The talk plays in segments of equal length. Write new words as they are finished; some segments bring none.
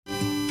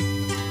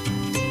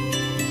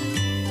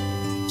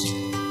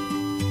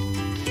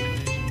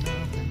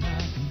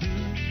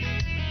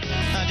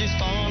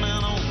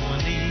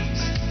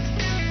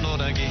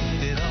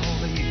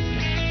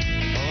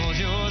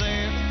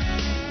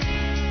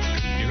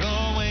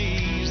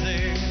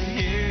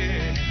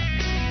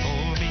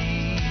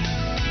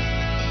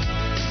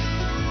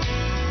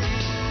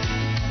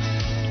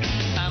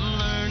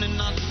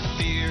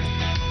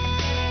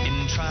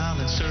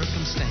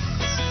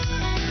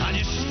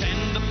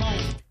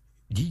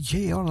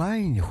DJ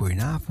Online.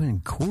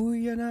 Goedenavond,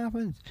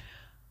 goedenavond.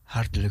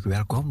 Hartelijk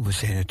welkom. We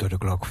zijn er tot de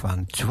klok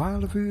van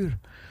 12 uur.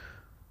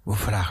 We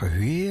vragen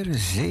u Heer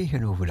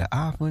zegen over de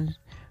avond.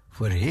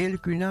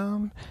 Verheerlijk uw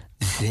naam.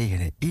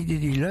 Zegenen ieder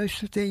die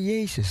luistert in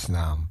Jezus'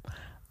 naam.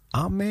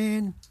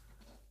 Amen.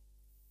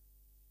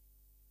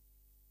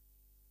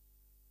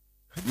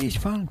 Geniet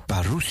van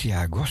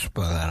Parousia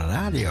Gospel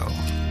Radio.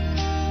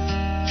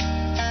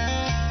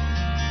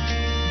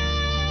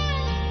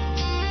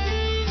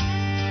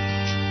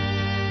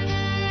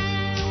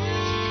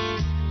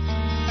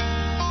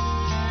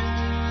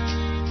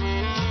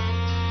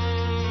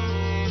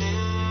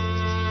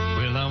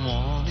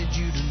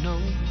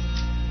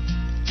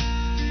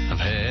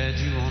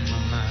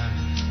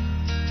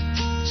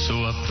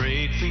 So I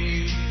prayed for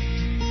you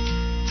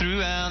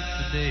throughout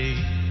the day.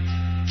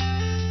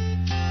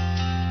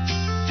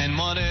 And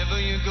whatever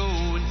you're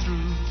going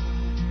through,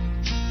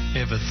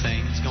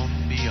 everything's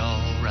gonna be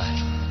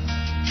alright.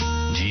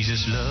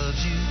 Jesus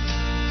loves you,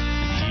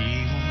 and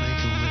He will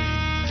make a way.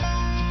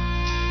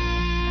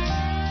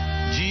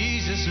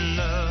 Jesus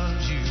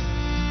loves you,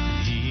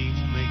 and He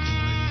will make a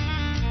way.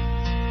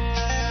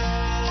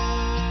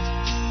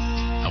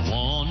 I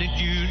wanted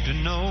you to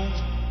know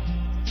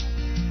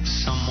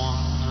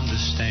someone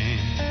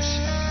understands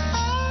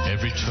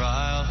every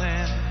trial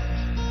and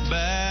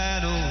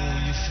battle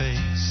you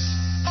face,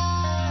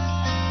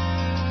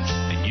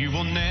 and you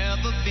will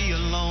never be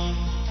alone.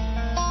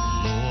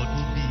 The Lord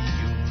will be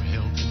your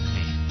helping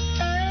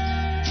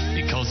hand,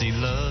 because He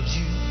loves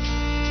you.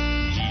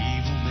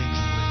 He will make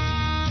a way.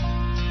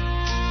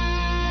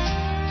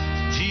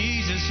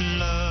 Jesus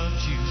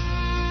loves you.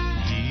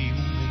 He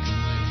will make a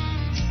way.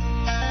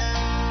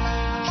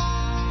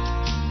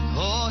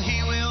 Oh,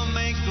 He will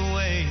make a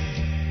way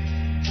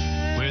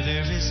where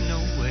there is no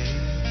way.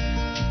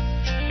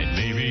 It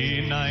may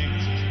be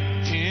night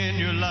in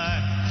your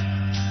life,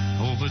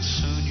 oh, but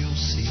soon you'll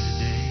see the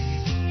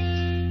day.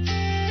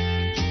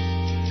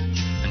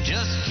 And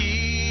just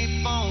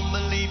keep on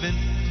believing,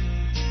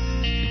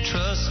 and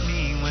trust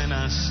me when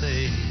I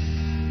say,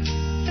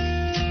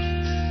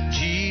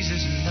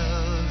 Jesus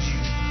loves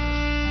you.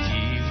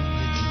 He will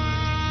make a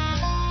way.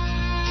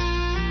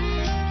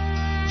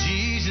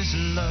 Jesus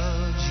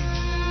loves you.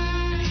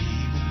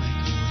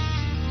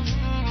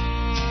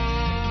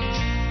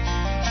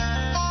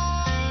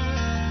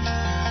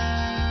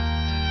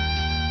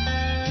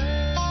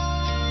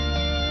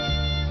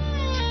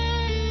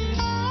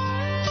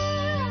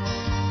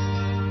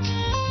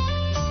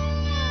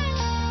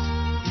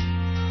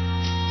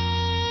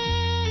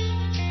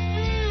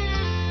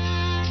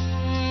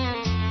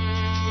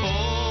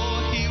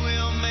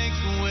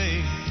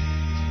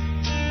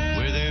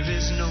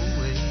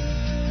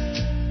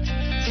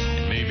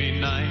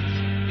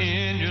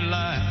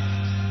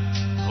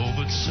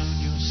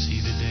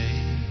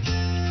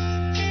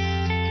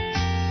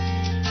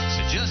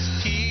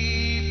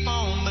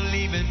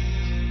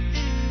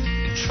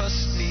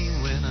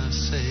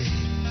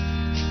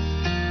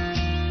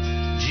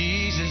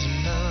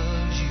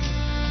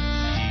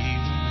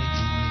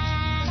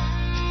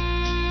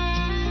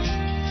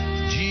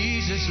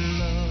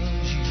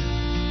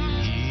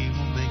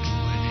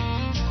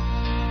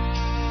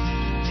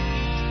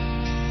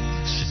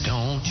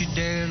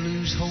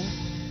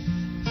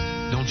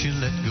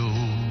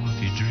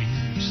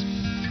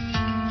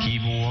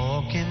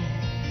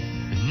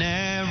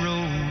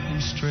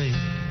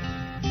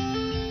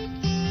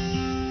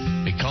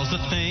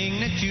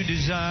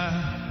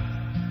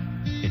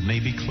 It may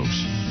be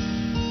closer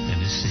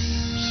than it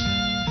seems.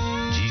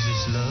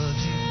 Jesus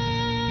loves you.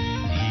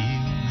 He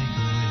will make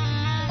a way.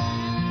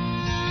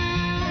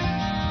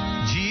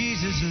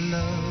 Jesus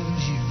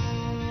loves you.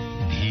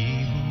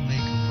 He will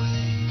make a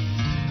way.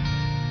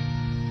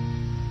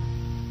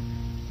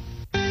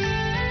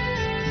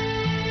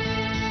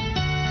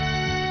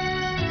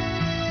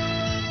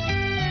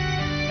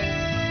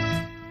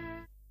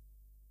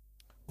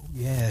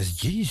 Yes,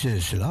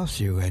 Jesus loves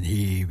you and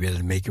He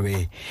will make a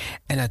way.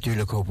 En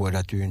natuurlijk hopen we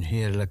dat u een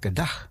heerlijke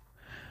dag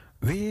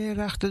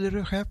weer achter de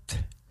rug hebt.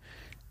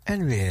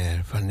 En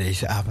weer van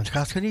deze avond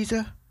gaat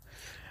genieten.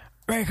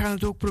 Wij gaan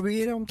het ook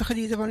proberen om te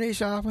genieten van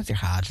deze avond. Het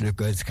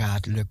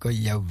gaat lukken,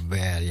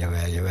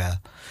 jawel.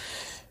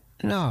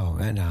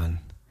 Nou, en dan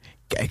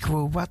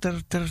kijken we wat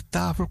er ter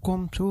tafel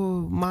komt.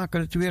 We maken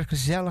het weer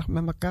gezellig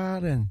met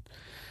elkaar. En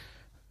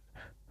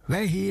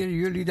wij hier,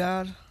 jullie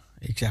daar.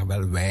 Ik zeg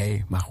wel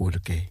wij, maar goed,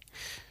 oké.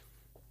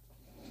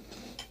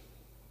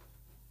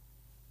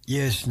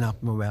 Je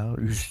snapt me wel,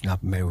 u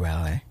snapt me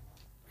wel, hè.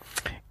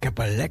 Ik heb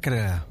een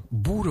lekkere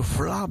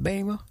boerenvla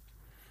bij me.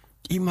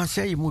 Iemand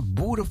zei, je moet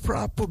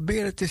boerenvla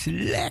proberen, het is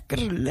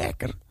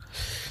lekker.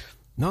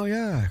 Nou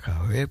ja, ik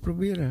ga weer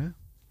proberen, hè.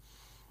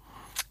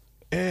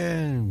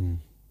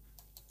 En...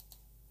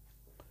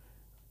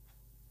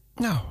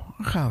 nou,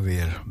 we gaan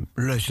weer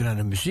luisteren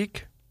naar de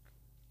muziek.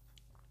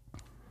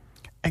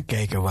 En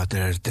kijken wat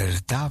er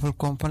ter tafel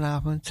komt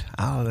vanavond.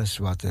 Alles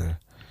wat er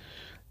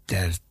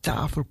ter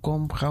tafel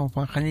komt, gaan we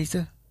van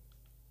genieten.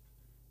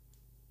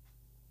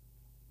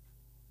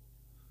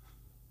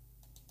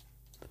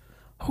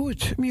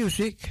 Goed,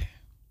 music.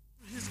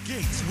 His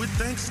gates with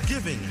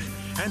thanksgiving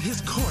and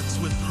his courts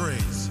with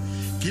praise.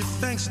 Give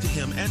thanks to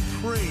him and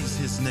praise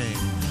his name.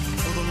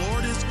 For the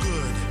Lord is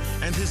good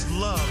and his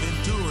love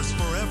endures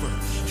forever.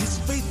 His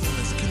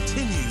faithfulness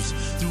continues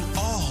through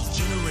all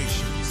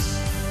generations.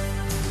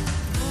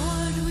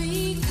 Lord,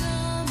 we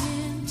come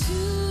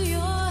into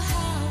your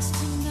house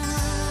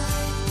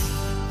tonight.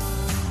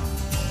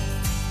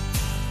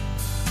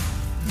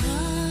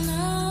 None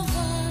of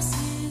us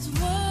is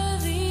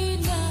worthy,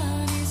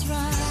 none is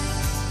right.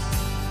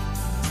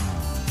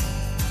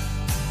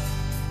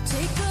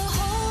 Take a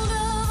hold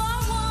of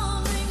our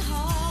wandering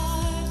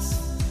hearts.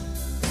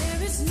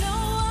 There is no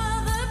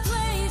other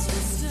place to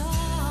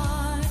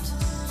start.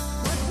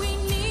 What we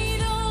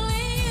need,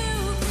 only you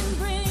can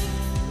bring.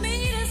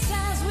 Meet us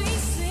as we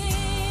sing.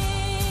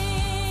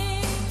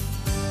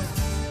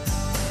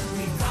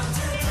 We've come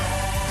to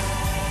praise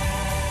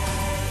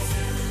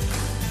you.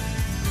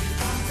 We've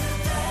come to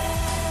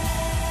praise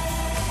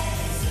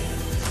you.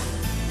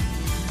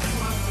 You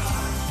are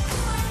God. You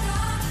are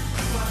God.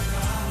 You are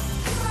God.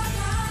 You are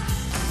God.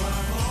 You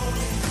are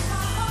holy. You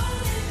are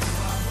holy. You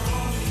are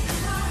holy.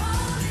 You are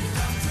holy. We've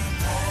come to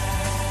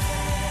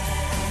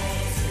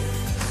praise you.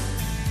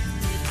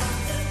 We've come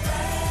to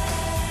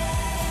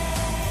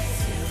praise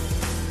you.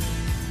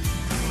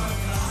 You are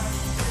God.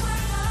 You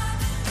are God.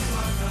 You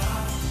are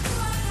God. You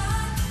are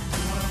God.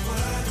 You are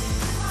worthy.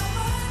 You are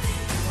worthy.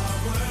 You are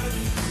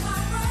worthy. You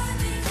are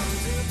worthy. Come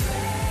to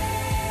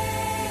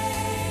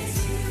praise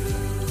you.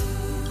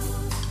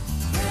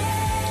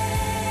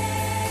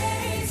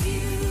 Praise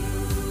you.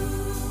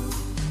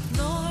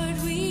 Lord,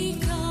 we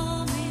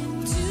come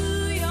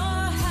into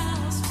your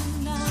house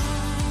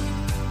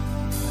tonight.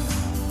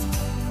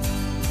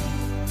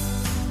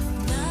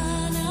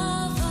 None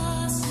of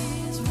us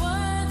is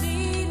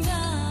worthy,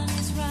 none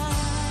is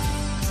right.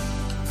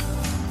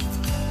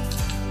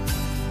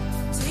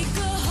 Take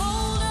a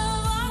hold of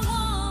our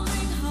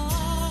wandering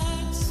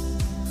hearts.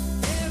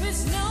 There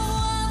is no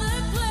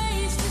other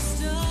place to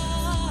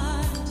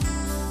start.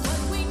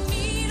 What we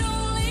need,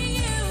 only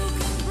you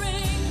can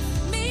bring.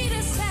 Meet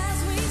us as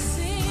we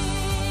sing.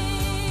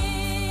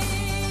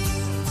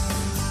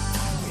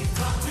 We've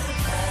come to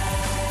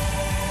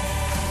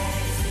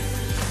praise you.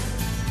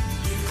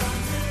 We've come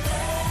to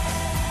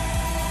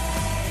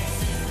praise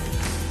you.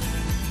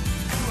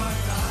 You are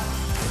God.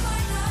 You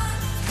are God.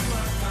 You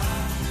are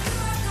God. You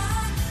are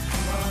God.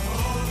 You are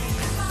holy.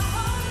 You are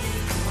holy.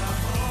 You are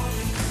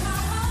holy. You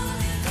are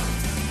holy. Come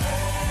to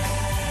praise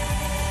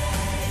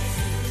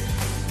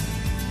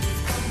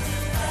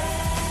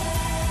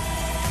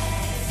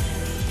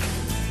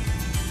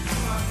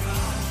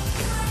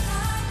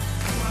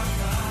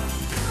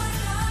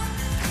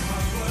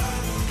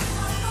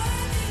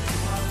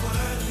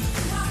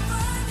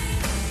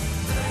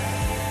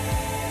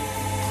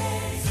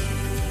you.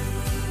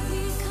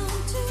 We've come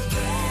to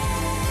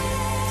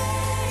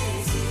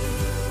praise you.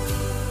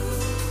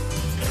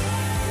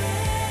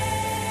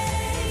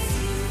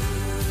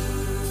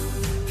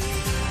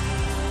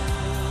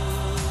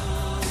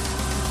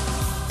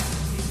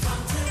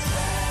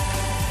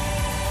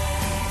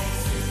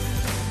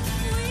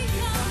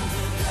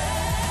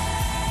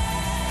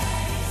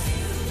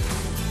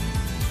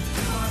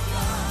 You are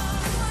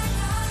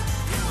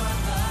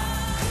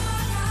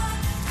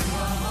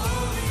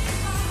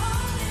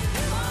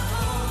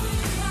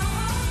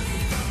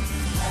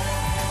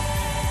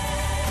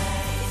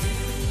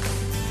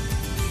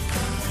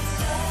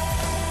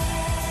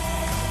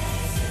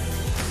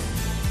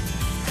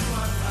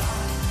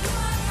God. You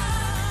are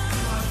God.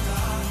 You are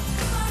God.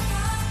 You are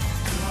God.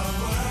 You are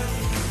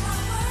worthy. You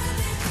are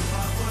worthy. You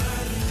are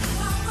worthy. You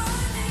are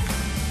worthy.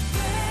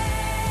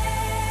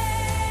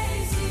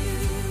 Praise you.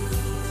 We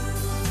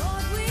come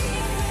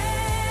to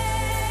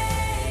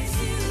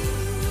praise you.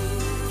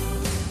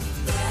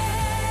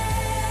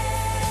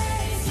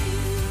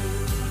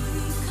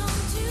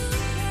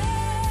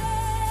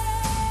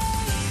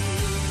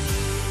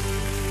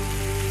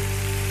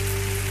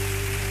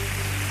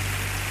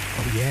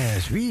 Oh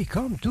yes, we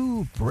come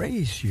to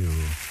praise you.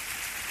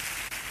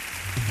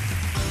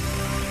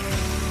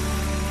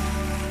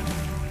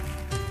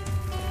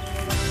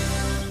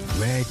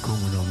 Wij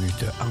komen om u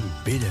te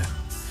aanbidden,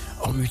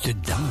 om u te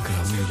danken,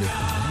 om u te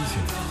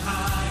prijzen.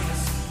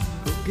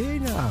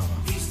 Oké nou.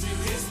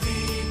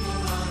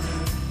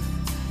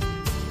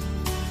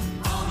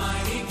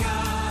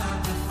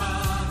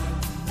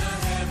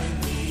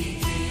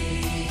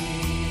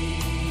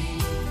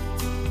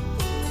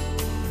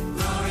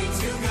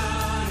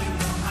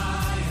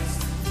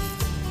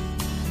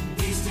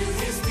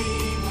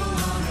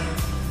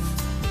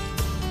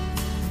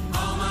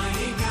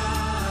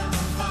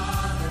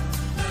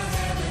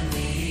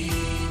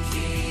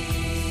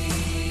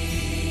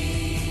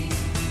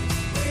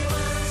 We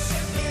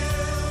worship you,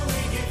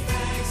 we give thanks.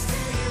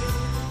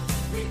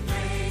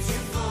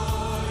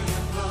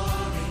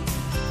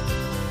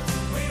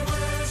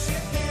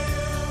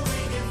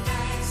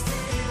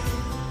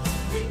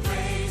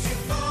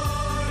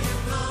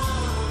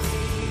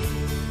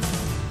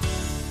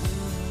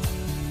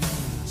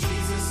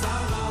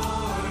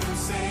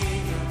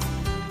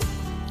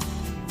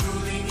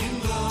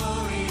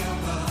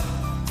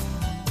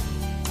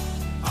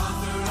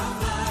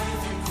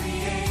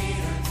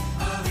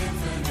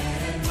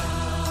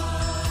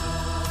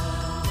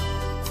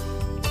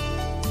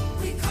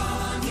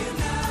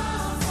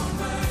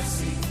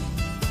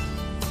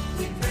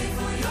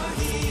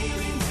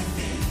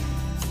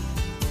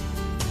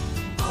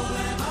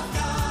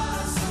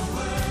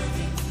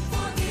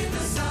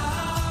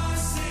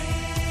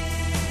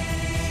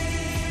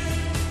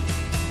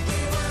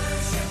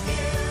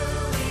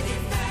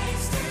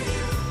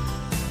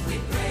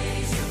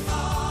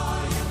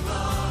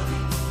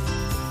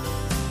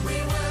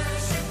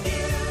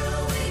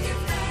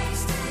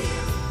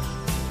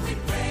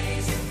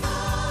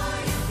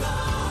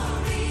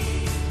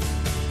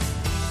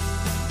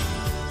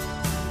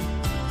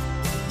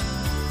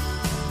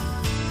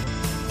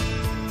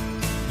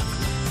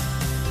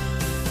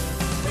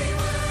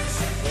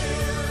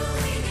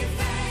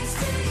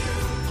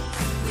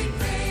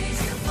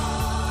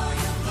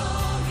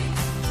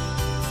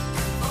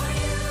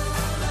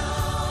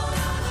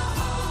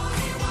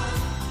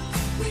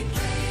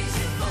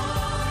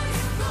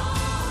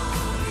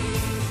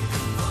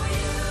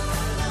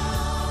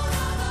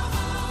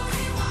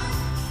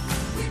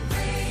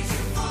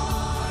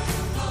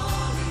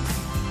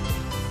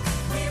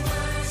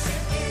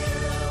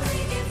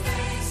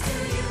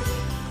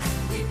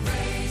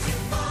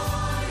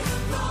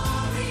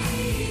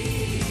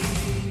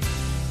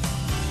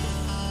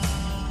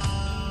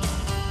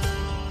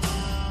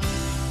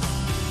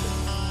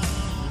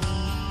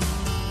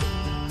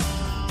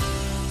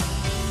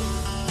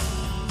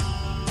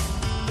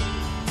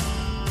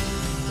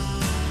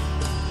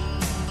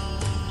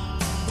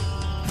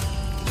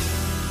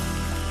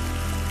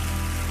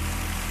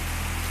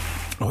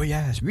 Oh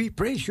yes, we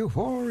praise you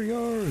for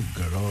your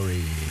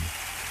glory.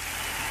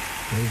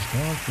 Praise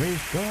God,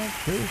 praise God,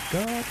 praise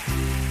God.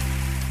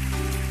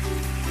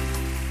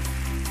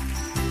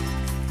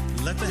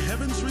 Let the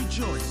heavens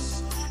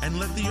rejoice, and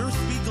let the earth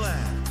be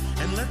glad,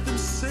 and let them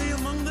say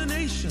among the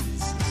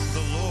nations,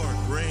 the Lord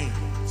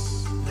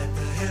reigns. Let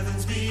the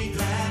heavens be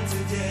glad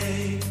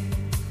today.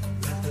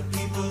 Let the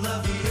people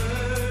of the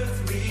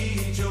earth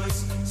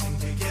rejoice. Sing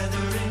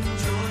together in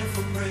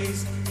joyful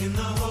praise in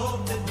the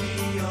hope that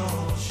we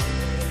all share.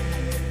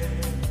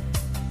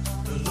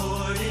 The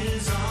Lord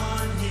is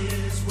on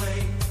his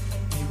way.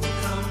 He will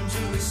come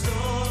to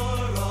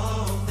restore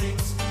all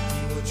things.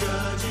 He will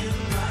judge in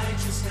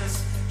righteousness.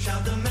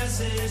 Shout the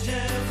message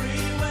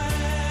everywhere.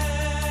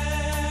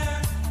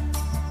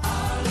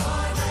 Our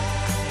Lord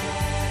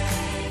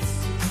reigns.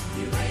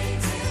 He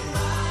reigns in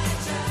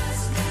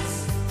righteousness.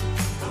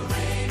 The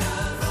reign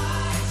of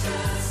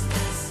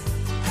righteousness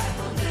that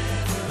will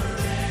never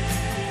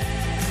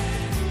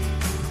end.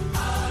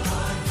 Our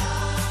Lord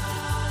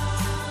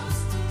comes,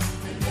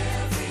 and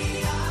every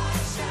eye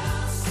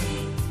shall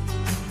see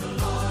the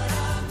Lord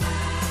of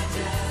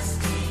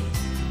majesty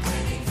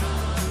when he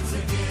comes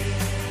again.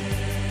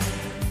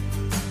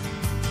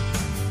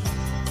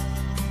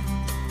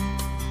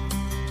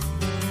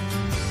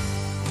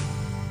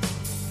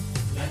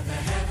 Let the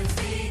heavens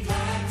be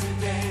glad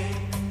today.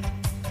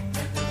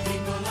 Let the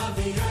people of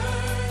the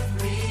earth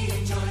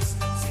rejoice.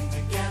 Sing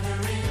together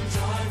in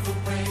joyful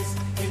praise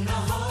in the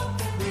hope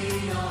that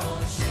we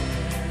all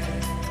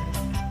share.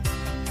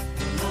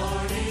 The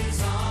Lord is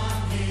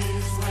on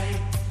his way.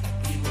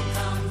 He will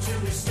come to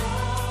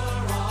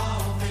restore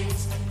all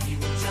things. He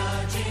will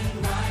judge in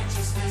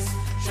righteousness.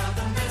 Shout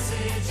the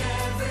message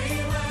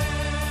everywhere.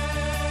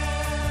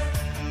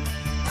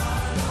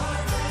 Our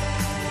Lord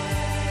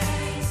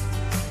reigns.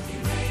 He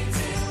reigns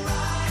in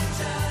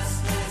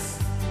righteousness.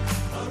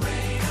 A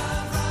reign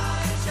of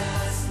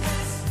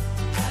righteousness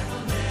that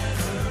will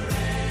never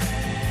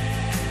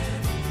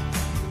end.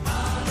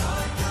 Our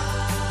Lord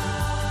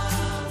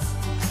comes,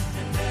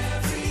 and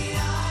every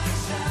eye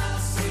shall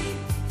see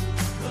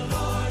the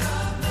Lord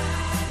of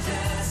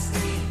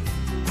majesty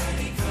when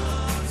he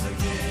comes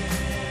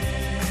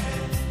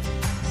again.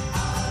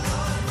 Our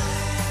Lord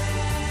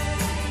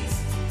reigns.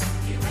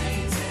 He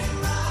reigns in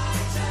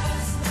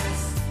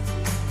righteousness.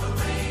 A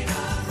reign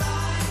of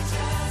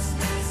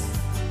righteousness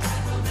that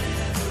will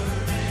never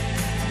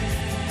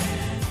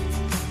end.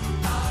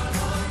 Our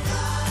Lord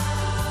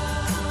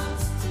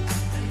comes,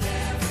 and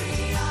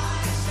every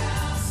eye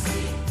shall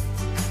see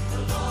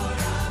the Lord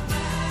of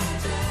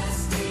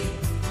majesty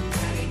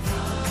when he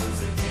comes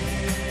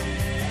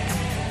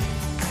again.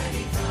 When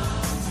he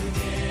comes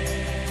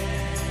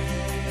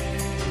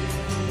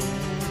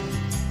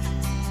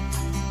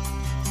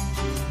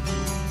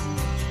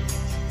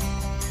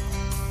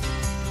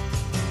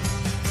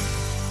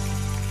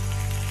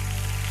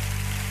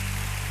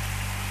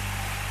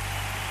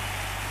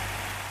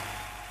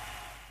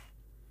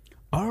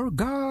Our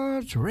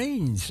God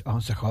reigns.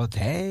 Onze God,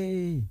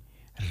 hij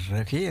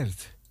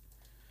regeert.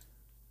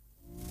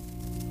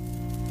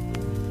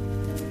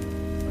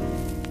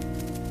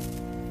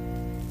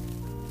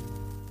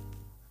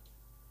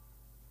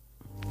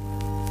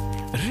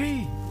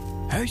 Ray,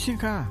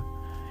 Huizinga,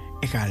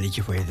 ik ga een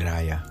liedje voor je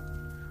draaien.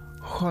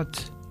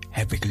 God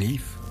heb ik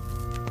lief.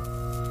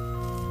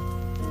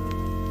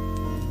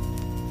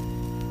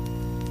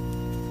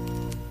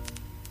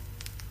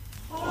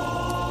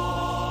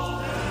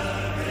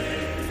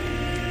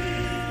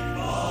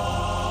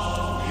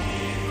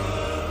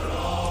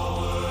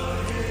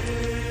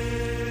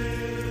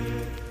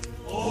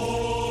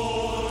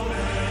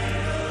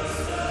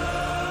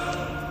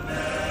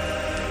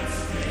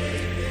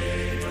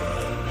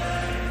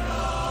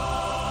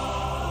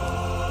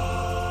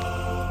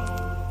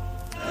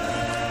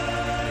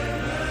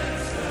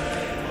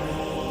 again.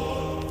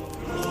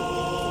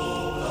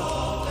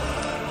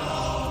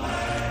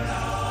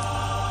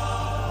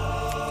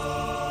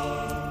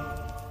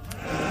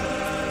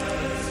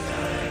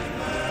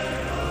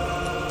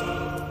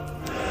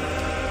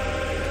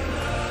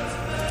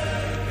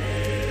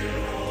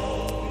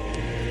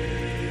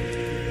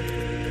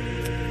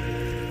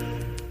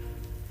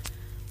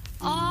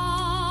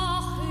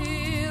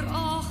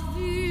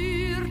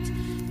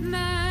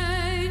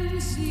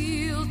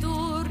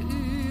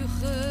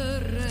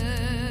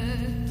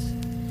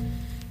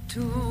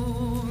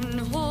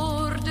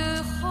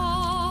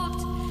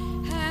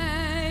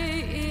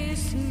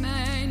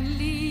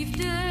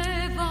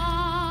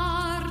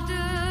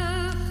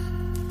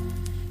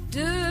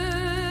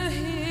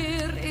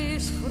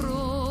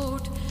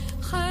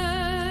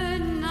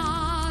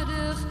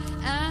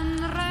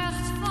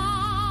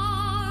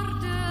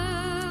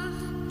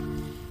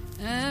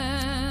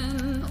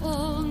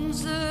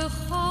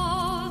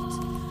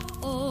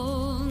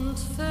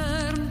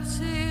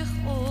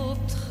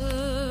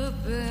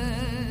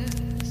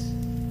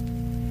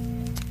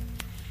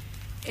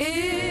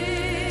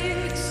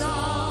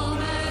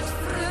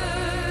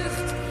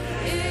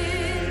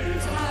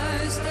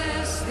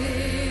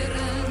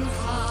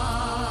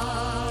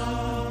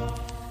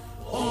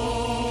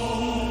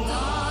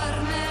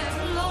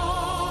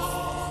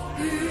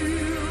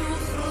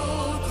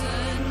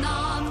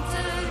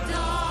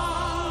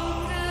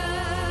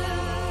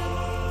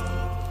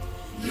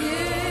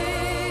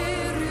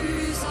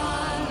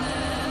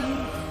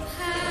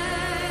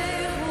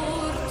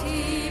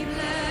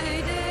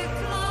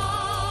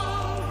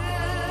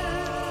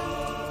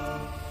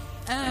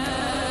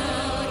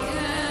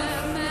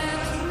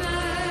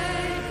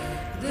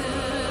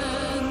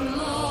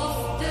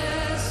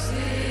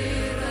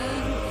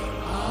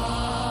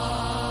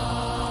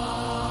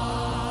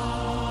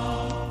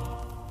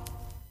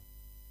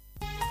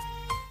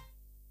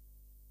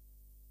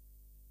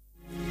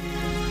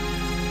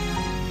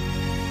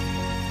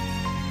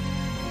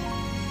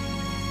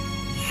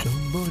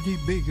 somebody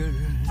bigger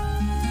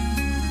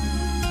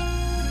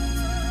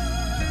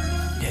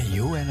than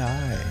you and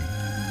I.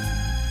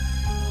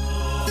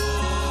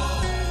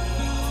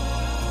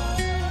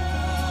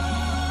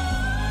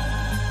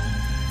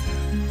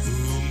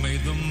 Who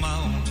made the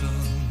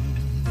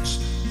mountains?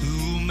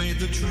 Who made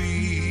the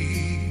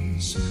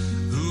trees?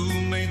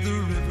 Who made the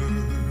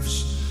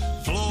rivers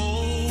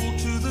flow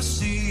to the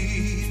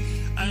sea?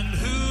 And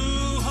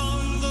who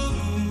hung the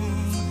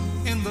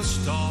moon in the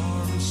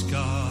starry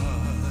sky?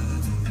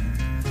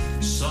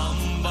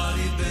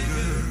 Somebody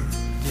bigger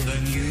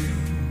than you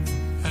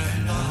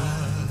and I.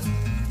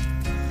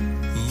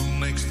 Who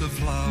makes the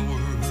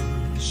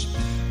flowers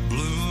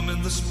bloom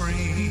in the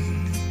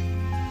spring?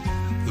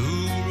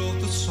 Who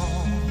wrote the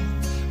song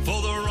for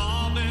the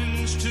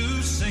robins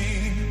to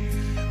sing?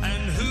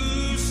 And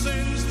who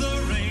sends the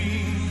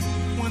rain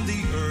when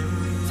the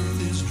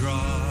earth is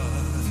dry?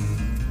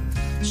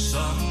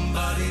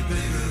 Somebody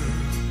bigger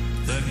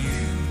than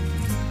you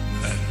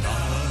and I.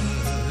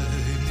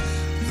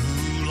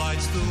 Who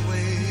lights the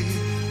way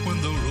when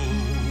the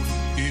road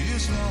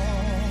is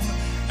long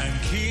and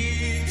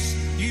keeps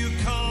you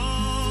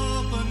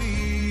company?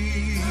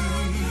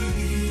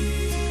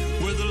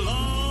 With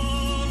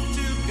love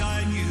to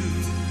guide you,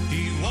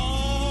 he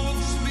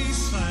walks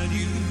beside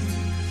you,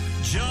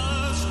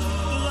 just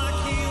like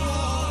he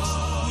walks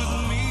with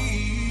me.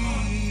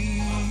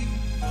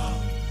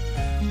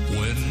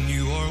 When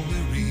you are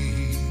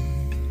weary,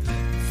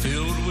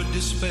 filled with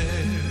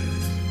despair,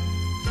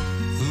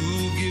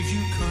 who gives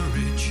you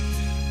courage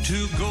to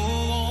go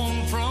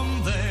on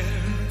from there?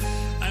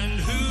 And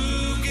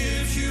who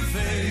gives you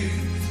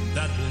faith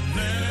that will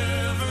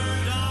never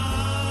die?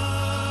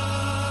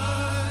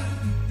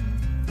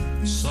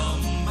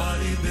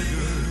 Somebody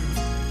bigger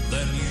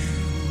than you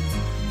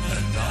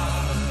and I.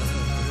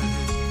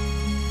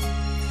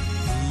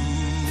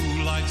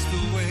 Who lights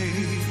the way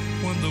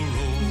when the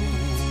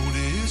road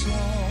is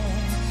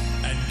long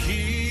and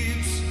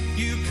keeps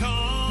you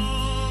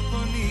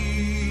company?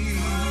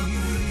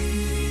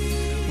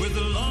 With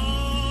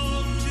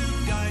love to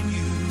guide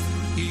you,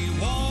 he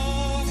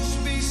walks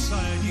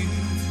beside you,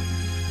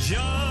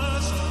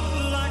 just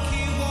like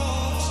he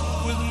walks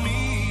with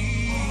me.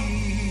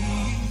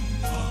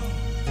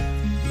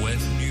 When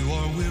you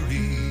are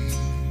weary,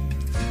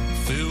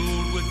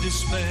 filled with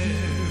despair,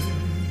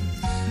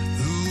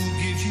 who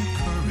gives you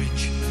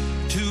courage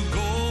to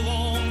go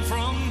on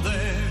from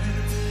there?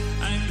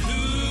 And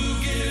who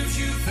gives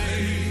you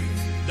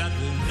faith that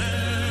will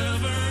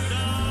never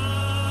die?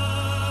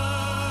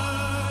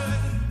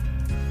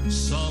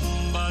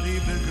 Somebody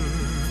bigger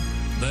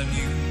than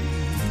you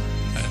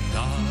and I.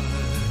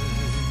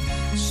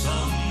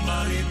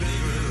 Somebody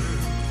bigger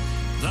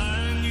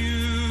than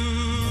you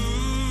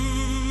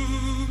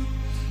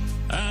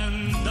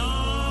and I.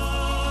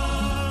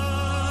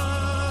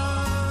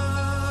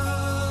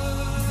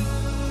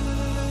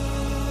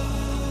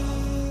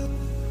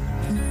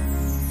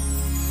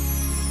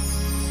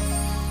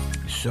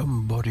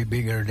 Somebody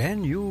bigger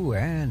than you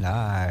and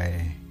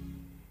I.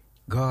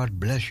 God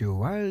bless you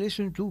while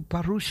listening to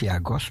Parousia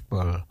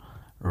Gospel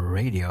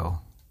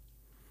Radio.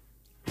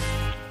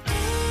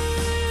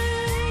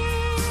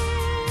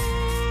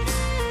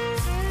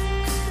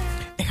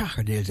 Ik ga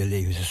gedeelte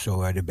lezen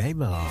zo uit de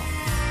Bijbel.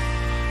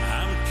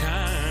 I'm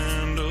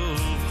kind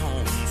of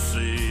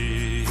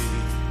homesick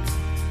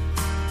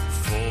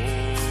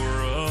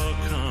for a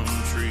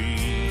country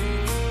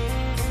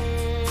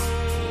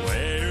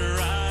where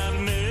I've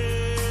never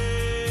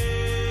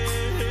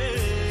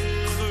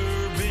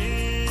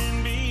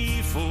been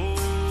before.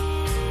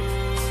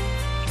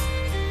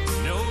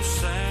 No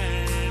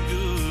sad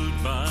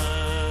goodbye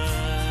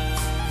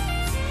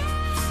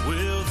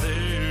will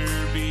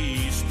there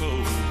be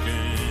spoken.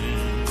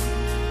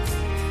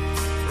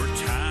 For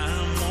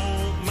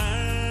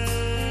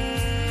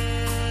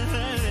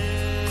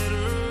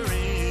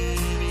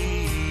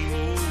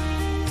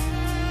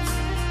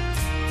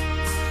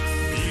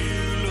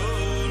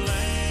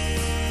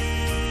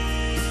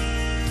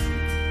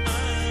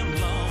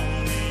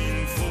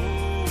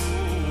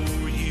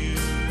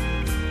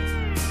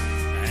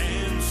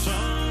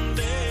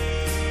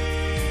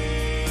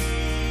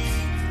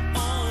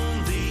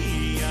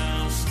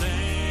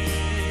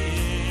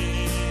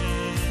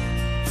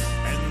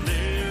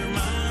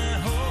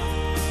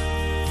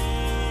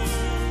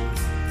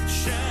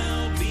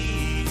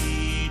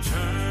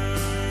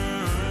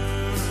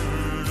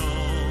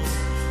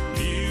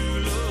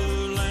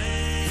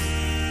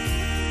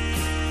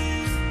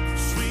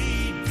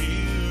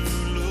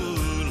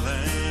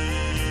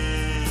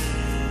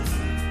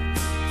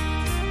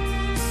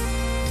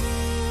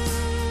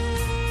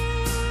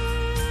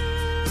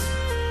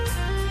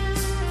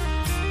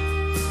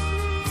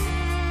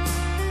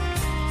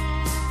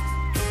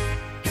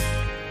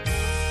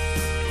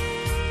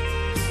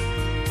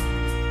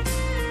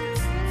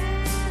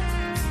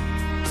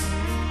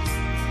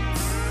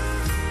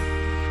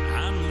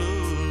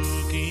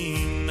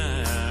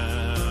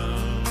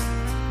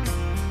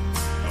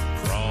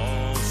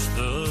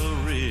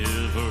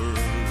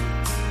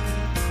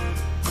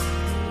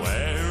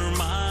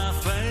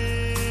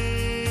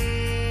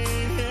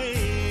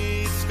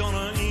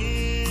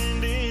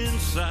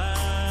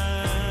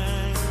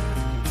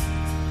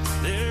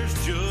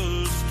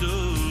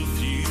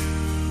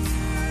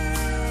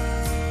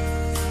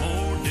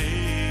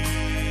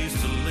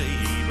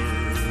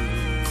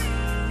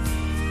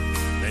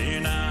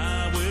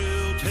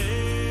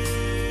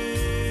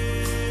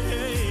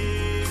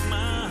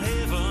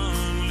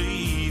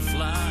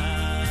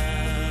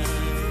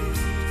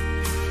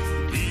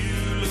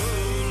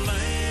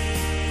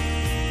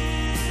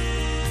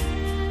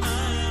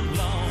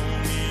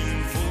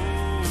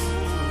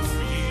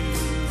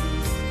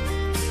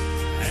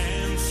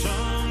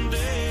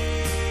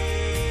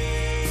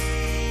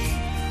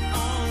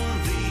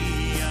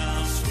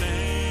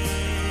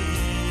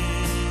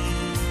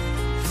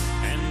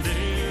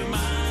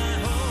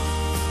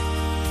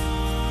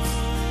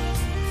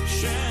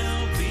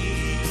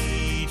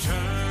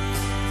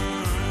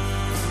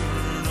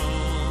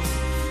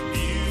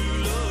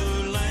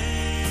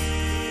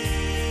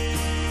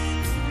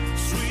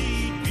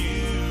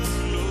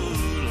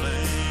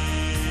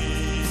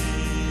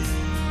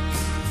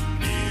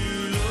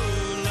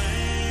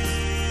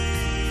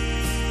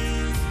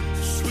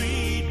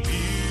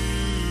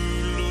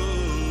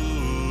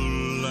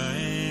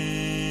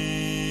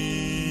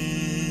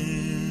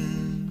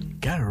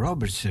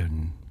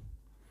Robertson.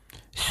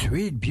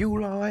 Sweet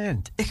Beulah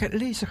Land. Ik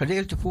lees een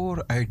gedeelte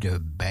voor uit de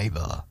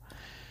Bijbel.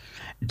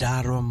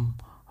 Daarom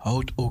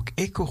houdt ook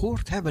ik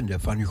gehoord hebbende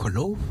van uw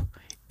geloof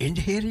in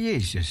de Heer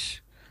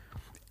Jezus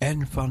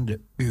en van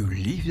uw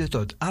liefde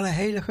tot alle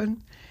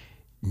heiligen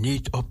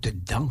niet op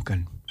te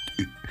danken.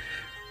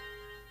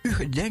 U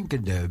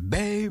gedenkende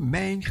bij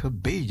mijn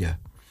gebeden,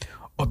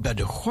 opdat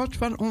de God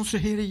van onze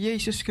Heer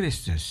Jezus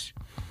Christus,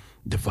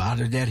 de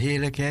Vader der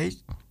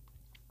heerlijkheid,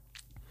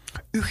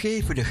 u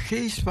geven de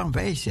geest van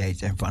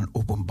wijsheid en van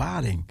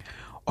openbaring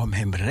om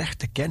hem recht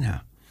te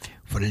kennen.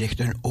 Verlicht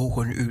hun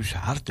ogen uw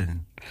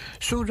harten,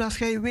 zodat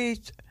gij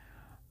weet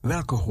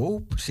welke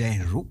hoop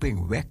zijn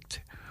roeping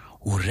wekt,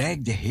 hoe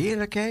rijk de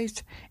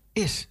heerlijkheid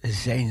is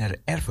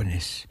zijner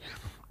erfenis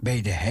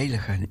bij de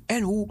heiligen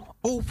en hoe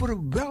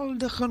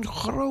overweldigend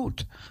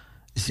groot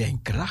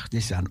zijn kracht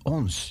is aan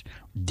ons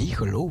die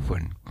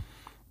geloven,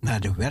 naar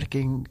de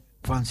werking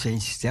van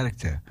zijn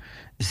sterkte,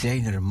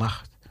 zijner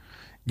macht,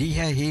 die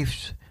hij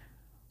heeft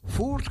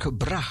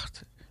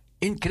voortgebracht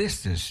in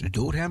Christus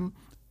door hem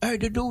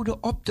uit de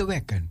doden op te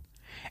wekken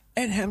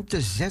en hem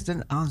te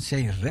zetten aan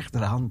zijn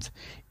rechterhand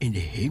in de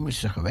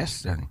hemelse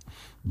gewesten,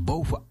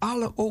 boven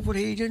alle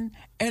overheden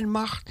en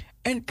macht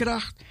en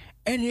kracht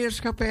en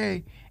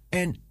heerschappij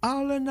en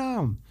alle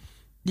naam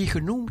die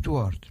genoemd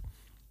wordt,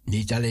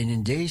 niet alleen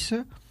in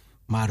deze,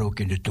 maar ook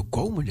in de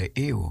toekomende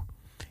eeuw.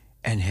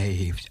 En hij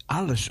heeft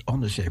alles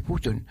onder zijn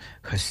voeten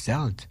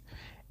gesteld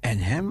en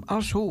hem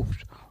als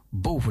hoofd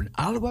boven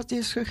al wat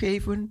is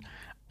gegeven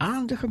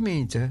aan de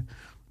gemeente,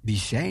 die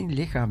zijn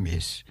lichaam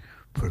is,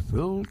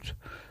 vervuld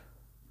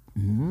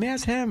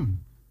met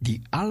hem,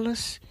 die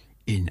alles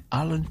in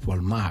allen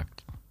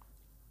volmaakt.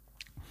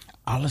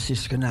 Alles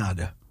is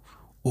genade,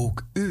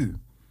 ook u,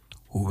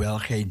 hoewel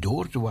gij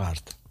dood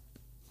waart,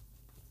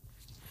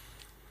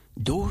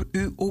 door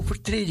uw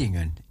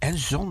overtredingen en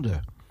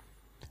zonden,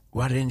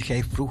 waarin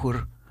gij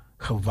vroeger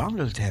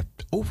gewandeld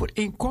hebt,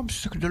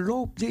 overeenkomstig de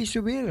loop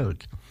deze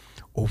wereld,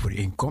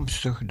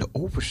 overeenkomstig de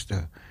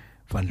overste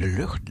van de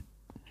lucht,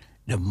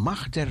 de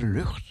macht der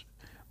lucht,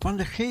 van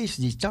de geest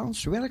die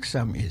thans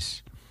werkzaam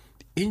is,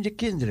 in de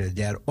kinderen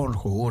der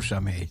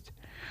ongehoorzaamheid.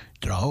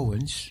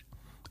 Trouwens,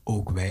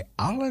 ook wij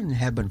allen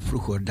hebben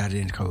vroeger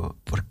daarin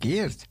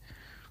verkeerd,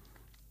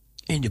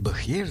 in de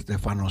begeerte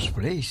van ons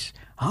vlees,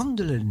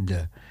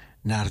 handelende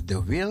naar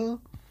de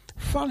wil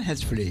van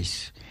het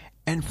vlees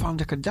en van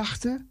de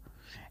gedachte,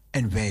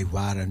 en wij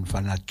waren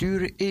van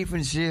nature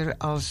evenzeer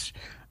als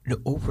de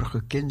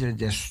overige kinderen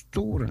des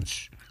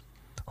torens.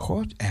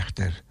 God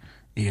echter,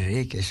 die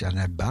rijk is aan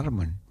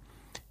erbarmen,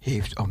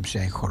 heeft om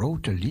zijn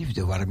grote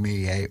liefde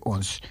waarmee hij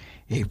ons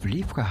heeft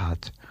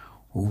liefgehad,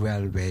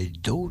 hoewel wij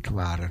dood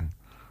waren,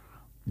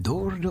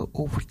 door de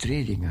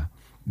overtredingen,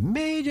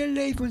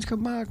 medelevend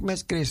gemaakt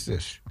met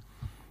Christus.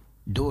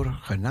 Door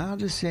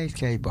genade zijt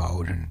gij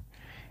behouden,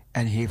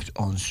 en heeft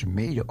ons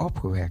mede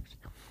opgewekt,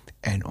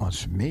 en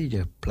ons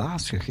mede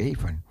plaats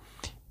gegeven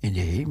in de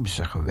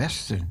hemelse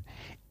gewesten,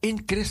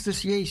 in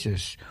Christus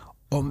Jezus,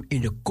 om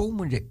in de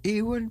komende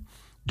eeuwen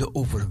de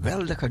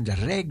overweldigende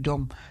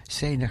rijkdom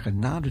zijner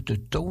genade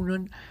te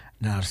tonen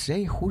naar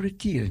zijn goede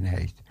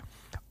tierenheid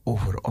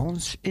over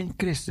ons in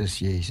Christus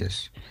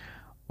Jezus.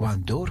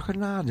 Want door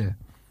genade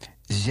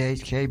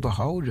zijt gij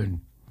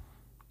behouden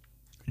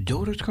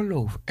door het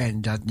geloof,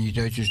 en dat niet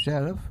uit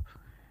jezelf,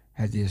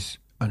 het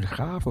is een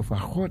gave van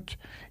God,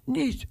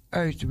 niet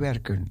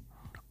uitwerken,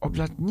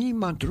 opdat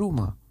niemand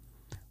roeme.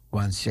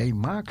 Want zij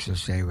maaksel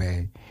zijn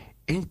wij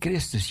in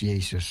Christus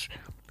Jezus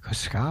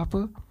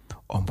geschapen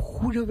om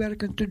goede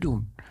werken te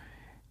doen,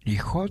 die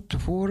God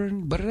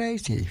tevoren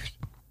bereid heeft,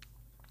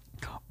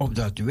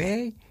 opdat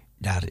wij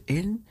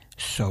daarin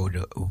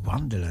zouden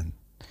wandelen.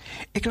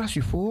 Ik las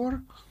u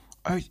voor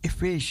uit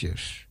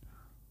Efeziërs,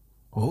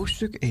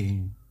 hoofdstuk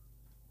 1,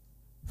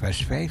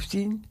 vers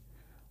 15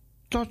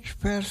 tot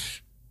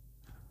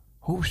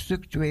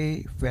hoofdstuk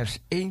 2, vers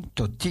 1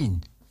 tot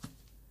 10.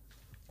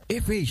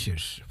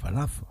 Efeziërs,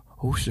 vanaf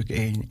hoofdstuk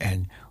 1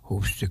 en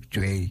hoofdstuk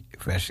 2,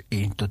 vers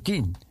 1 tot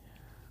 10.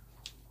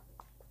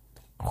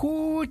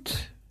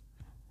 Goed.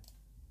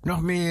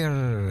 Nog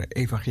meer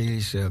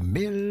evangelische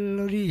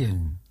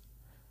melodieën.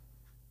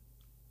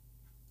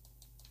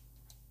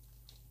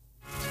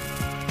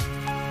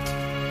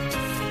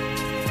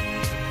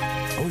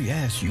 Oh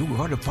yes, you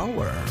got the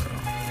power.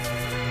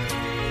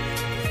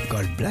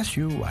 God bless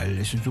you. I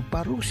listen to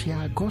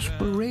Parousia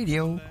Gospel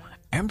Radio,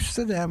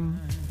 Amsterdam.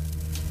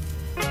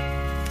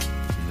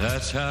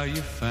 That's how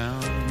you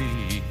found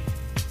me.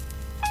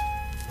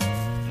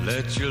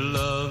 Let your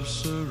love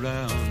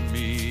surround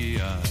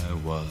me. I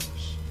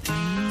was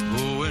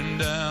going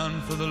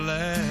down for the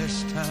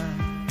last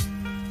time.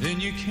 Then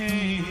you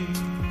came,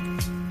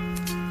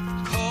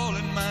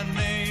 calling my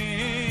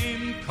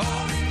name,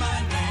 calling my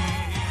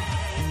name.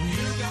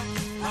 You got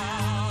the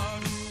power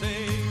to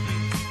save me,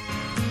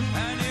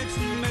 and it's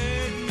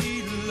made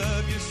me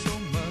love you so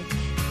much.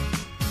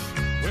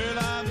 Well,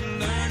 I'm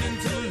learning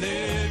to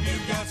live. You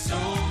got so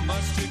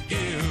much to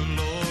give,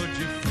 Lord.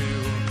 You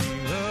fill me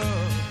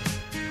up.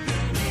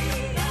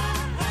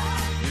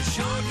 You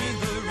show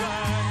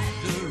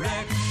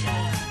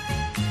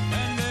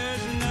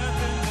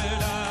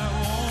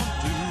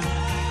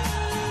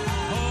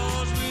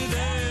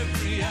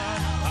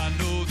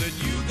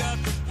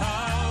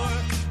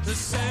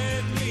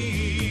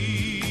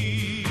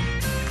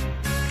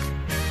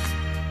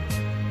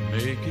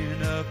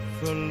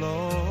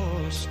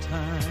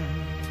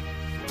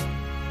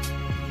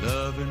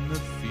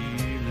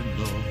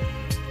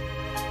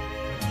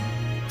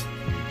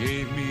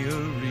me a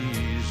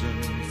reason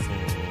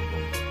for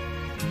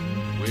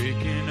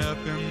waking up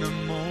in the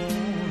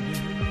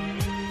morning,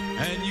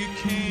 and you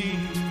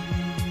came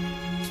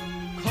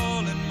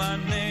calling my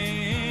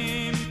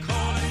name,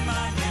 calling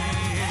my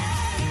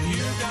name.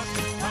 You got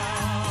the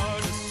power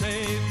to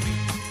save me,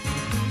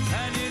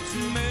 and it's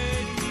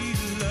made me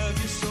love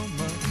you so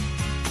much.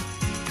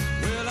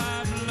 Well,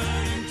 I'm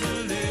learning to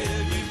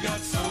live. You've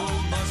got so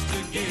much to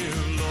give,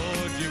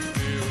 Lord. You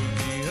fill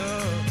me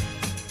up.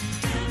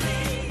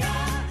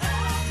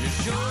 You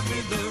showed me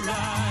the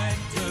right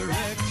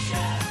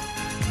direction,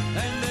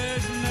 and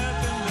there's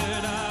nothing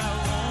that I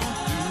won't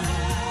do.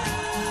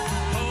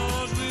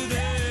 'Cause with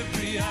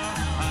every hour,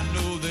 I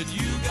know that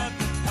you got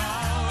the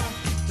power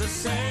to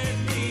save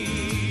me.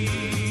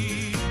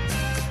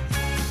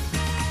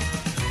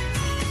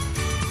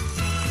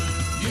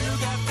 You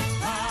got the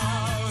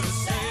power to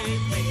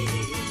save me,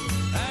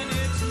 and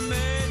it's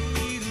made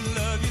me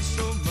love you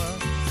so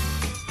much.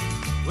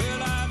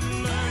 Well, I'm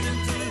learning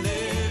to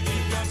live.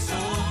 You've got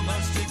so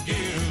much to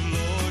give,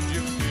 Lord.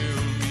 You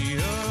fill me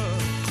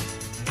up.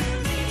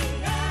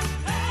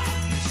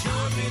 You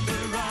showed me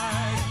the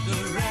right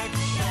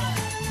direction,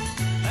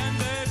 and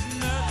there's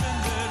nothing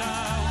that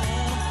I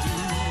won't do.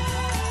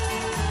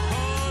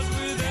 'Cause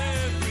with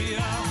every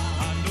hour,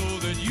 I know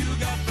that you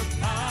got the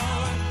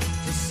power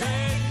to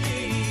save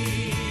me,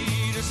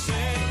 to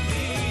save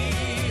me.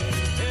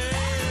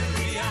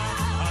 Every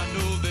hour, I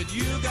know that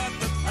you got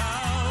the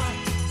power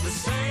to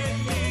save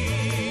me.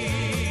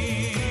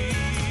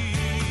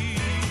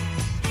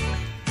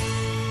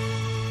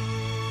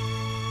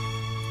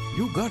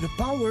 You got the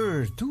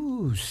power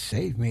to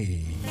save me.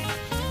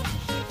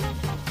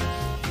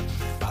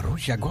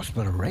 Parousia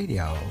Gospel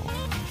Radio.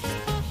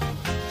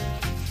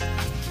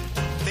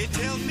 They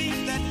tell me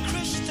that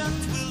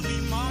Christians will be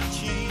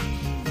marching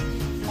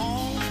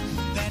on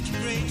that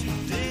great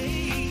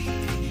day.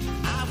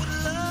 I would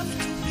love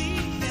to be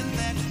in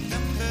that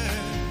number.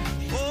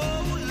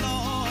 Oh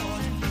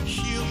Lord,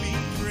 hear me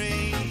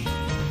pray.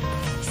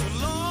 So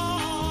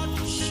Lord,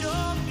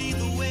 show me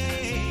the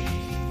way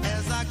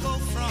as I go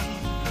from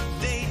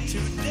day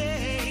to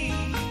day.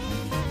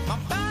 My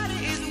body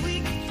is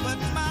weak, but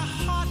my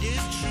heart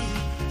is true.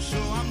 So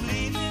I'm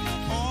leaving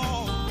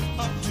all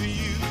up to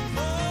you.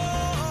 Oh,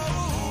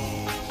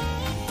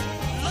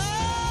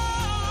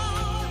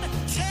 Lord,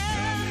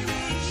 tell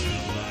me.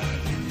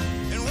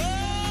 And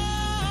Lord,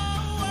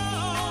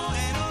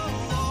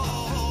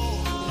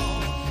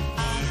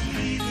 I'm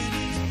leaving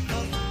it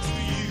up to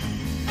you.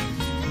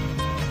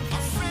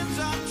 My friends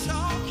are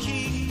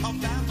talking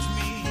about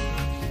me.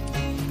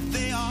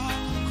 They are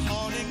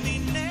calling me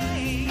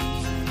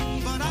names,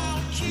 but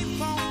I'll keep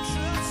on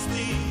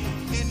trusting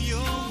in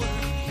your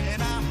word,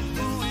 and I'm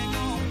going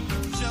on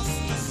just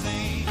the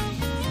same.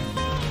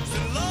 So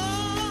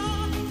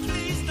Lord,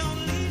 please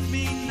don't leave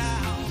me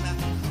now.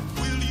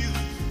 Will you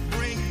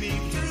bring me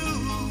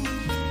through?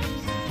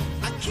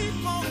 I keep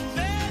on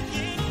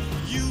begging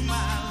you,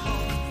 my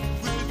Lord.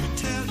 Will you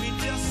tell me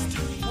just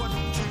what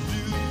to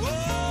do? Oh,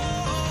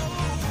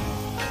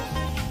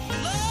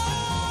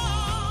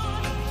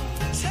 Lord,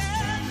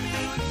 tell me.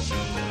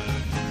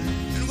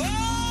 And Lord,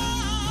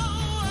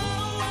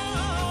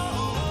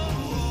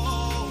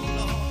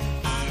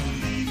 I'm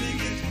leaving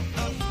it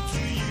up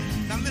to you.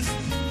 Now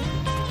listen,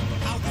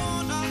 I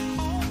wanna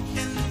walk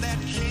in that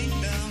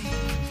kingdom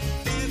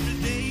every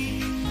day.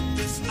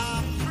 This I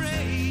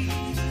pray.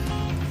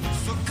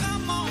 So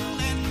come on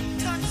and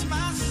touch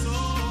my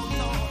soul,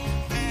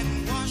 Lord, and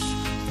wash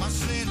my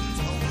sins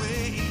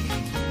away.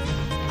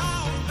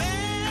 I'll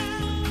bear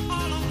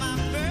all of my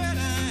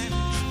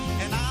burdens,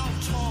 and I'll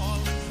toil,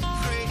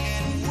 pray,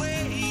 and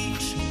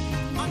wait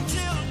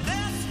until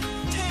death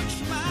takes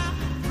my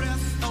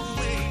breath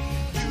away.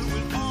 You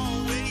will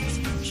always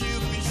hear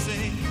me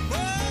say, oh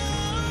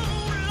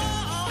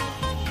Lord,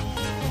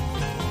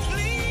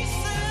 please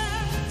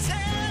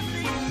tell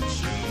me.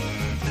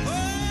 Oh,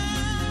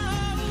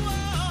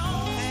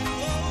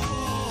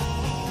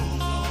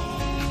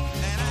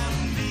 and I'm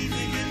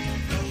leaving it.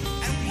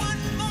 And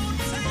one more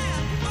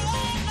time, oh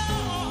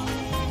Lord,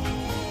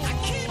 I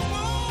keep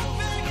on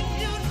begging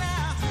you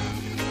now.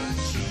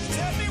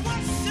 Tell me,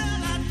 what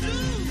shall I do?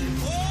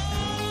 Oh,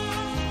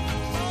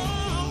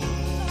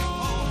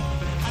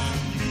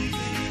 I'm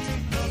leaving it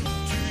up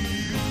to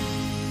you.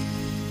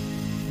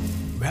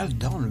 Well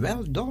done,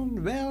 well done,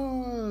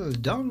 well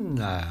done.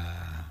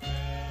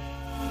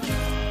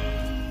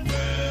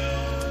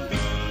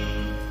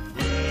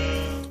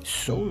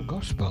 Soul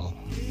Gospel.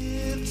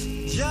 It's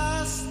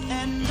just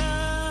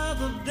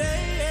another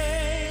day.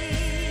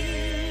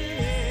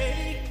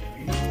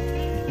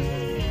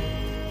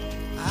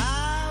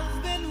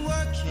 I've been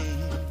working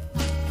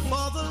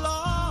for the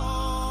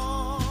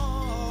Lord.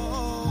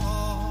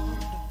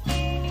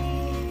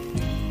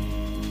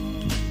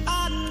 I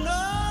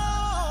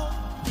know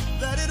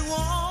that it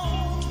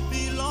won't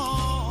be long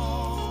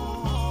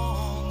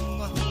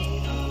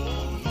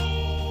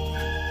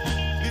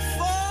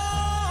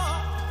before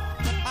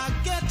I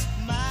get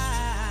my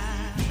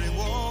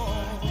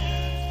reward.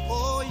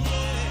 Oh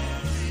yeah.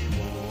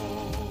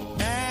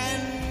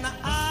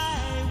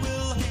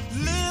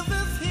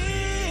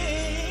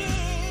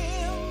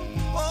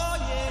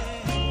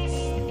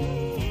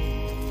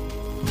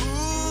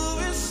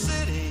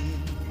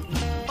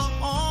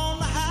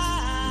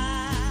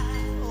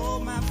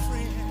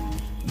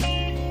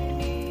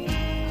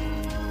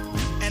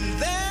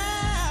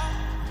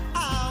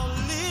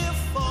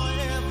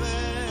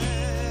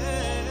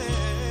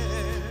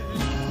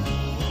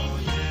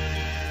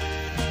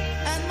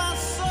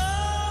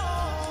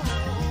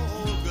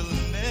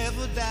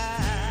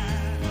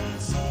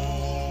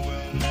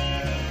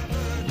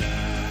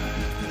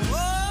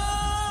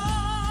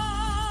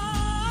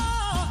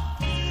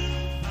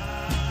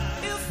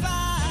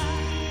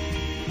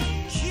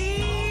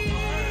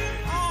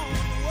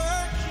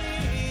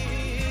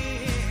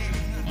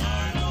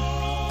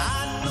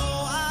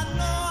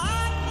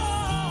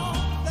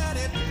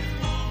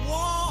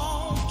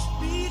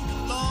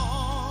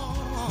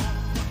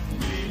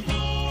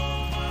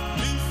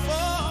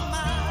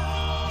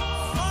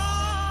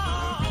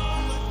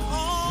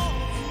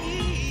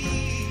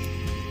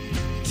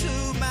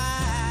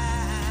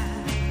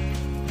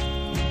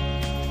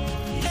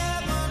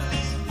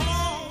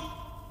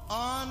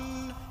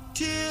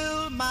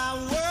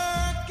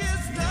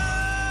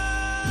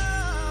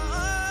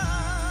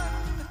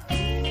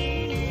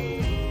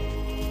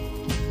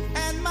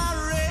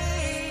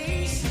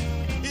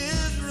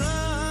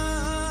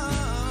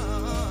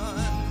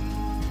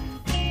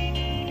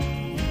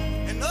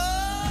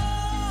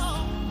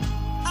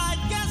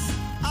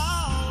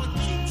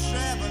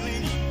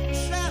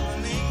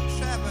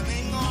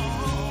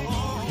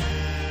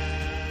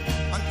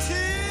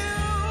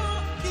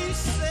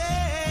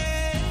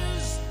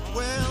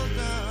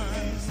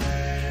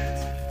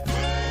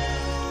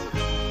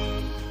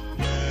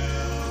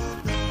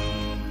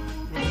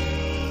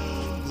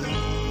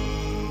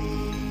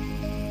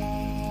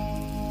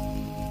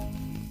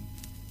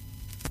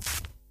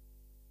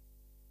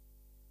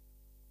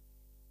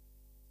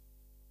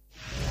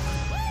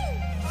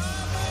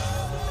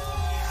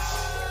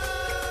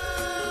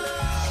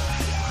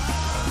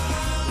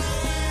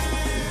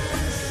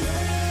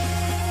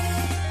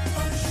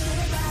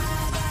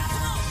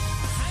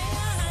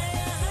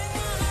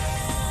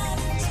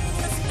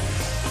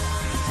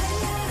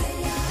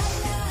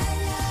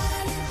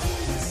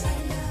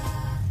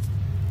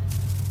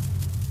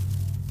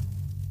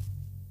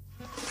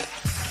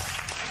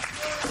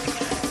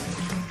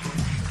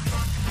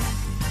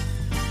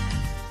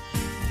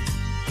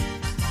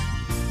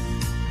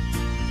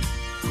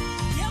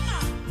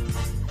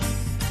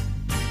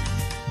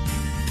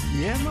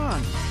 Yeah,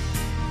 man.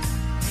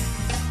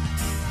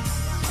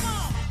 Come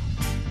on.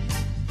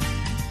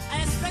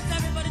 I expect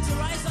everybody to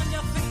rise on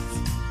your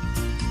feet.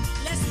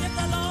 Let's give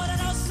the Lord an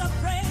awesome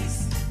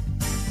praise.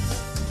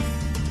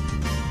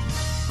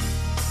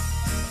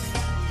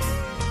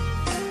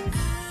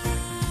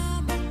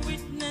 I'm a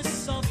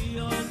witness of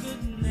your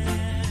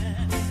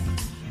goodness,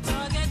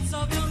 targets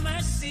of your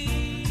mercy.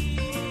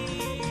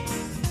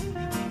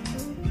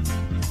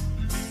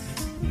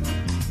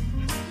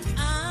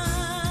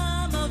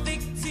 I'm a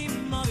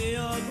victim of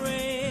your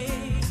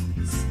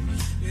grace,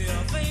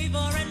 your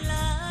favor and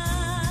love.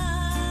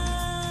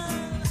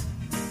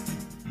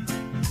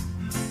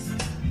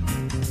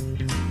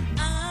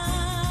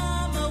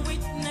 I'm a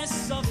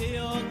witness of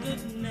your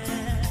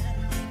goodness,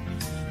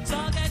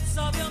 targets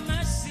of your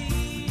mercy.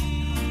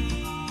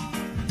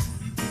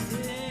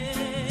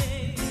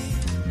 Yeah.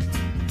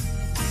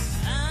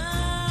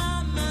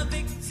 I'm a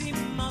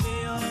victim of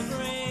your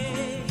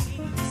grace,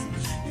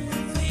 your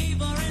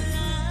favor and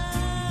love.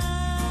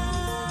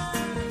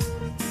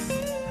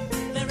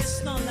 There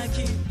is none like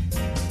you.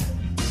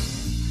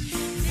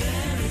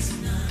 There is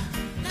none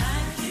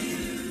like you.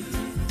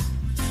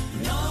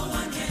 No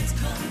one can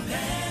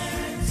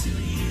compare to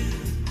you,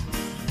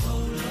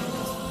 oh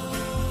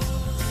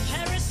Lord.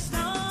 There is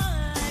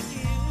none like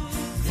you.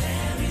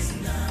 There is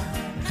none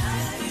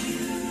like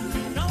you.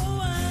 No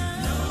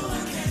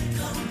one can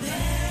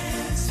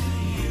compare to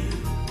you,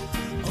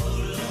 oh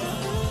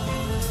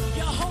Lord.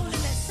 Your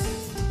holiness,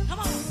 come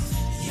on.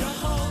 Your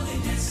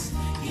holiness,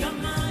 your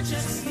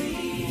majesty.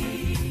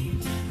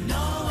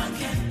 No one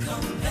can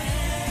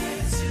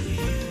compare to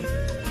you,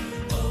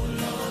 oh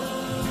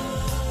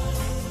Lord.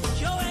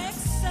 Your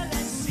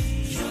excellency,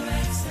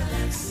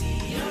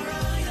 your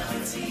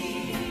royalty.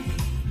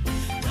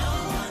 No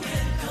one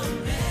can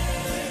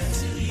compare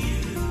to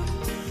you,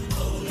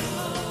 oh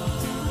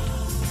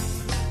Lord.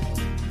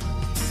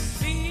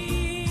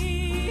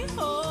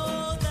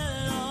 Behold the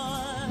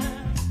Lord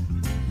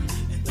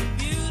and the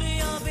beauty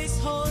of his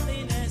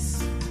holiness,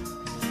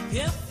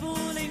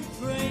 fearful in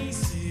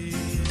praises.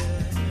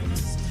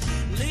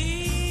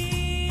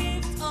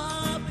 Lift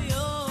up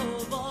your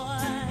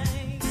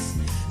voice,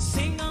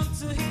 sing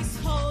unto his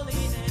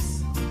holiness,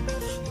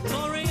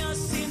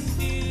 glorious in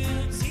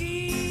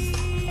beauty.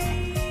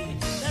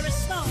 There is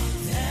none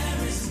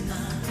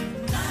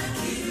like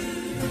you.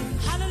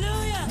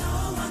 Hallelujah. No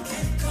one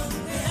can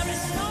compare. There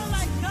is none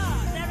like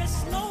God. There is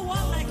no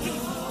one like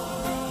him.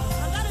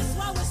 And that is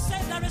why we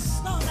say there is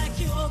none like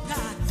you, oh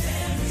God.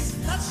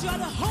 That you are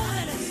the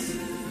holiness,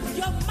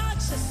 your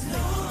majesty,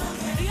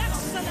 the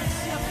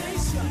excellency of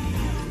Israel,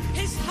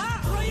 his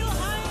heart, royal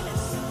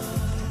highness,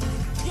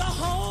 your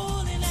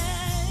holiness,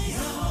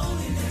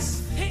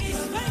 he is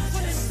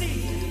faithful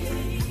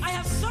indeed. I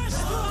have searched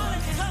throughout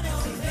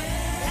eternity,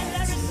 and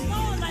there is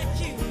none like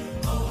you.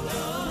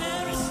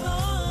 There is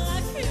none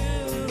like you,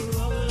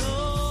 oh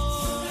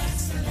Lord. Your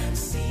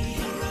excellency,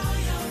 your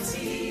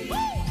royalty.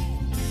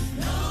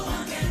 No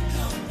one can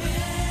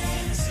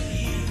compare to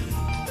you,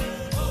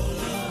 oh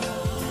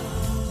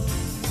Lord.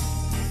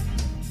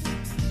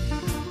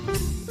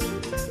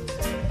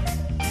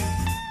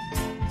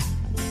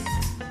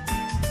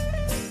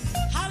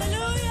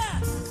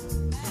 Hallelujah.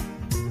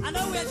 I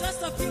know we're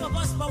just a few of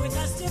us, but we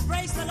can still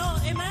praise the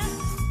Lord. Amen.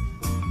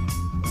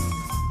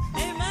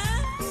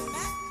 Amen.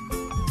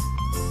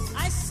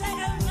 I say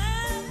amen.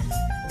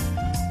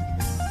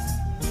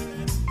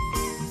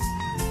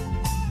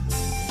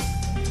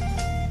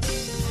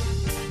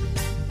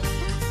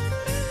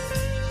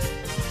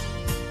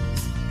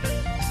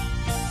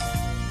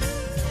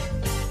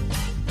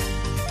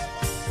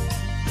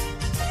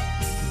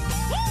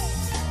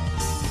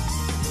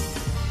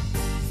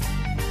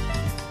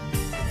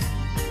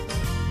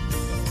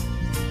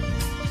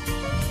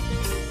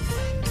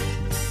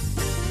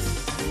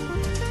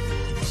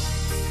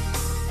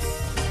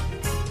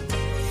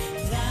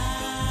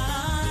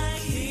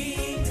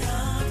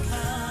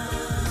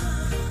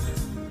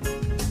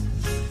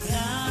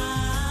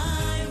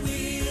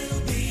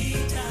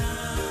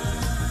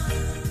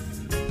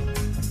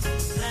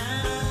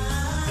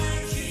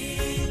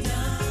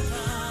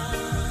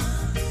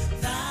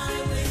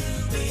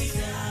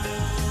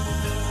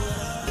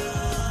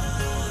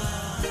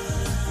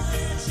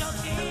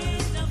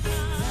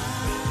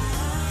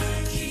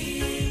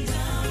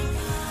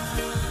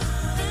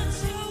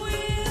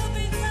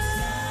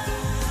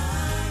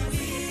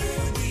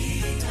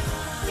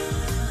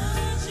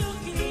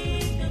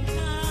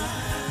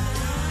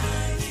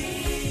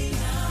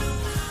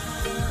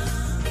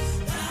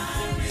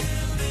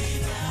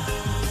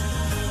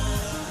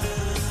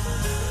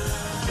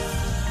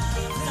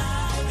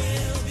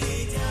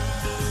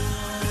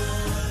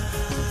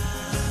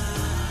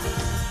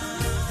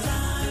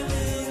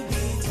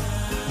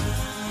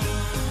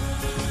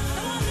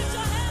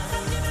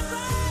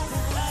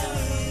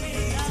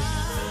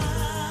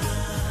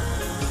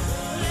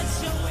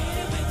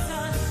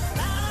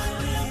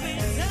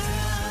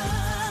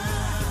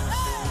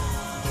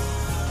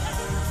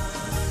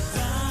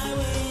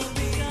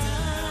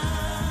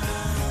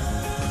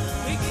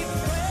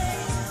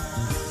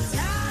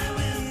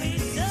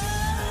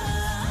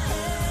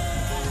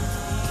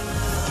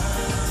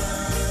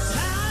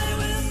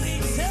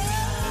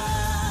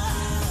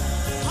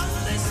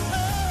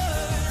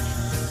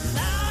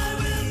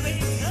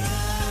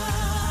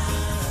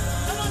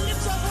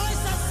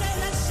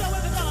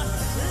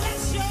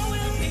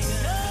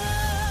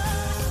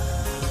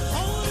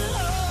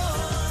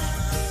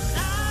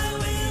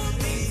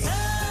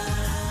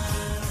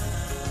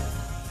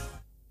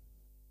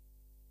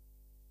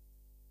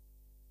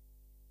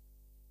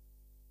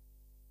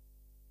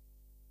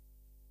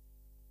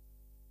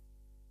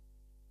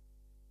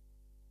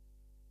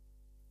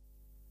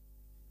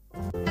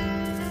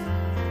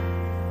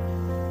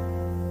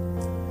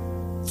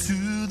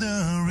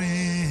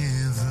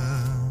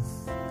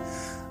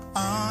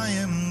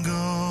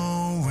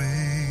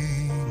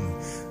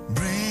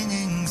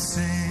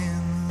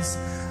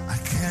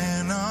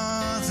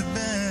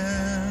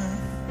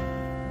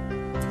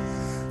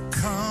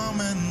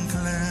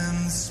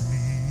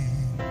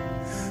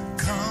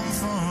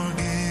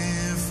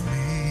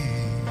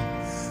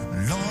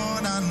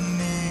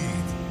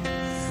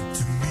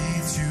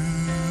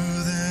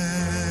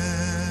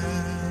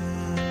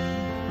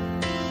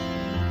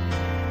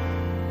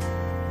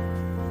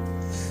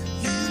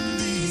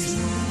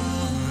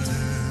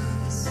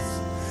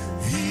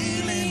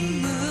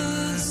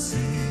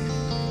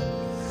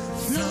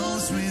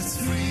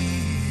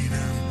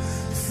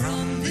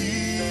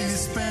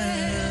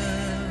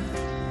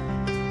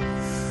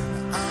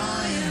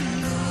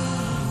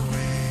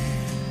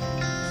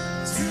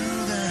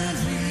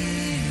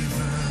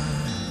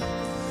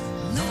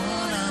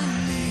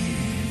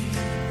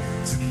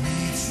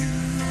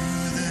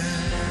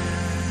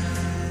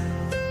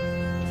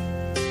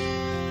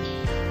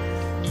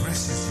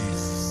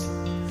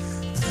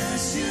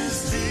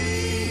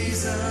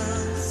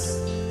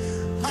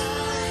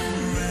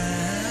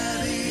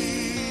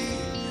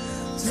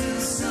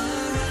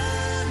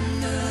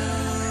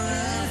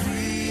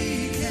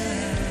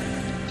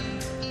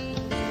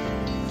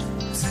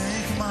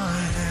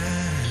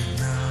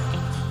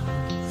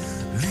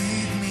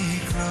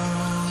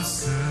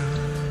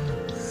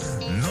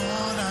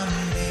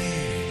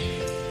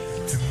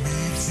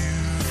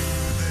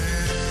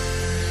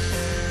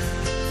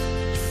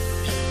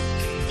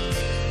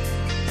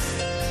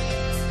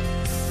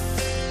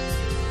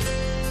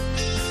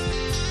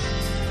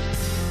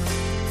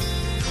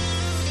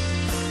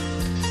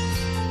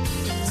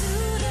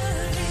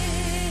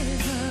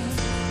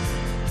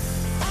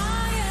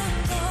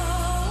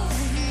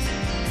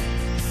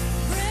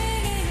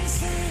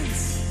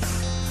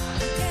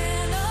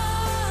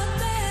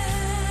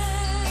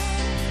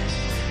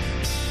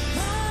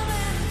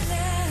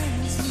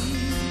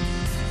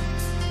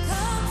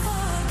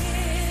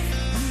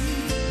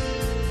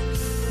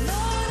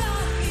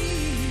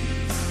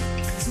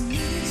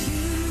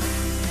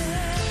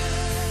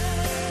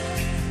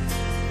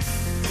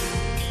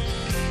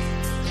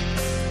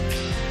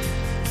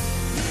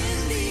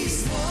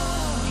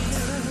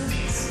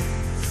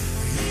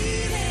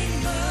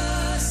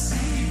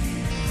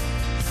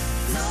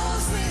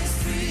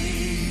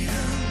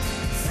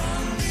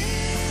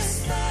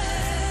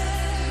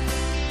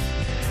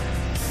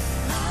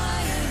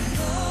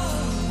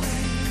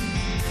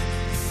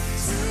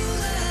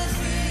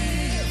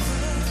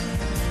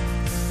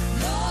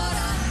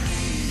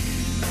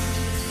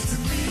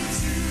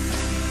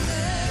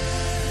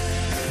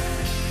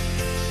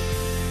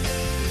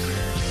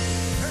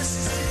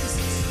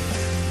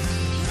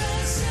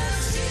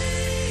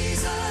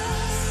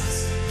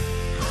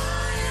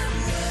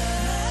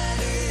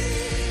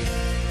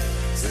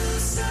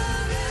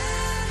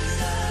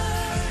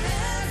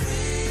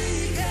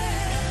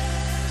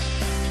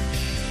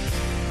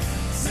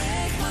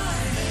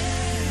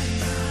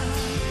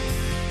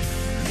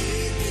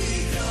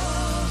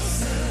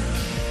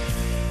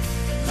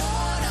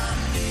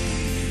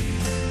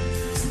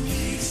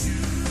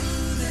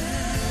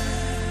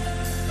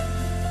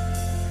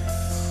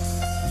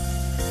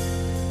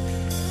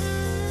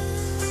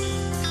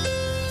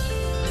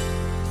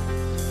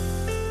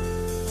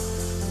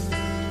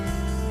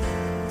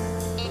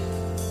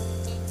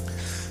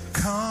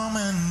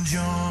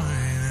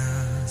 join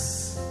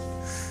us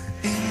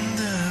in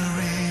the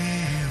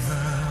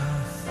river.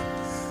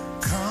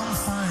 Come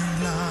find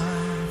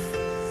life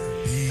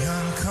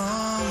beyond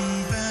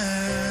compare,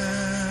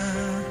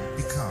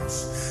 because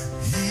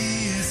He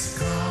is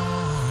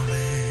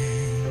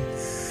calling,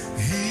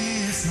 He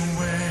is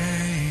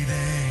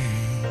waiting.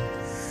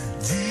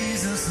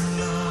 Jesus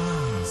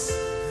loves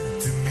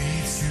to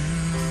meet you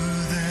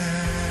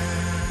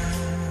there.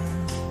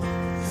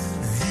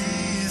 He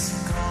is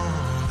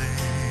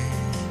calling,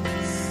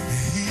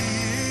 He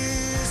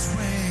is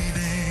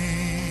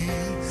waiting.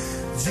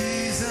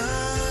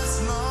 Jesus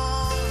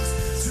longs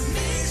to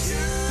meet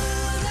you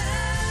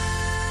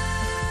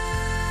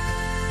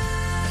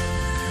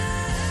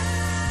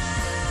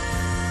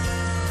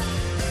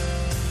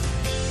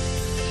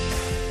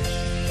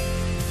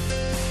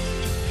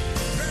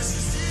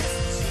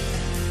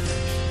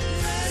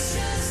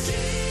Precious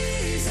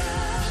Jesus,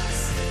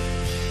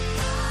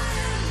 I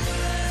am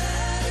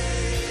ready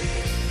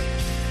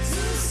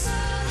to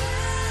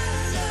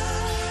surrender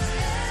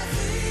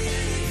every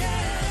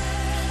care.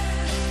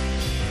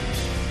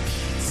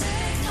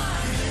 Take my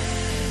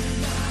hand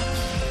now,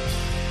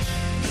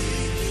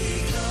 lead me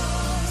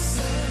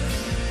closer.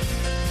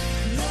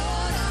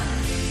 Lord, I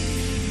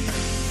need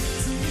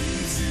to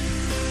meet you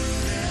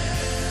there.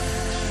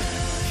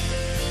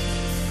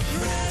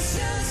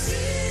 Precious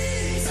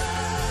Jesus,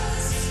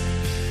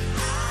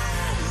 I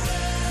am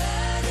ready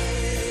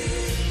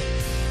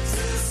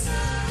to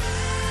surrender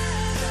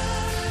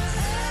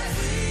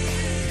every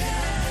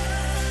care.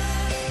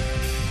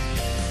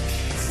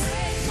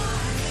 Take my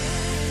hand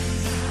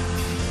now,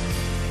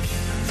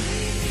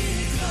 lead me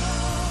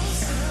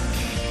closer.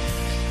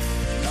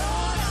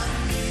 Lord,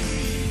 I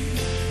need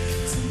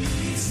to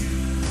meet you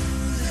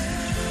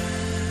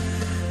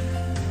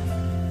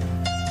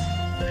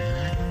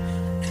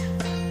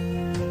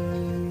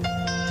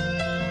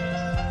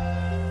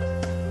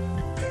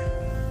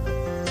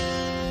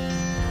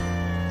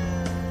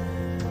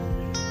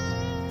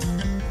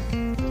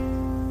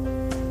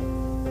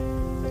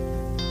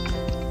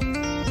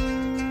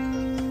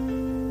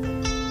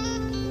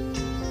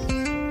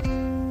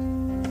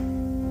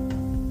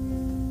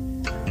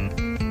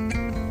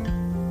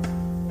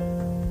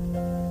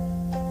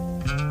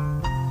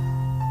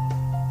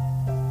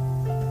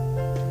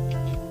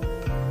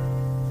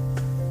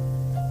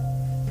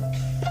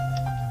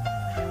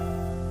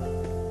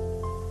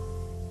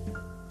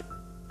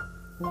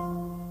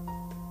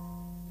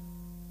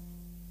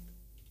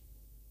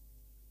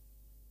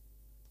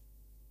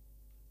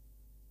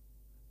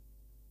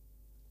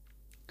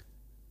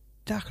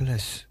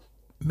Dagles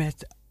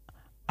met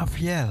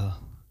Afiel.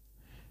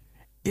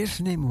 Eerst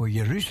nemen we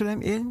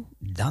Jeruzalem in,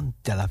 dan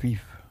Tel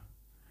Aviv.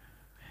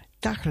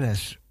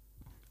 Dagles,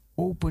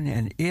 open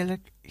en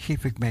eerlijk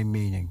geef ik mijn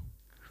mening.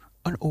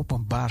 Een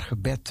openbaar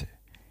gebed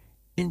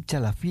in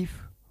Tel Aviv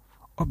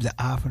op de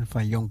avond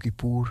van Yom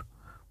Kippur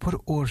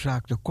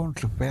veroorzaakte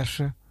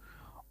controverse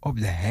op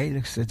de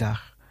heiligste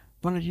dag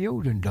van het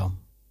Jodendom.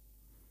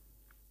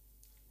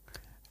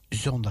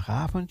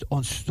 Zondagavond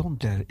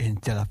ontstond er in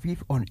Tel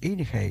Aviv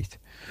oneenigheid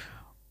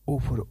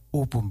over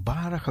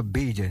openbare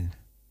gebeden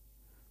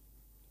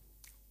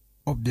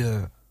op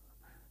de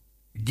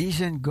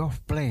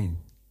Dizengoffplein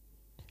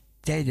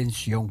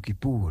tijdens Yom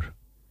Kippur,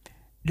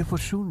 de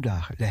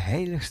verzoendag, de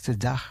heiligste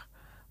dag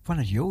van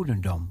het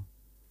Jodendom.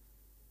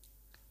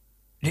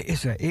 De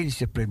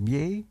Israëlische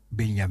premier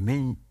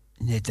Benjamin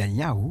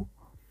Netanyahu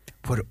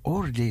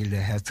veroordeelde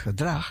het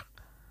gedrag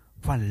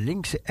van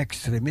linkse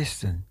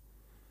extremisten,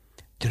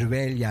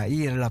 terwijl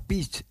Yair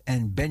Lapid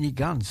en Benny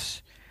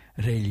Gantz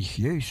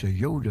religieuze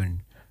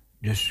Joden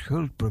de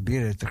schuld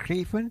probeerden te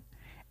geven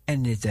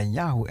en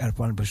Netanyahu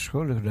ervan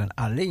beschuldigden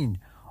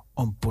alleen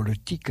om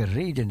politieke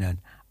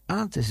redenen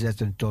aan te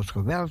zetten tot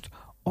geweld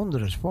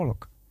onder het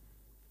volk.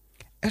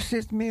 Er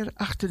zit meer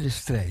achter de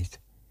strijd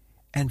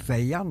en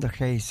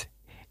vijandigheid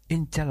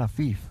in Tel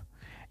Aviv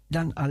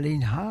dan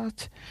alleen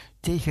haat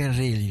tegen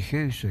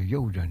religieuze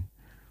Joden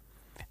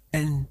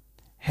en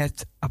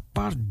het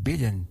apart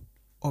bidden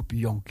op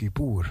Yom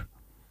Kippur.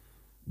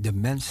 De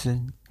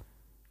mensen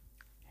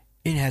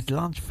in het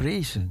land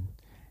vrezen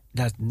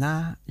dat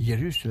na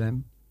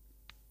Jeruzalem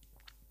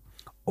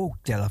ook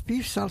Tel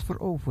Aviv zal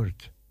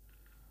veroverd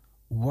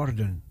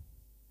worden.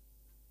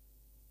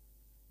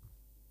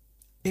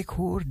 Ik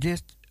hoor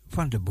dit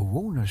van de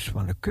bewoners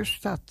van de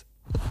kuststad.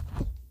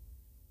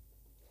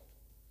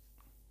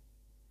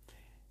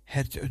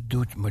 Het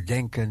doet me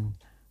denken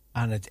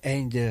aan het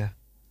einde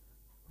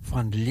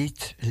van het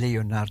lied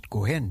Leonard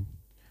Cohen.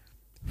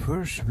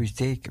 First we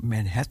take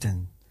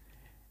Manhattan,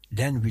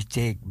 then we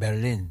take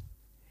Berlin.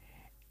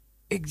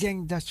 Ik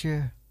denk dat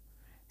je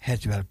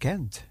het wel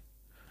kent.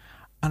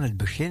 Aan het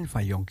begin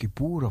van Yom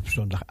Kippur op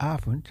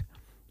zondagavond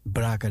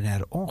braken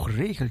er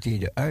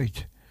ongeregeldheden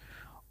uit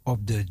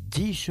op de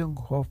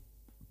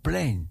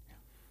Dizengoffplein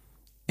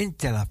in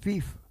Tel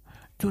Aviv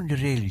toen de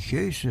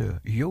religieuze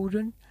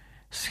Joden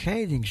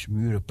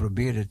scheidingsmuren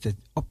probeerden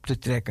op te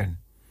trekken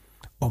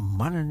om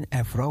mannen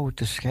en vrouwen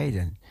te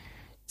scheiden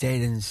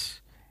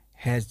tijdens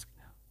het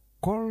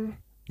Kol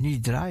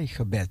niet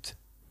draaigebed.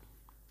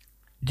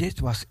 Dit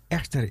was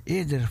echter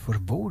eerder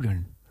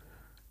verboden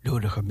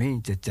door de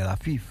gemeente Tel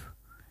Aviv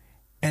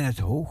en het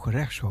Hoge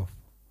Rechtshof,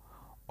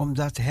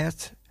 omdat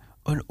het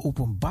een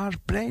openbaar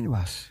plein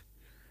was.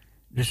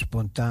 De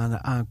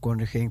spontane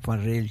aankondiging van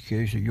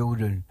religieuze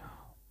Joden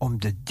om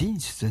de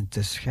diensten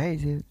te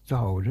scheiden te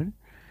houden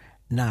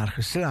naar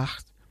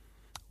geslacht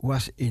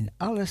was in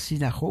alle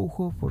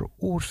synagogen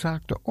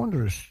veroorzaakte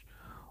onrust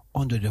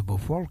onder de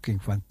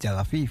bevolking van Tel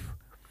Aviv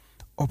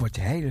op het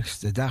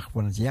heiligste dag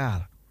van het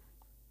jaar,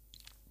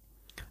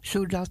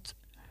 zodat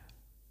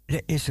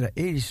de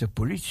Israëlische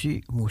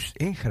politie moest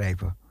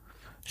ingrijpen.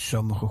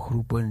 Sommige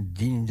groepen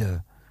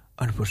dienden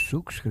een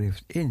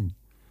verzoekschrift in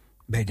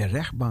bij de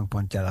rechtbank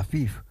van Tel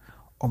Aviv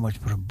om het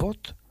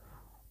verbod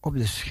op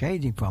de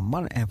scheiding van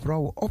man en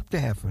vrouw op te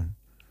heffen.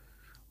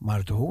 Maar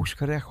het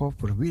Hooggerechtshof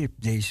verwierp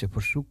deze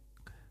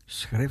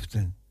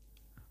verzoekschriften.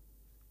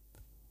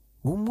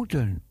 We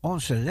moeten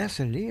onze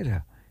lessen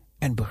leren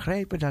en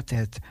begrijpen dat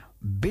het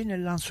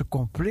binnenlandse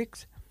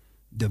conflict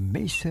de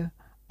meeste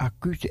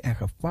acute en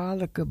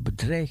gevaarlijke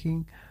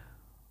bedreiging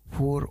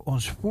voor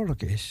ons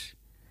volk is,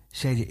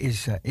 zei de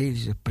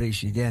Israëlische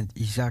president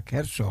Isaac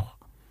Herzog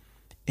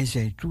in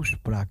zijn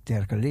toespraak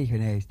ter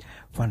gelegenheid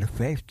van de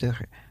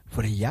 50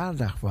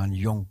 verjaardag van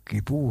Yom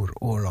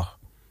Kippur-oorlog.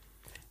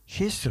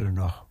 Gisteren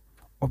nog,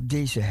 op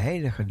deze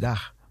heilige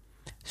dag,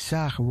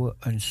 zagen we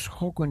een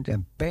schokkend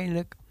en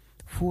pijnlijk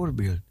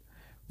voorbeeld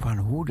van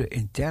hoe de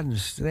interne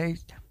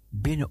strijd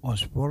binnen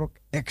ons volk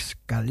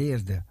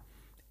escaleerde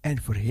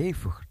en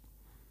verhevigd.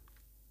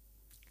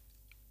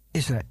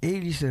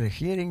 Israëlische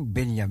regering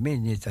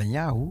Benjamin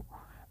Netanyahu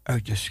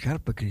uitte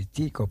scherpe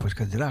kritiek op het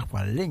gedrag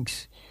van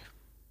links.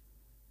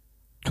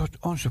 Tot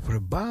onze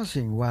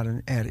verbazing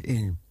waren er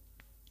in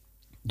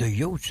de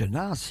Joodse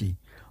natie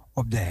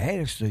op de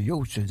heiligste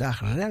Joodse dag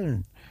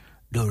rellen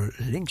door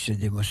linkse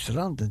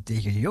demonstranten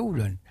tegen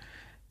Joden,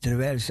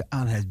 terwijl ze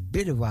aan het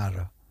bidden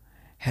waren.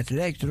 Het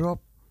lijkt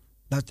erop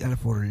dat er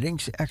voor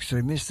linkse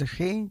extremisten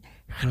geen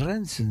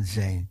grenzen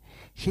zijn,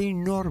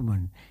 geen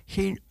normen,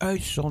 geen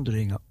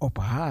uitzonderingen op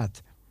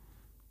haat.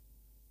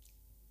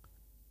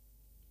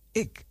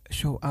 Ik,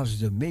 zoals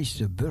de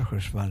meeste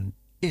burgers van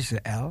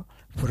Israël,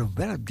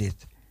 verwerp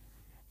dit.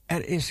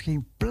 Er is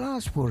geen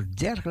plaats voor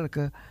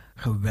dergelijke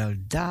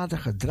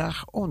gewelddadig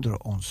gedrag onder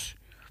ons.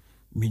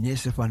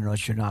 Minister van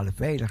Nationale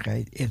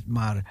Veiligheid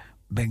Itmar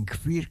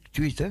Ben-Gvir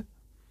twitterde: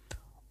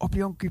 op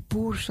Yom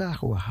Kippur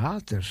zagen we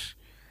haters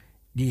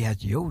die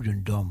het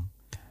Jodendom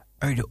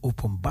uit de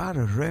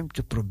openbare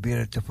ruimte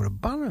proberen te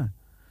verbannen.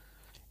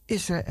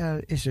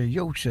 Israël is een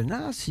Joodse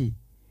natie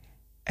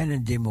en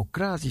een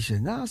democratische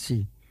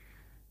natie.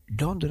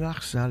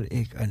 Donderdag zal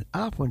ik een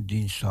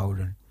avonddienst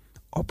houden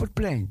op het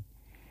plein.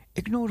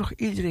 Ik nodig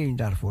iedereen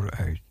daarvoor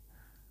uit.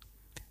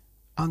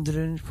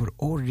 Anderen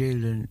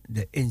veroordeelden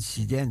de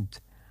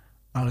incident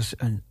als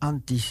een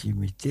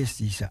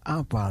antisemitistische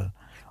aanval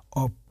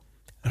op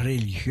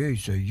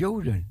religieuze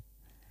Joden,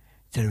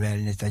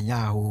 terwijl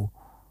Netanyahu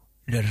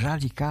de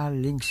radicaal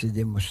linkse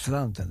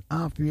demonstranten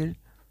aanviel,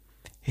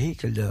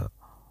 hekelde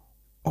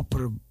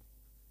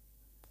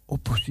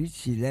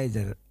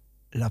oppositieleider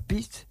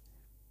Lapid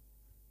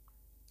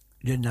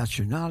de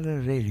nationale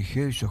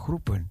religieuze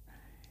groepen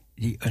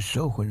die een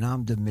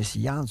zogenaamde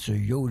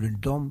Messiaanse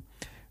Jodendom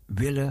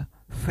willen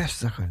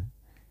vestigen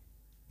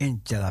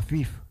in Tel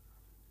Aviv.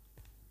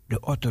 De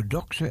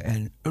orthodoxe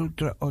en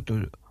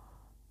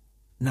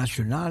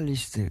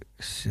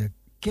ultra-nationalistische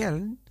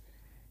kern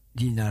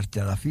die naar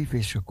Tel Aviv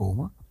is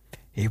gekomen,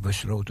 heeft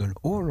besloten een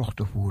oorlog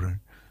te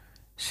voeren,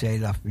 zei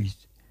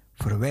Lapid,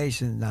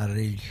 verwijzend naar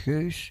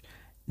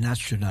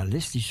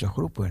religieus-nationalistische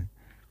groepen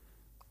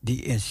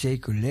die in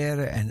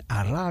seculaire en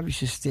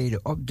Arabische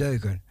steden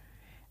opduiken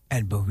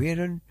en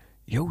beweren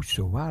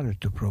Joodse waarden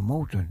te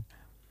promoten.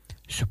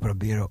 Ze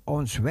proberen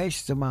ons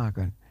wijs te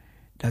maken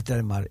dat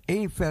er maar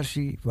één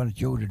versie van het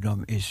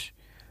Jodendom is,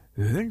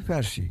 hun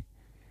versie.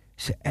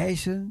 Ze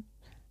eisen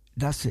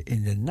dat ze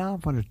in de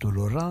naam van de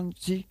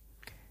tolerantie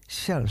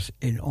zelfs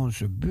in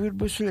onze buurt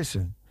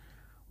beslissen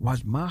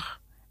wat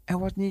mag en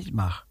wat niet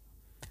mag.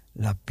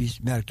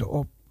 Lapid merkte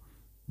op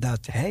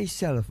dat hij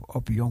zelf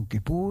op Yom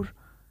Kippur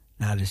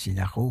naar de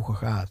synagoge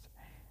gaat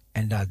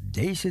en dat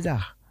deze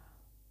dag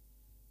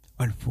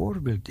een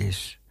voorbeeld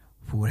is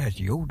voor het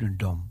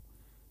Jodendom,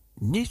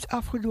 niet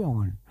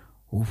afgedwongen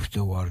hoeft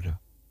te worden.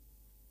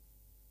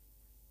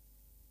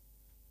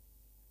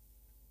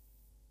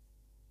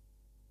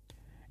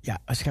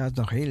 Ja, het gaat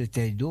nog de hele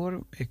tijd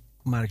door,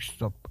 maar ik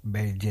stop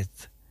bij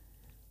dit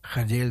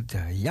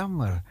gedeelte.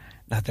 Jammer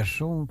dat er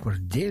zo'n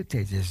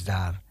verdeeldheid is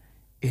daar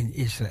in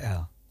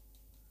Israël.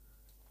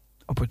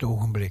 Op het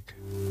ogenblik.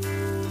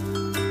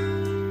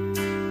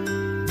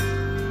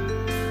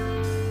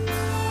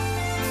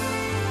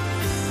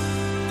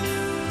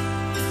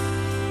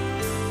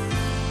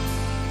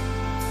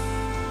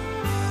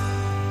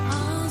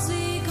 Als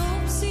ik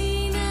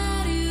opzie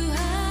naar uw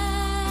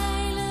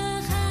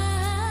heiligheid,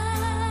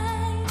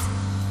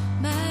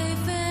 mij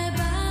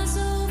verbaas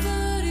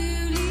over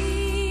uw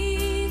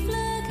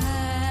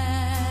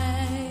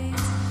lieflijkheid,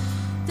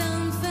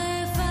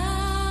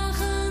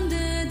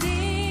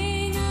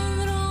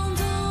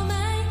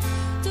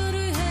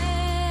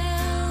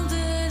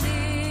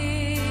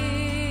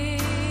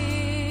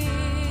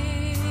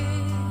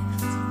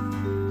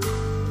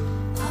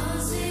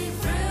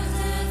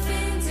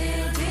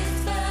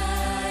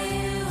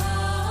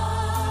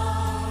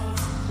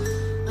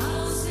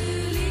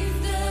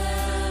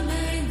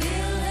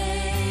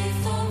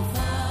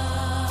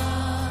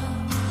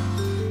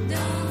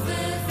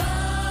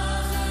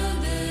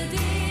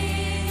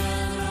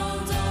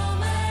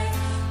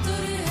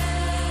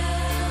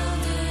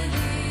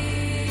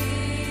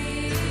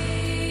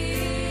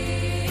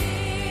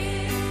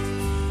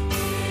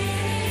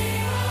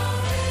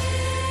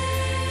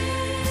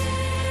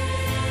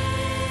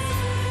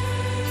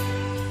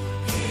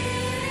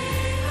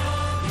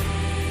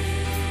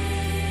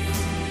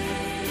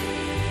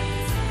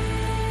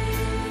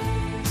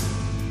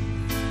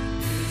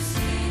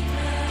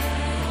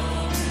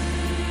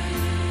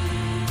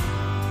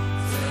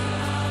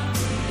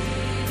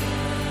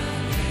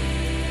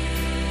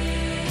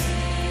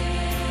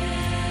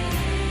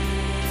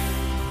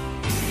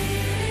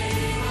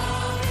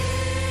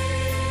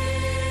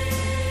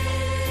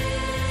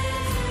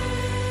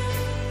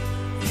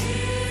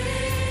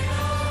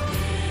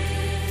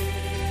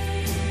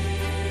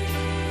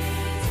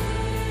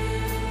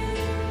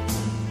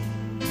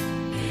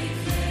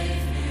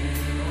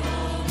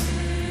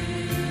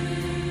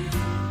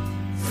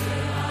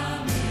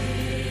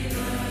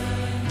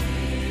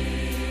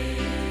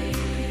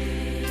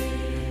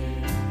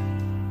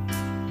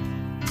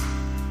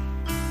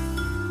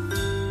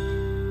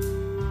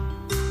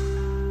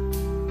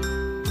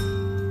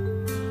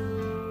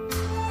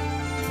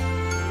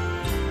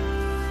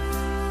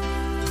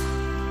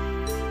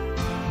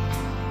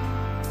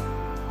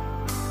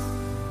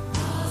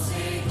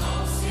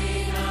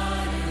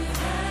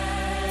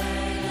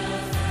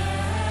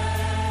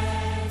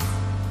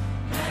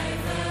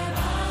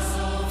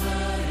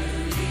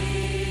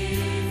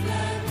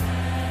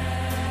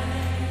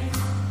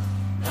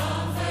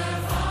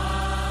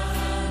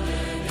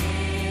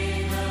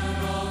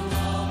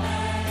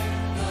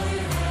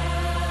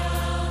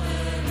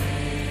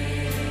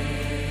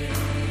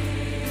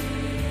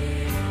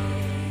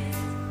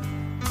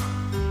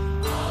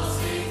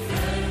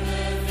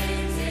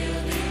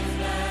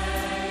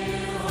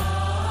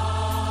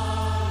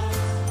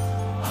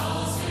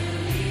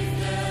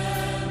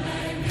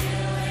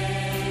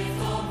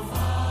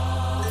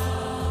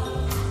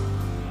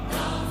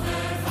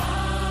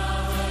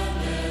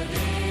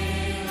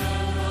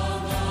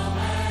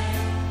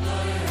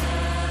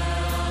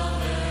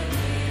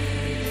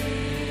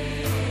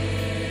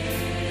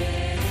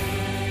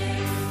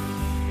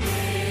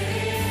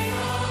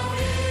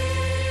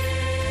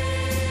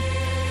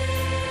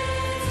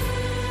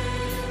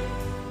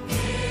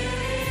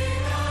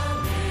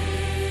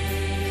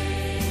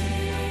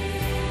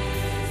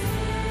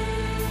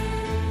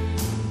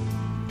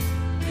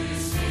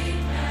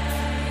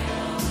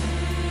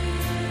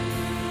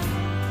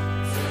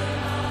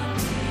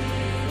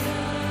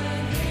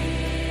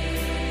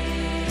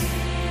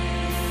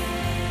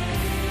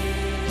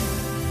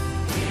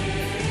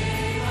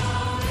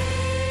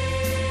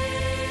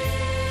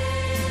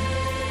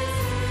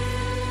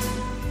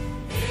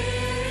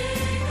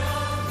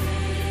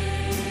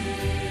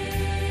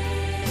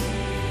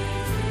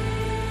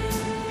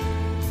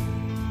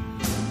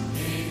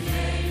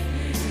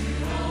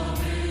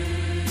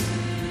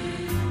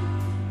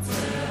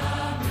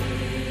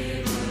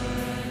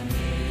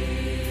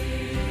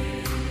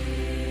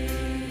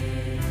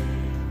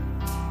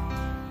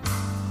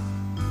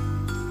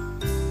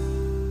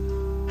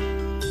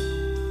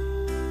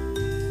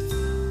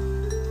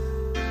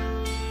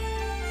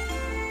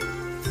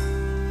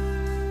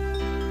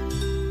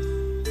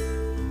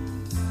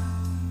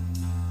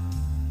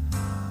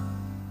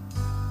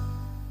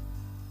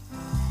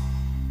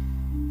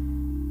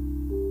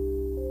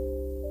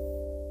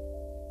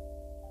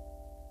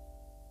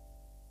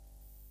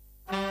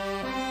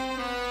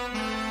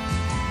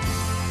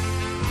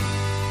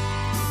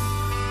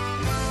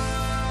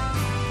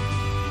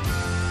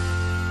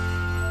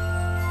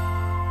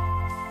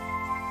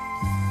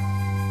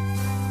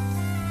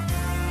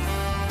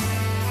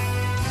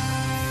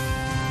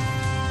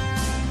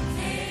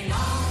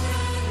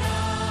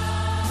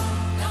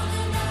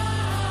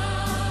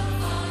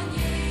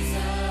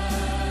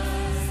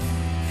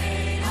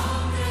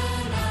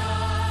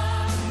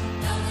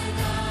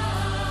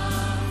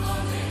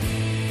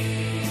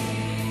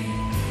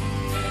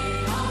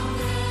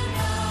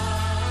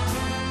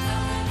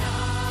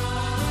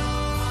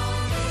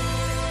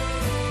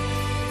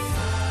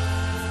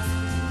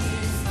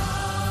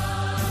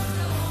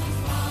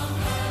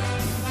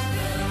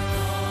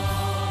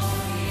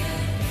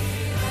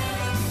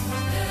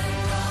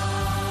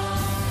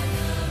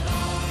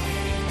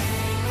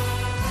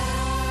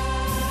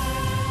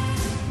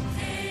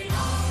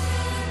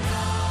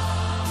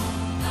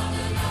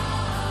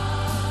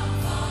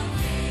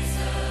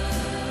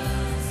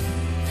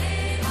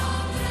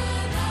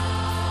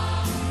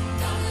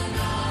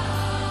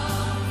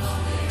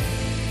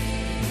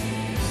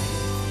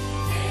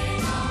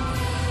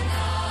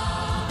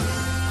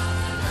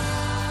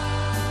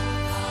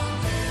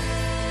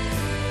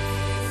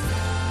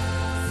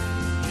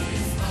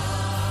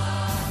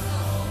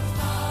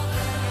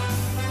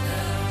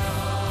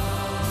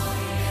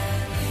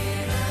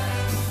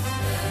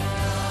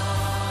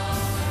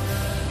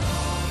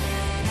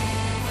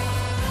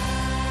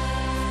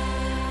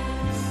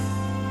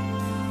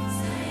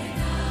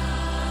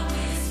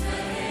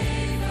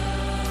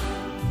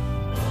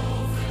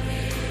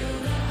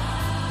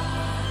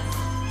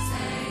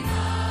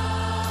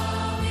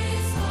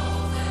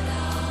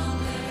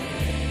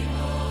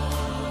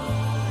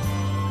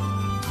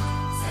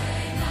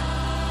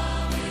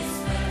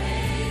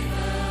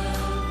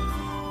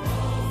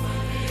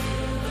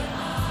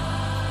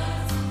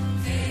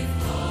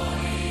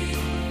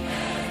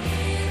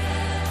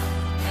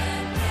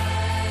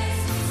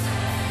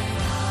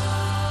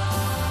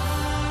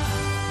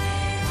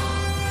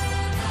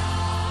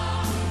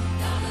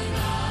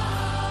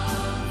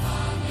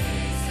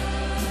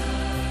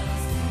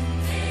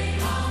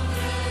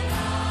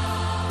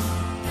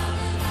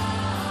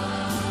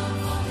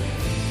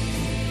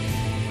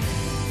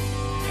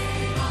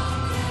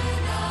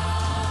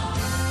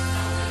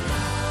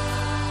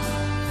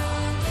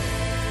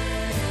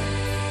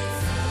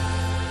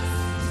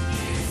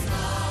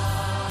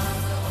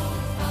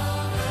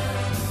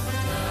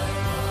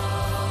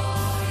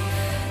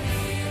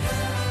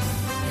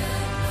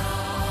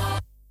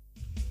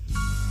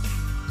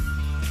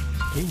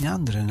 Geen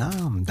andere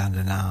naam dan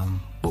de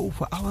naam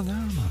boven alle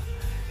namen.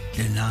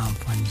 De naam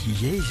van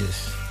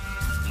Jezus.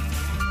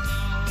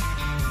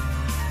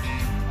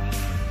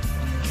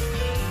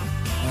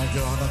 I'm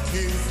gonna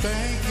keep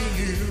thanking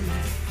you.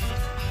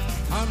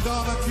 I'm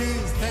gonna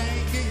keep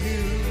thanking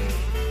you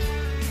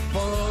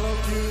for all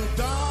of you've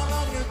done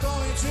and you're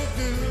going to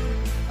do.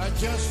 I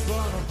just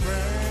wanna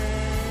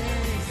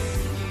praise.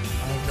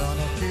 I'm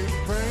gonna keep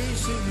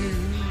praising you.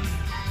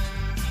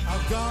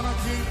 I'm gonna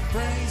keep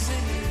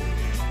praising you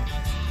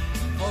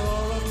for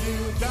all of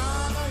you've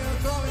done and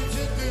you're going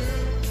to do.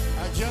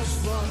 I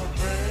just wanna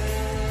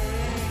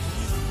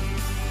praise.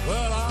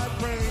 Well, I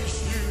praise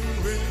you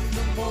in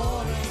the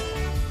morning.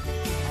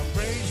 I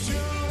praise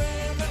you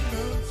in the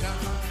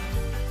noontime.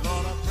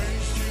 Lord, I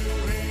praise you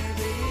in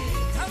the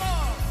evening. Come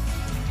on!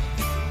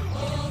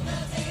 All the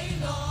day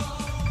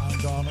long. I'm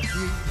gonna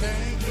keep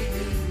thanking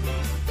you.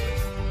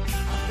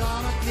 I'm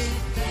gonna keep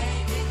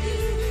thanking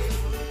you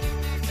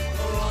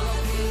for all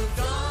of you've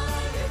done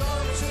and you're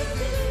going to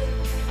do.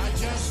 I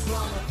just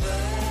wanna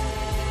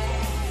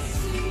praise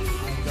you.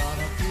 I'm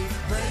gonna keep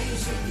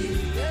praising you.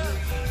 Yeah.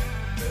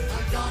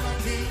 I'm gonna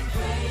keep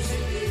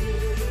praising you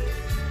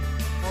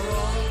for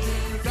all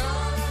you've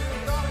done and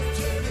you're going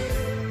to do.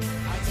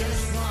 I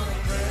just wanna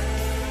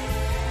praise.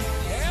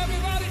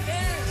 Everybody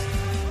dance.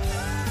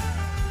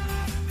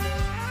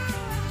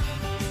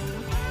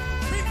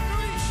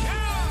 Victory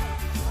shout.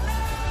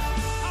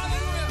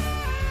 Hallelujah.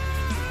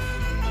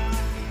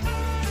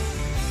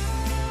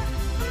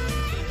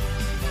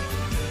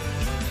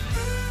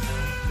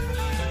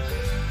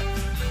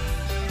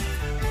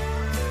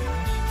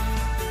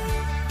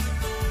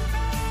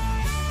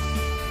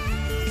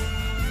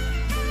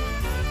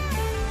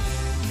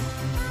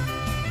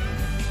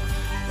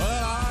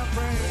 Well, I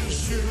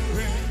praise you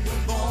in the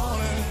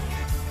morning.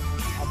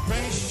 I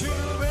praise you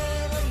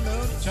in the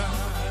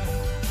noontime.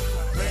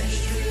 I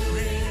praise you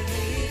in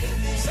the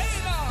evening. Say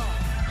it now.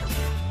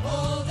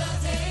 All the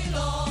day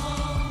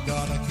long.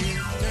 Gonna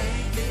keep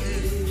thanking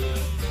you.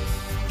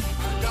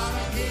 I'm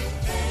gonna keep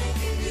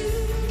thanking you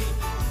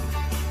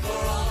for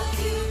all that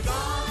you've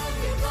done and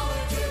you're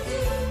going to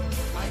do.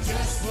 I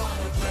just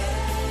wanna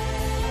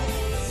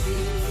praise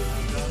you.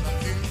 I'm gonna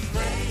keep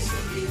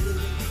praising you.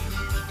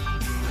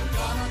 I'm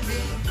gonna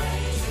keep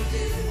praising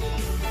you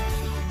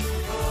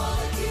for all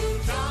that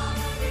you've done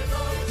and you're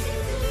going to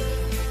do.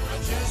 I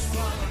just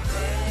wanna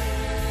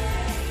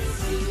praise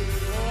you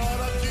for all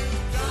that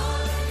you've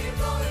done and you're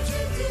going to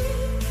do.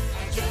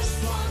 I just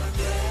wanna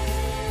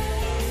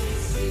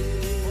praise you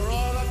for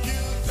all that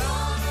you've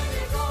done and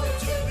you're going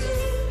to do.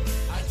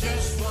 I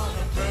just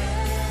wanna praise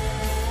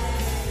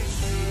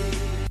you.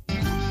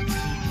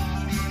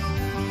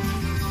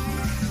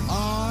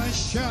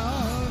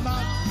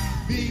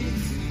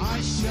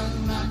 I shall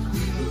not be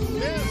moved.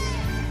 Yes.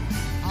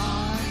 I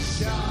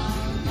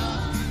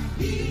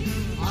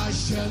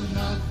shall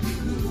not be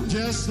moved.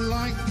 Just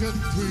like a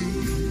tree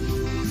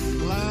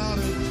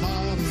planted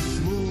by the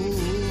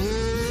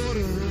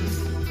water.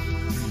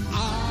 I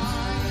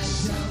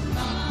shall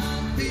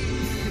not be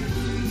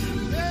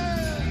moved.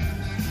 Yeah.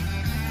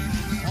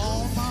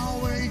 On my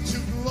way to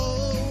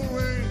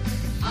glory,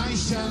 I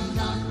shall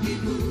not be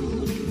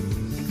moved.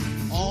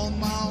 On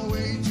my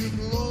way to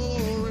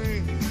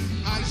glory,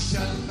 I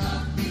shall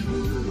not be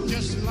moved.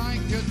 Just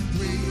like a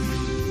tree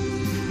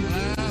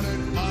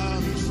planted by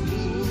the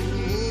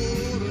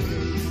water.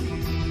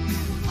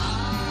 I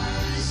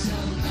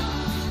shall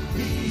not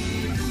be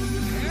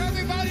moved.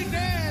 Everybody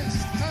dance.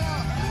 Come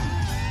on.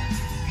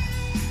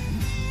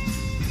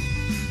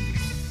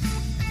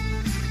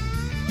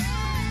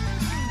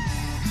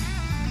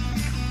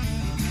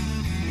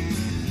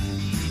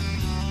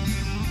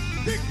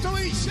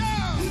 Victory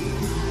shout.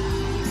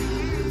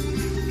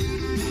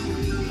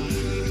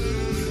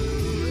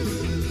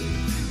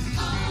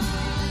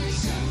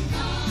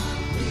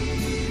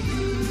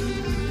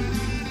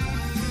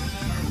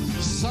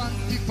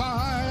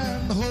 Sanctified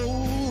and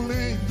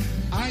holy,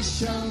 I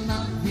shall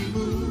not be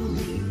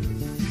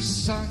moved.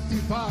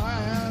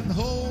 Sanctified and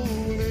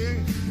holy,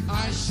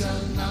 I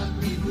shall not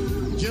be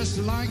moved. Just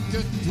like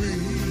a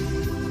tree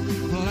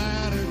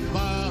planted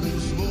by the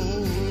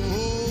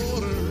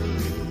water,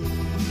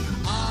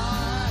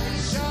 I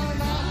shall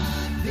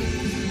not be.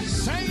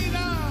 Say it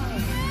now.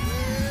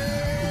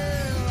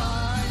 Well,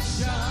 I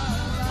shall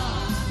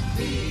not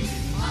be.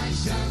 I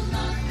shall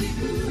not be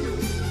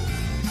moved.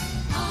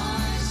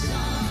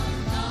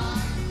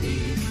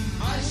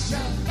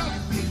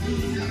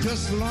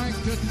 Just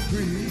like a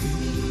tree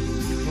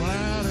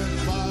planted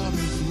by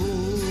the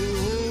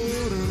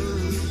water,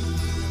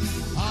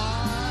 I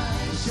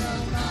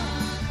shall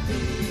not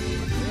be.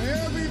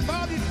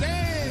 Everybody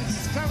dance,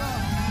 come on.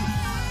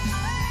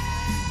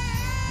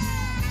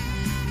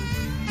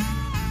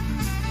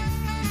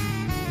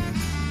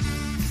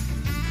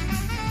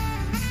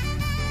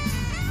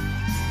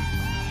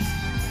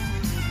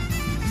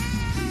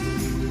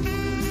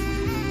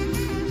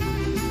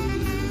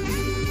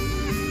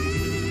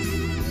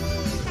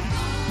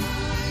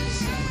 I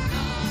shall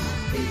not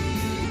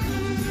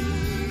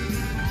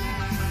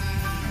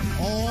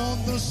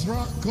On this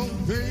rock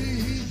of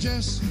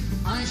ages,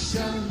 I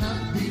shall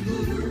not be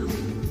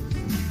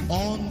moved.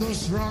 On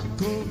this rock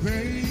of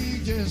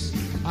ages,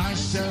 I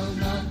shall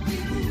not be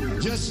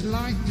moved. Just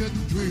like a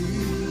tree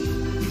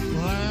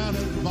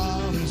planted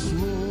by this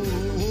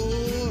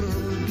water,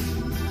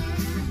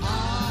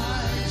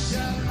 I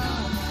shall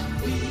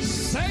not be.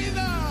 Say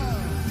that.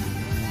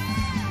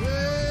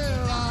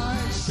 Well, I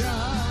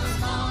shall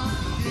not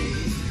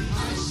be.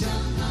 I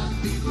shall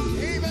not be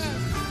moved. Amen.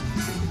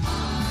 I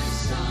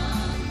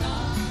shall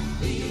not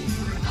be.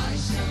 I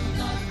shall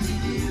not be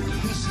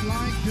moved. Just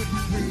like a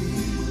tree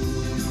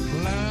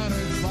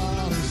planted by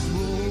this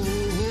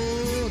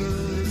water,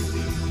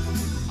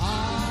 I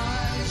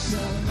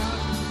shall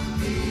not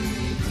be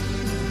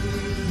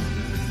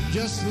moved.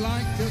 Just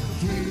like a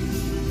tree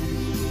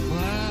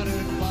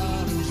planted by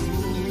this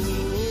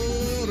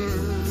water,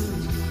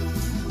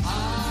 I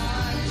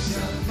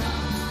shall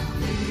not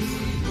be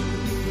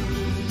moved.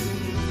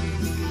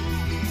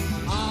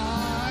 I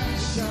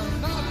shall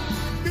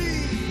not be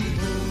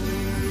moved.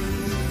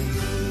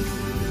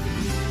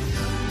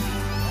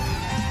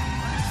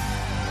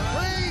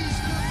 Praise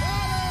the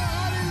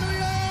Father.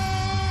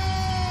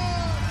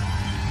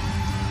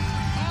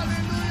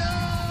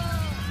 Hallelujah.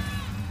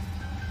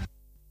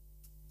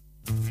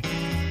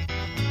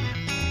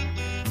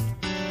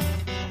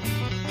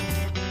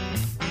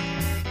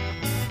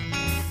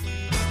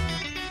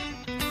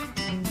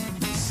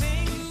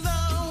 Sing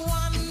the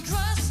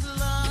wondrous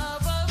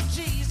love of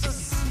Jesus.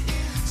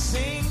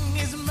 Sing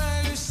His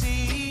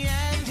mercy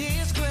and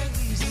His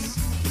grace.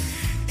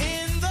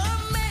 In the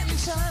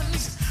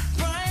mansions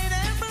bright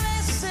and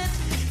blessed,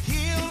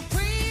 He'll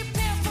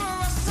prepare for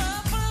us a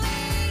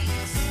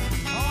place.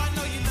 Oh, I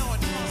know you know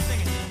it. Come on,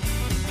 sing it.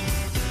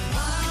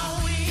 While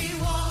we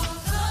walk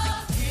the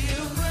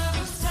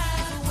pilgrim's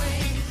pathway,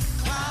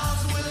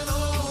 clouds will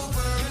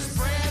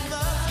overspread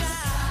the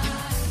sky.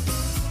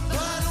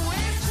 But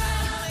we're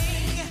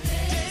traveling,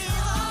 days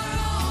are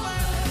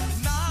over,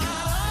 not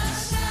a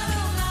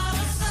shadow, not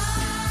a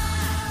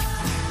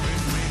sign.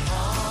 When we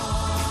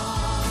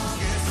all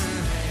get to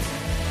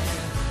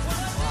heaven,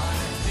 what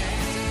a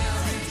day of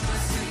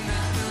rejoicing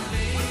that will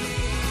be.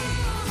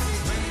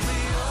 When we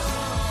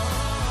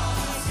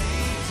all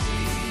see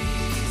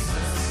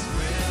Jesus,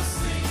 we'll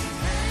sing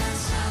and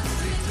shout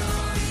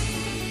victory.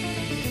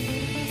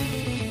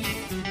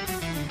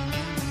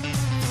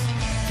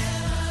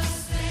 Let us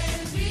then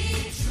be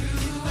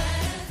true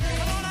and faithful.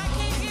 Come on, I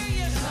can't hear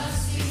you.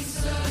 Trusting,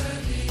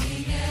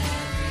 serving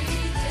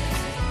every day.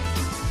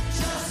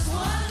 Just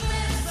one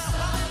glimpse of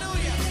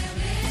hallelujah.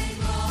 Living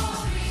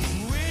glory.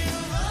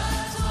 Will the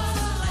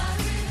total life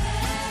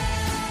repay?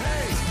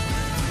 Hey,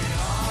 when we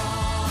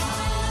all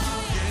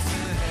get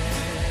to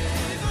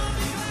heaven,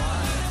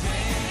 what a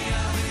day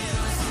of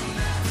rejoicing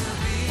that will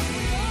be.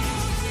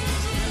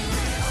 When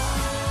we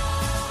all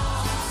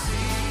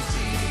see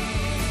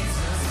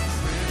Jesus,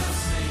 we'll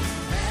sing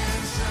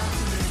and shout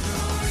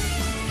victory.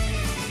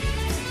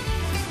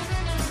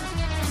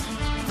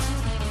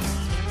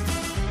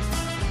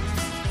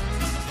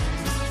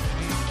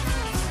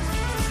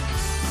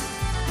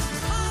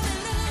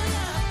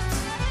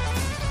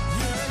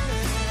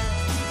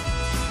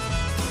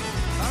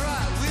 All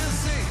right, we'll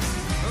sing.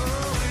 Oh,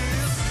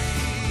 we'll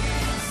sing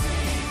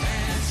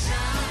and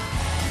shout.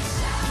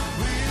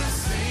 We'll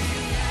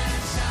sing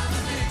and shout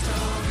the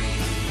victory.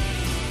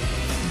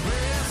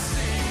 We'll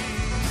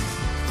sing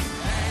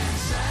and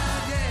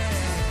shout, yeah.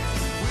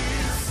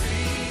 We'll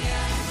sing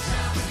and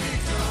shout the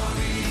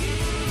victory.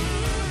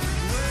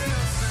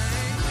 We'll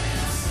sing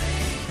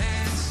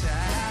and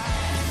shout.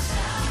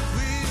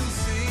 We'll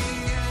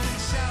sing and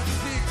shout the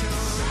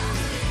victory.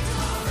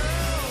 Oh,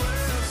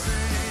 we'll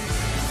sing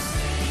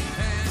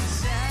and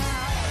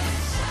shout.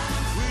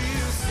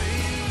 We'll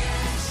sing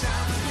and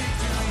shout the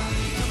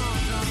victory. Come on,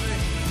 Johnny.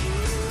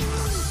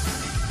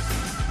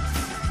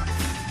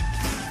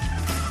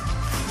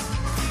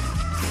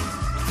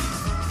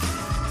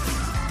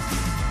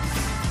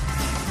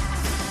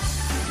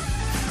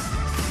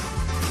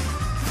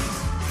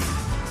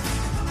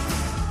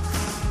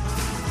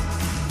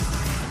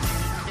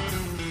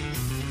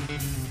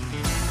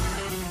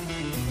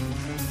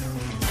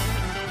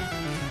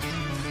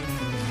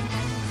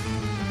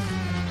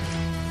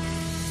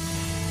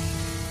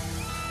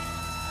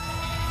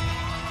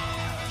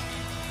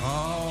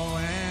 Oh,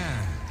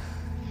 and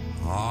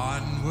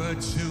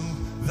onward to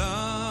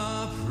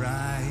the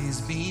prize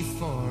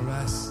before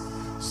us.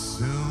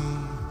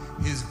 Soon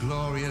His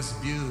glorious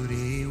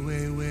beauty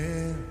we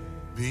will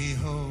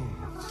behold.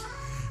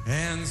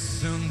 And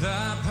soon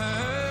the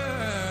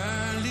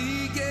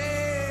pearly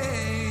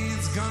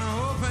gates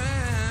gonna open.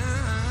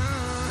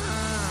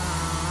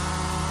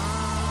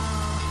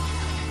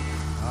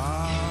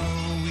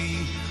 Oh,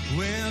 we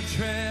will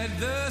tread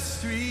the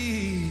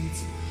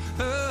streets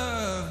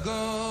of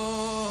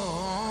gold.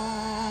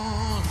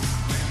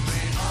 When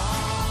we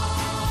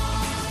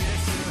all get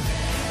to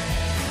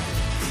heaven,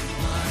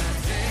 what a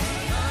day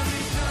of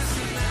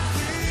rejoicing that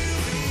will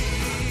be.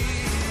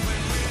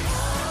 When we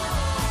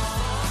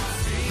all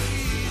see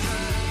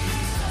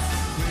Jesus,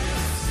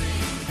 we'll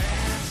sing and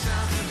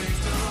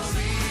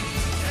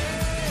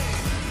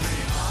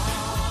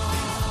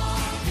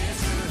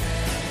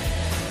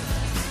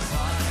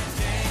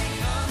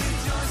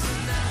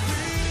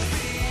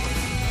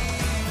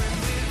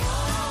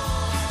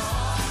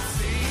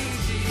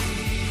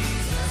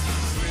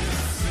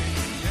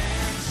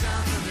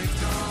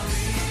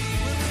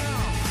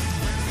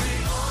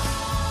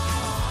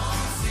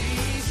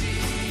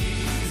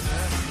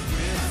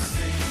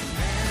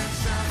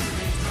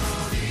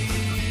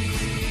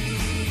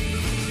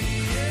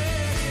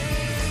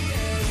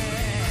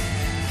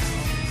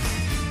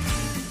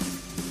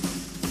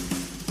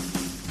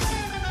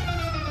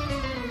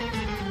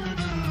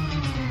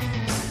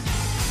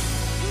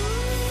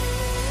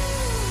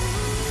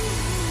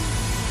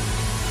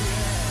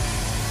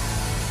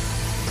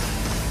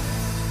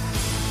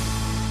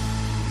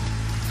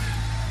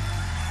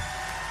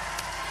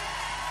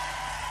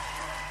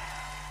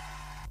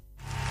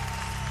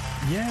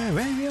Yeah,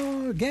 when we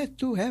all get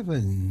to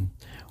heaven.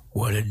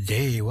 What a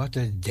day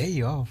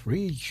of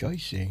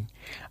rejoicing.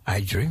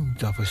 I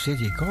dreamed of a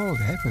city called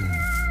heaven.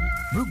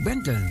 Brooke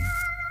Benton.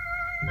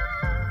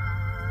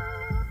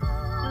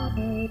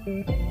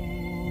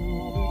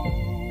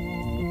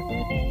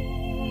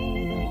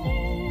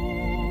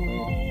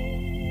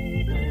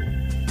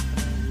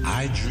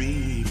 I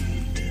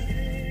dreamed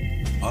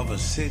of a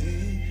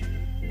city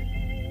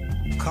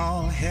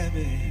called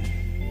heaven.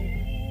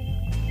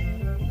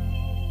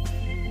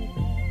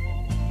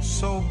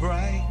 So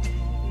bright,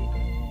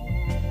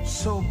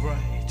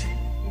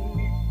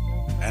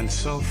 and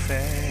so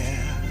fair.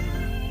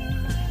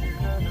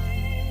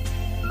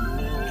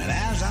 And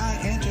as I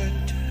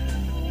entered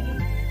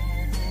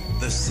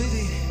the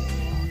city,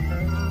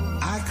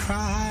 I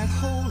cried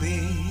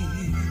holy.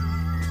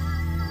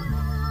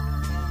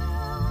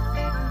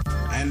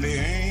 And the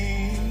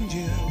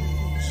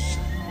angels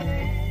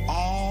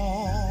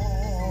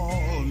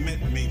all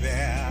met me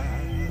there.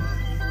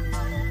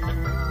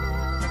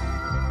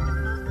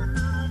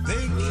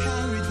 They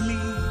carried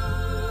me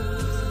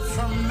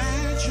from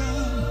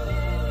mansion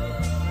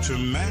to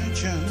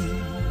mansion.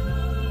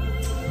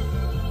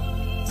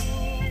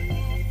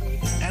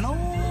 And oh,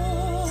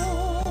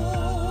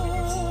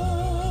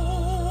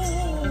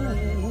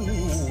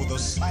 the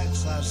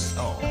sights I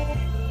saw.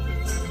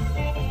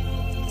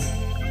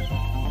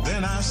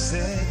 Then I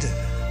said,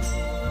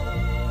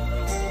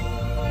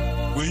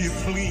 will you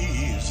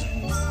please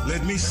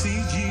let me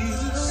see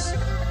Jesus?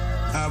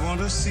 I want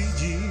to see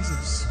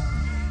Jesus.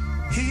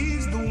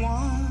 He's the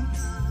one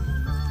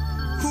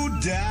who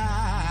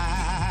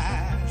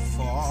died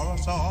for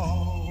us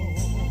all.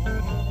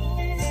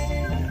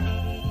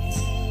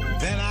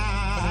 Then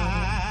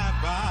I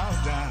bowed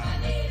down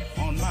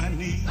on my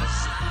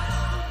knees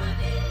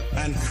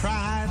and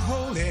cried,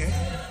 holy.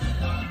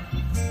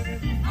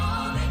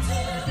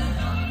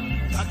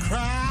 I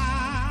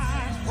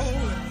cried,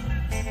 holy.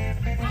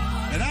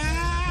 And I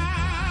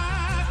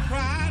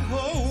cried,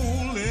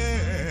 holy.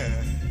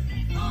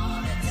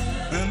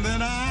 And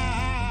then I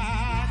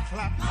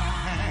clapped my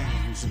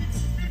hands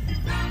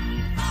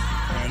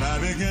and I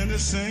began to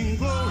sing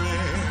glory,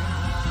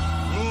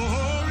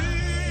 glory,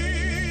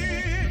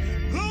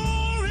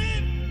 glory,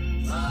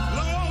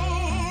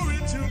 glory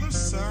to the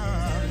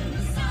Son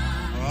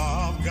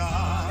of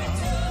God.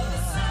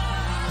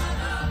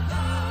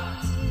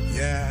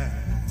 Yeah,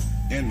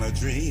 in my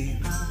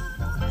dream,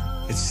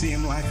 it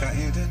seemed like I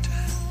entered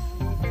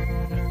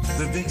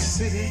the big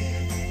city.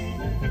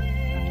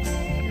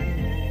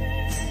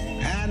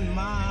 And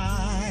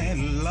my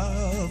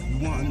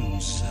loved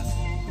ones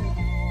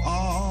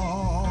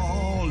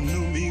all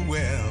knew me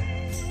well.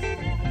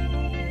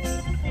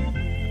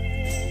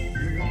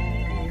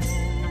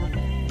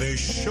 They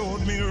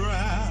showed me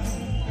around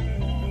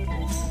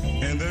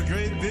in the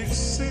great big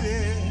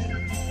city.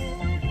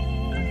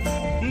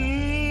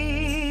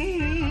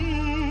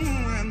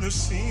 And the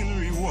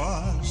scenery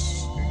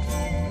was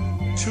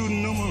too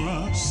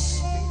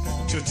numerous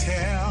to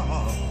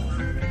tell.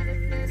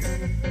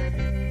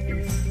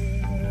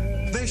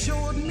 They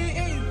showed me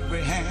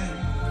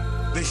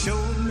Abraham, they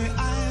showed me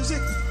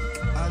Isaac.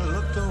 I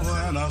looked over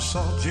and I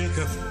saw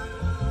Jacob.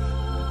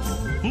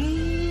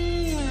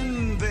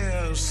 And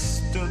there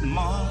stood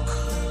Mark,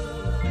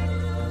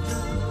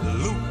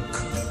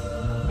 Luke,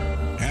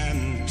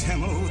 and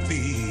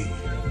Timothy.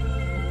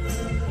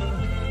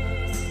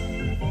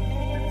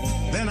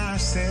 Then I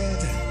said,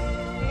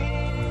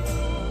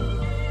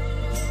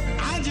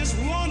 I just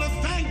want to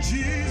thank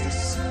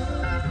Jesus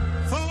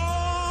for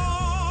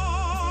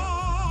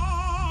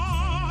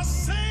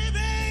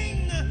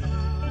saving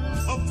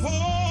a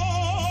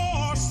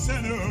poor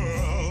sinner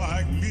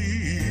like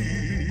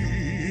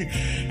me.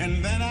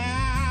 And then I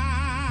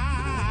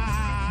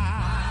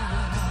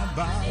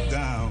bowed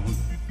down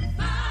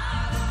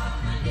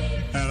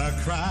and I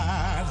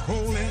cried,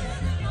 holy.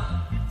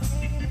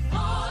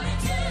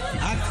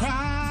 I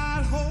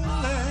cried,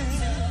 holy.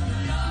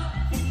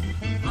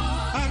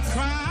 I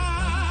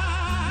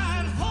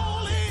cried,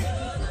 holy.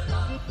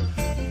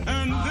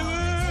 And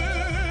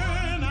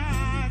then I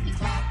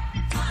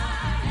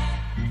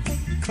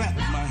clapped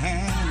my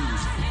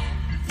hands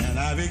and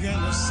I began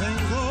to sing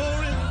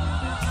glory,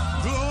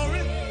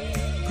 glory,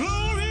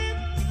 glory,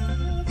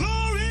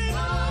 glory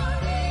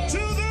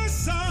to the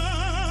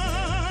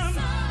Son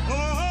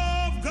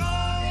of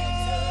God.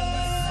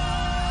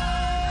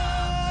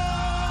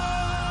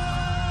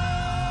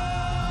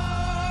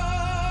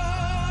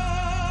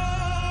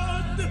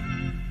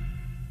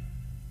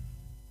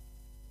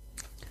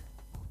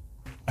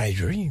 I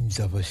dreamed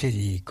of a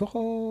city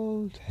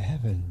called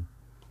heaven.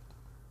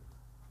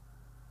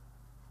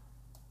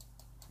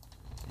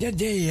 That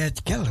day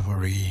at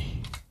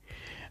Calvary.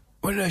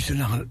 We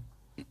luisteren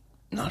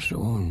naar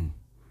zo'n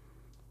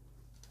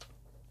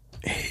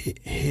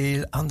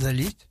heel ander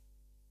lied.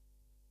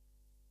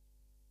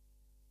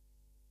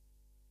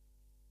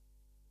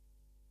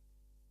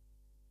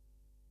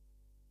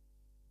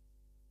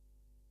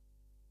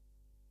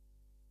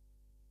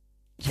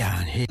 Ja,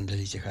 een heel ander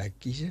liedje ga ik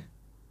kiezen.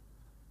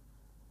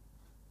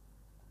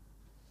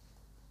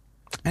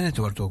 En het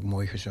wordt ook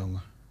mooi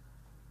gezongen.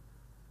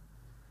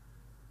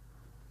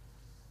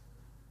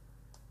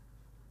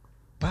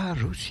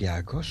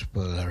 Parousia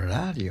Gospel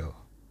Radio.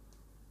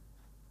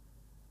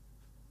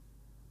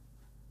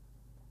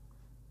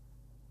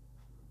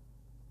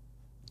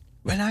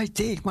 When I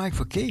take my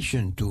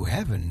vacation to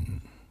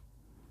heaven,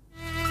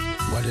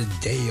 what a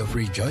day of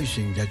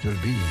rejoicing that will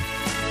be.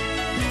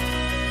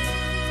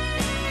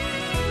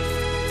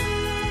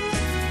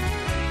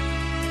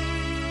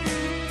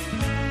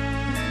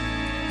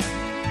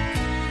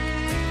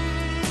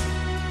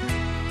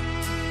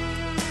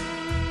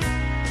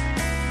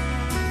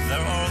 There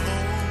are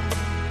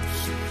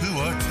those who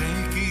are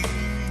taking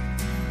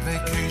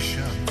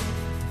vacations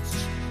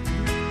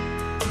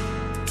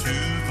to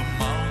the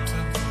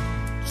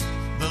mountains,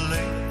 the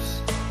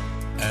lakes,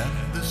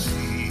 and the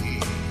sea,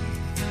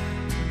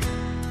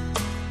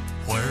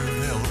 where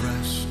they'll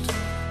rest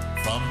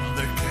from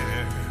their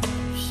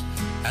cares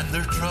and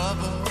their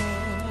troubles.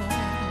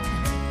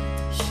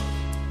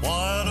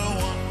 What a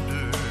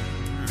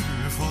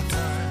wonderful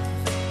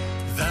time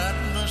that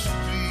must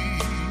be.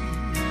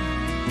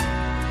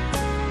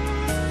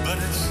 But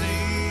it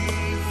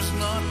seems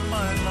not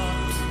my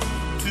lot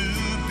to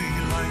be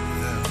like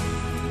them.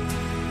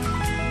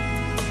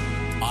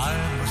 I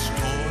must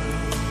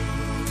toil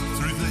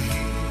through the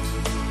heat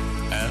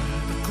and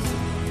the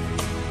cold,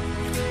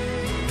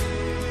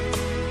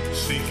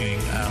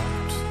 seeking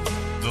out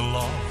the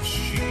lost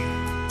sheep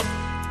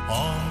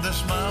on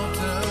this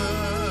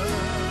mountain,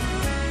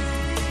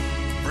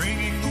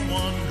 bringing the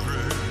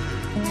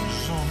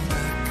wanderers on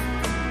back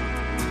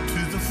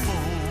to the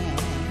fold.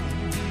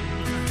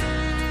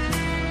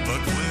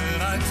 But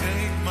when I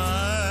take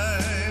my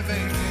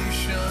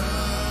vacation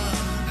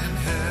in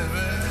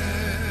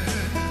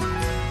heaven,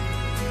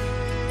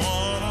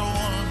 what a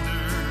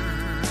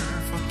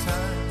wonderful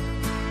time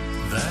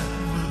that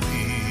will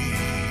be.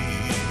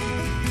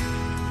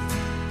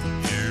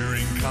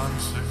 Hearing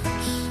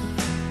concerts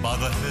by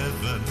the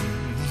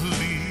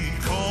heavenly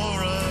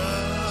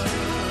chorus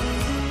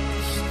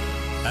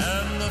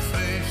and the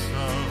face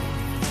of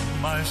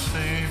my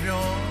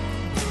Savior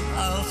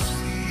I'll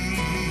see,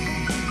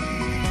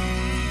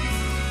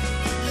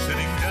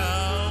 sitting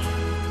down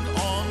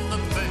on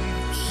the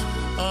banks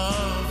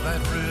of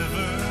that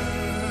river,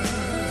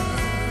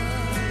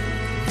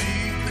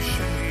 beneath the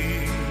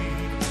shade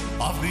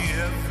of the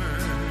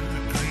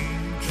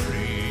evergreen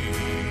tree.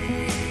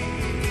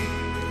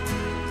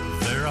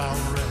 There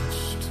I'll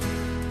rest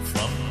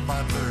from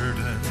my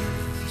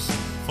burdens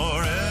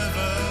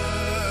forever.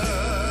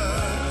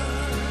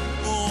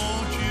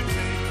 Won't you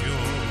take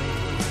your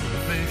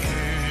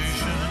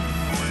vacation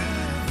with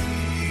me?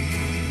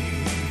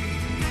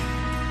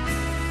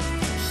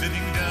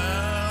 Sitting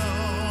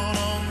down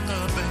on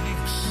the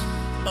banks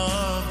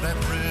of that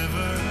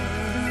river,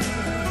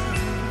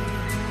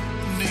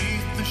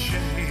 neath the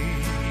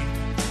shade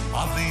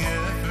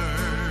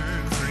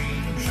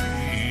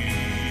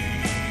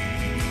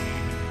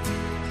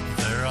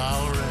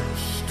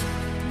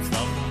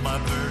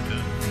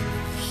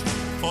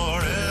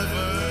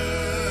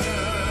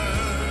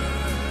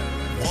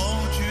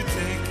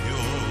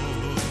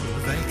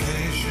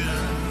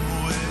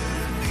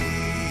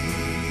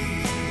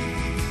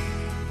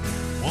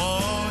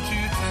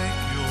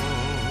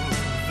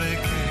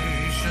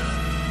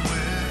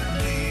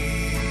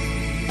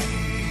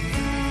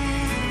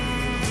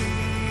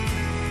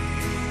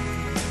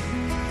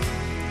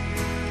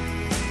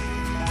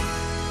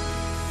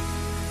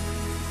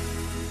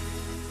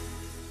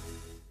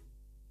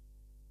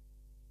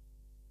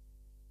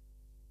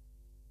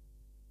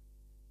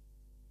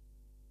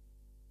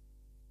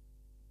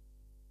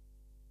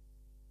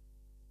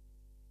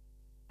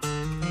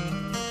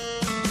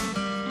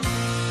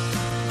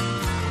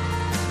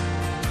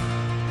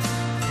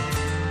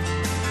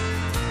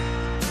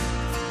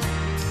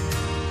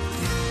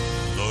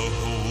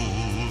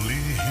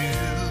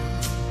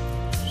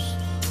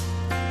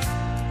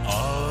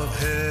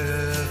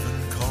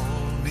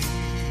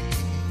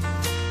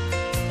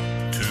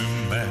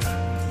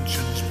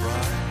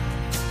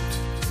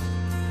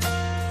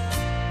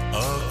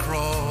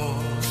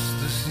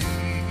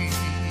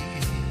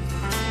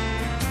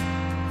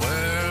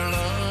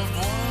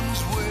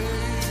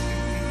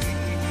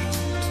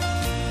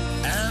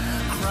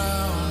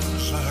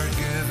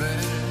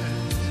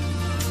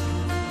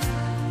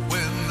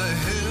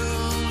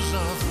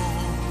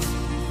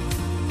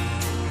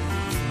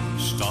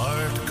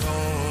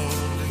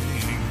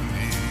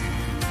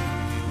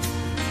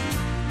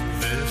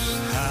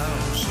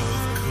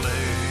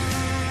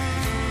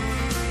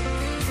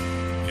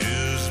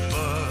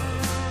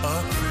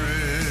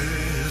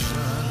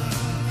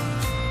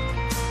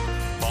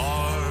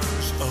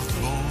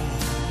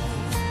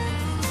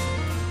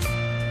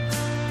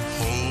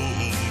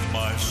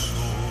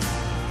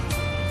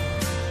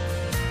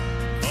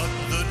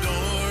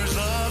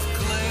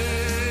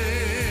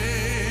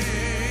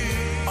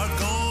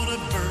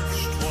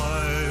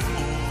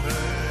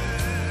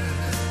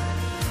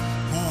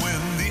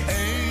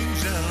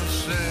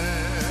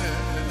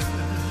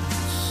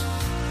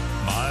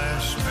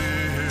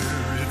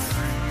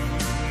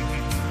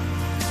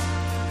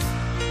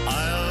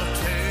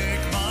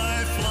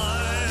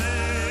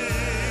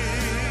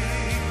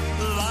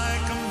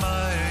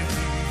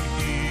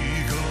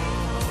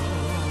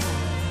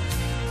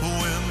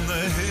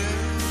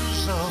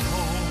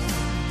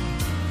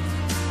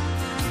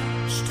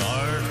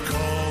start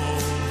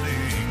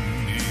calling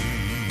me.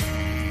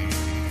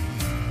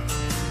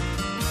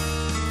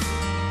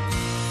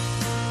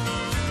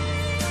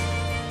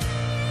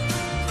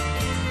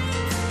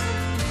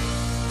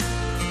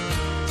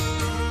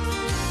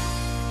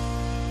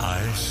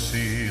 I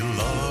see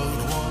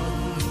loved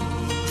ones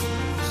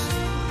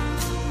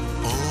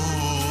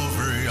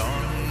over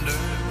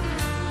yonder.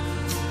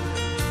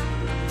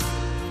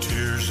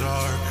 Tears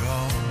are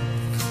gone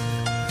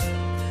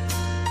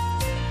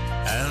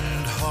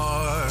and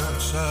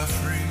hearts are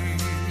free.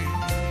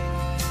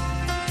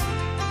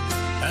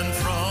 And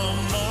from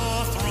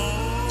the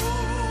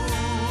throne,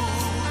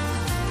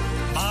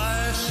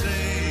 my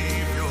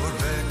Savior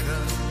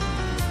beckons.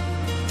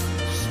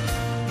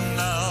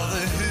 Now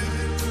the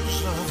hills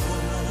of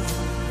home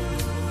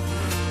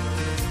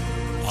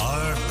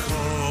are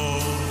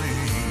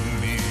calling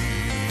me.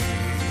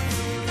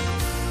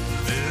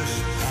 This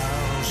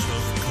house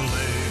of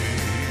clay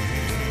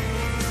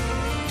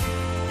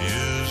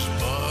is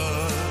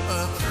but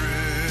a prison.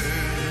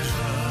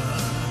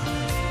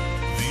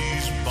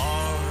 These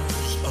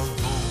bars of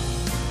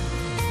bone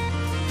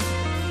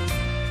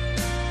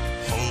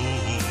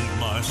hold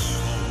my soul.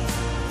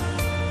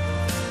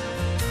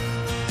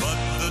 But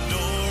the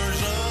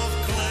doors of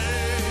clay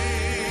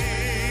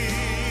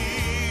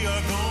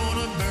are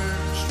gonna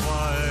burst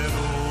wide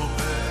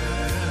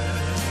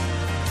open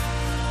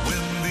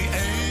when the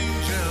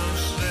angel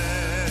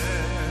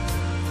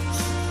sets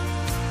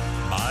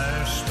my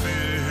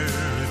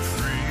spirit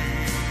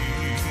free.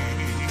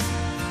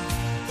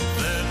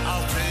 Then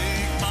I'll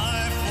take my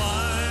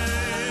flight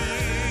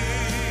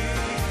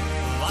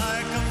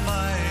like a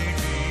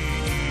mighty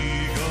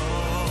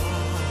eagle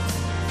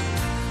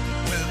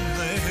when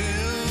the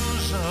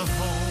hills of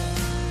home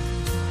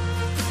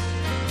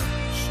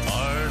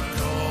start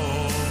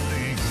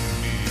calling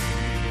me.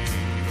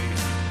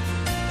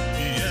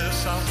 Yes,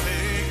 I'll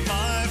take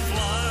my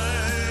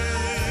flight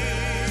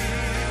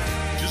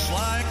just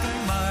like a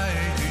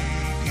mighty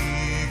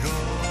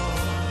eagle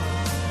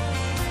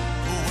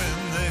when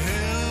the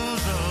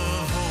hills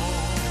of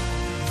home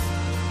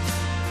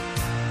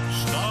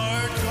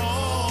start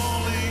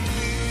calling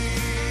me.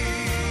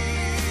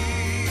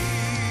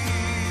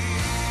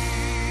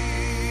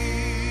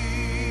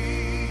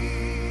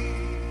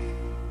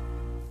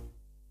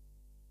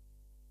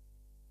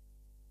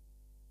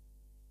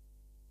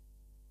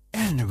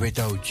 And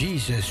without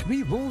Jesus,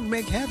 we won't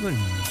make heaven.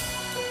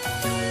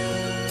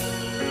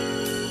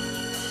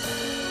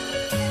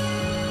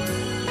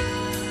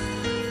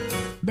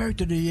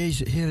 Buiten de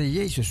Heer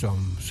Jezus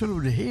om, zullen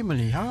we de hemel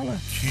niet halen.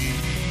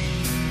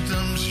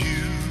 Kingdoms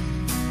you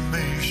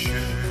may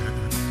share,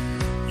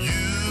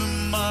 you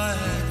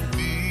might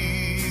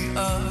be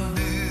a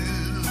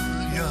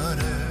millionaire,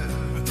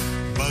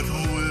 but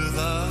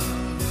without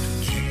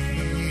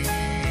Jesus,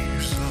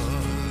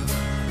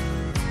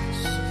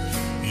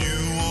 you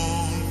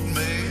won't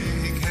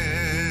make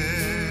heaven.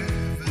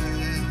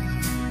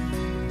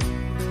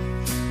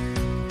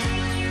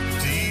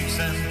 Deeds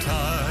and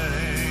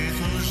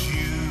titles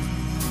you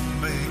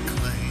may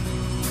claim,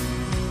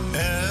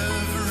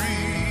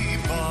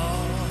 everybody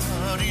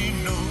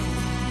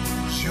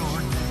knows your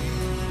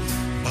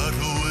name, but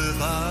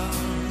without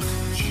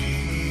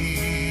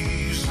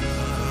Jesus,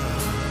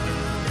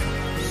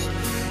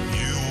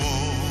 you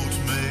won't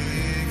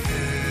make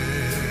heaven.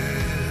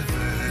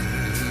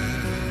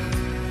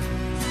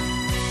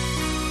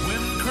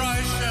 When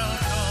Christ shall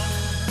come,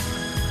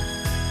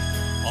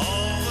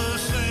 all the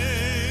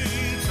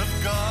saints of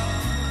God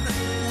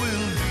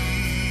will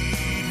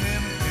meet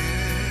him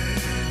in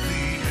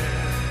the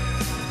air,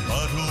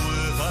 but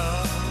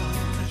without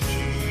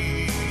Jesus,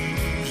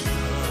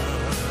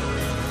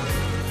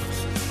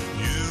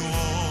 you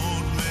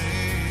won't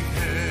make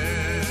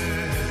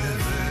heaven.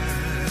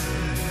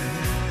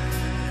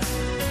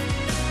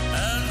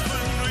 And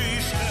when we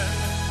step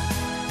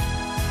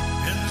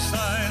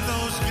inside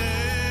those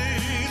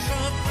gates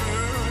of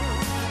pearl,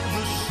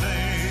 the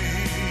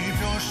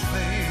Savior's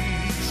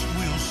face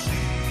we'll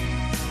see,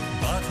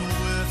 but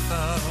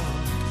without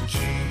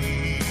Jesus,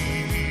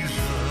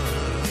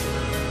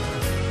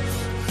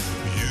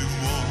 you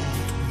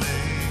won't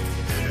make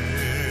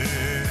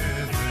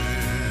heaven.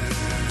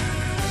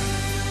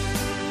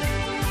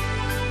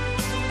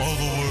 Oh,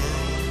 the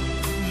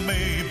world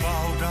may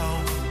bow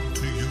down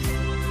to you,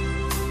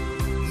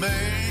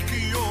 make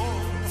your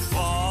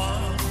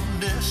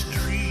fondest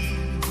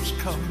dreams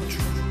come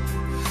true,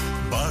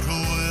 but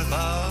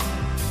without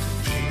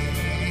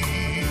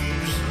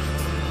Jesus,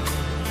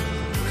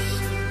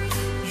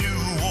 you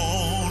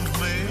won't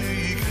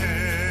make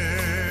heaven.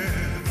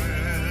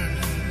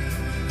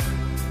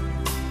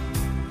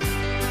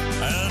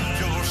 And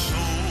your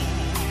soul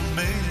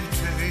may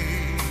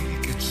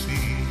take its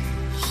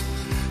ease,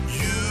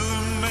 you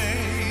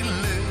may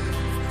live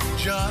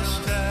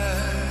just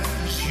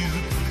as you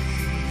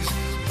please,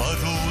 but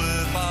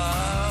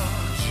without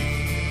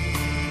Jesus,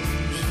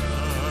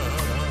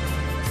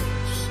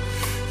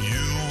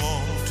 you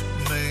won't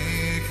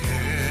make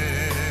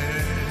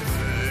heaven.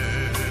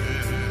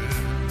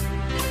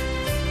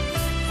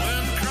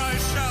 When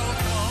Christ shall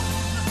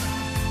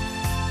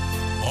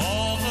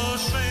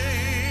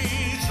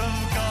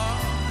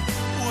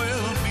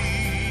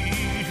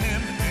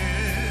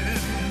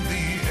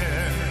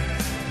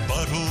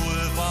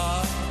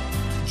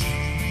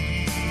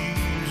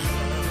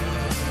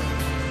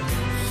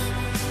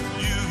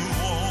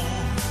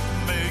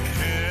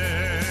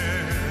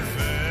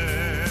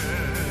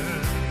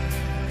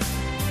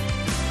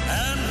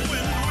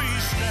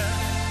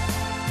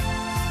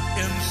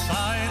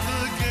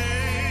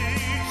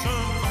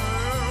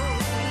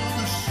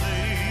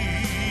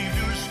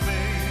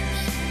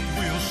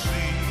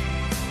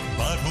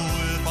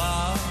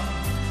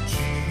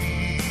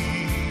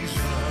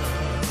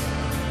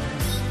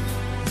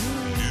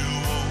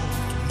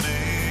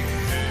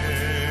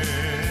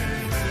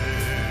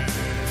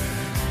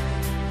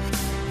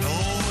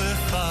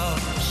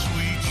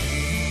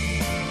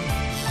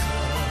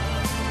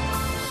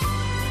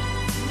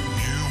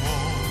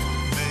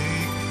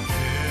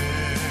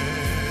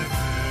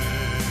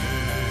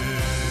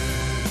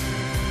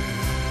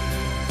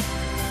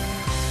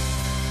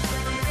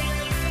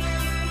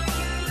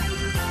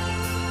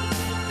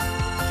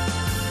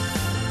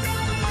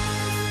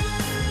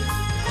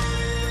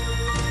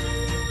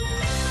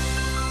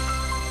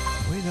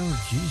without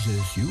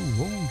Jesus, you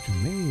won't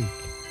make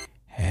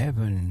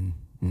heaven.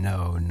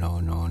 No, no,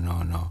 no,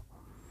 no, no.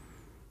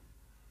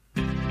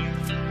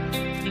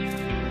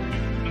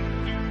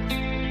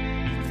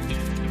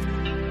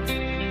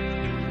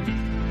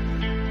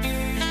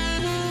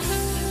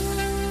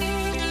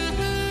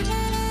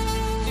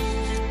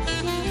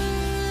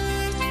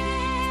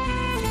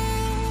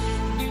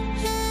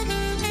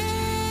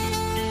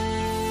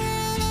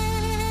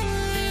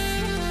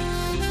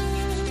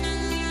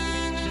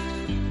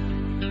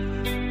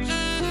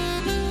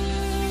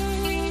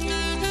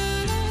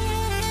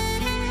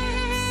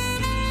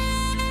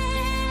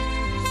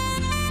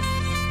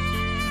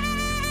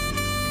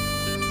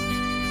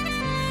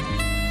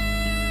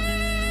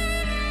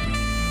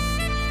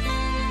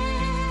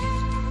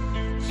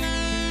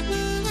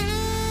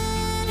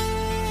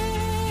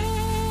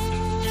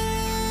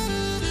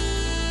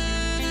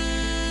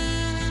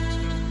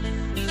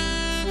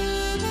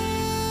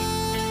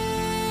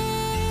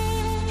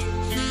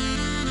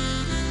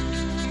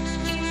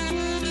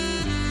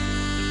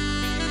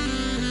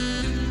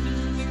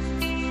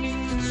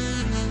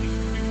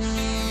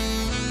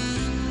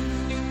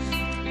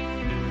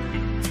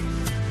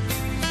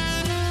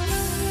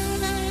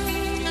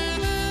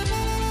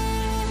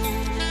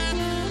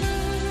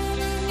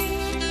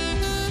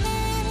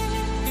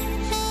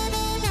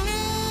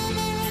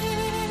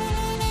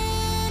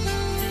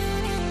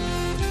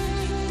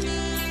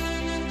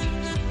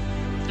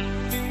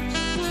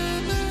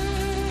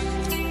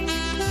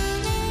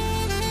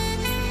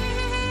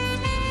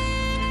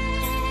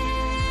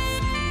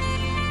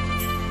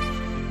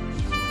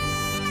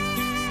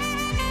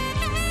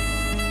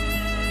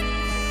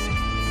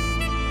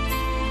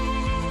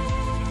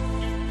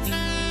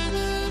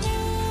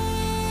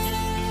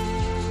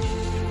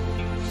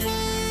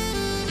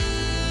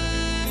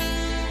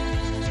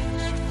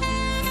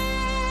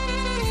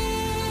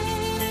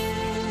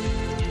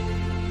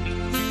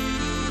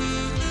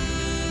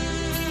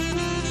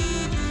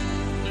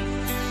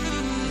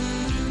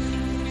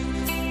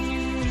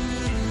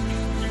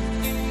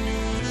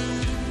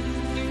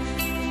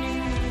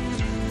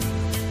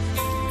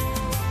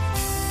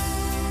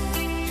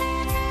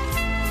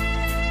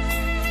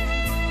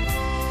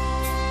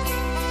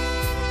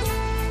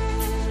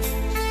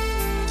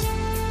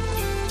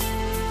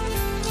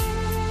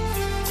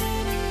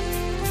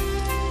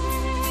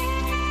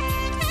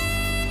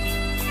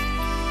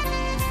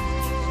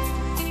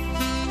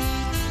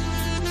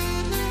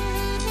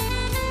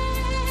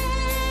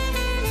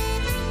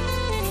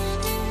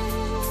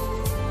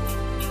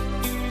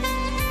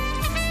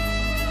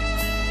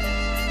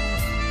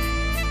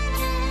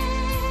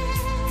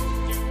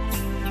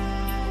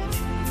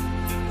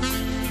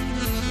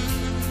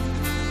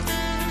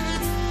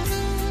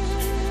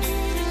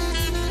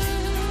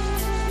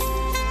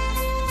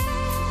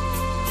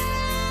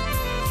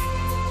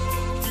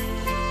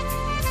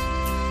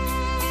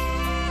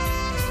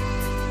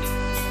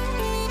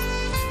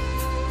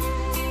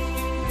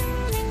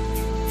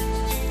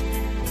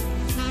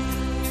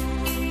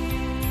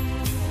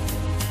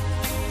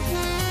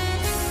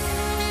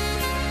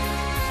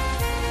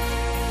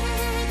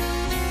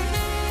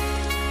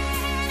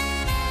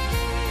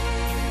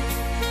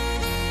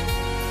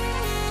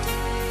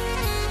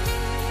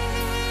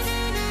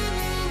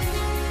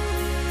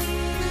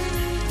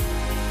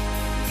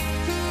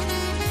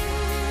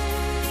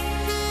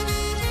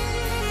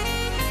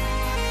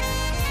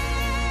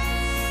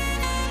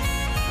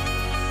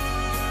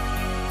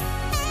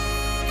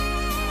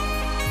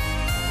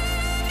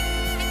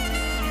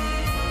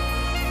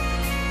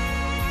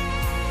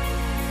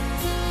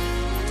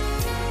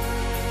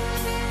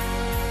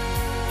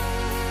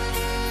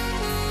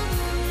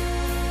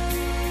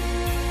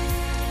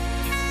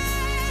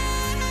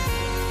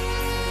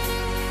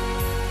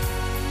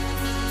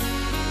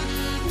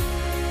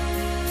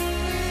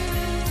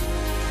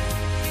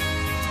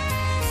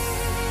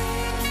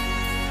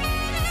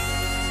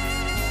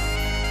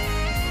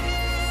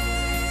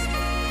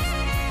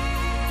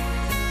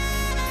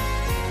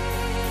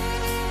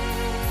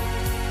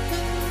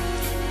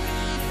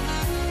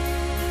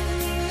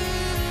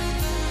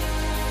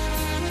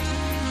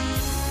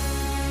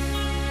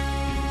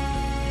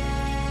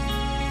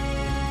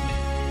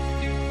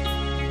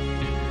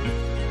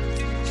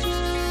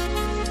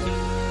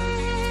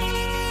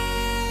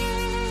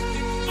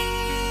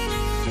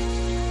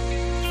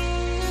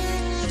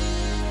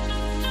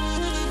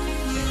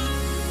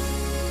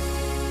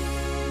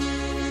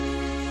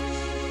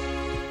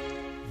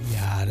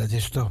 Dat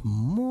is toch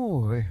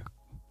mooi.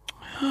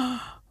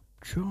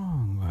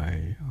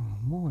 Jongen,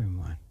 mooi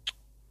man.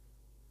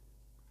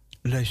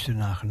 Luister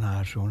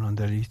naar zo'n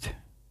ander lied.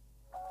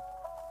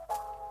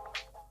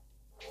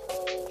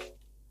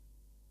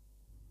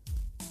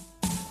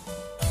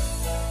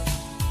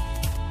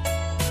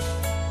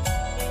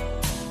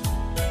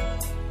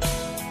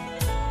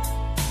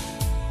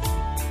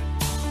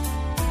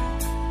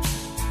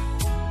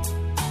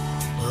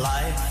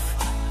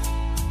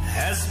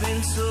 Has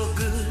been so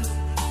good,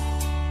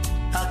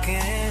 I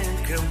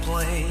can't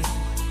complain.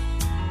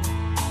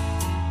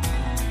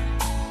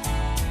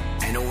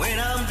 And when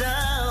I'm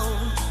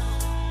down,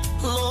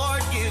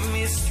 Lord, give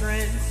me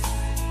strength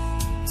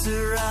to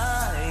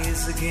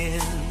rise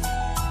again.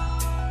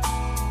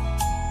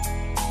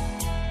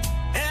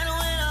 And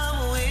when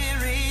I'm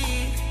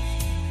weary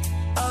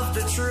of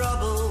the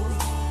trouble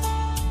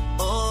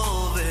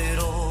of it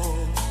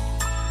all,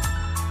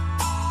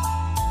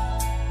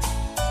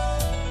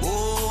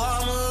 oh,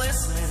 I'm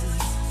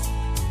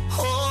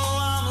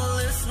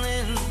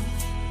listening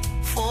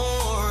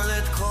for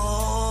that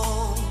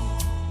call.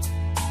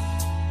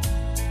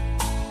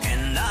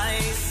 And I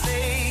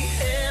say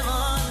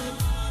heaven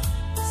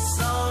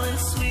sounding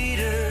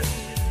sweeter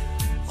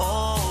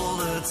all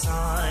the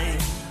time.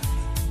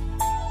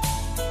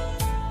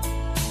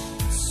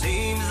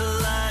 Seems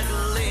like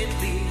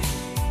lately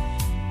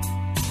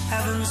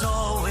heaven's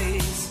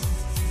always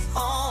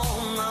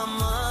on my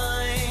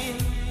mind.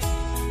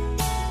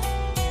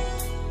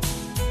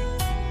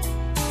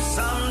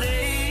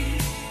 Someday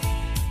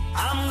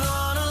I'm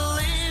gonna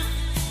leave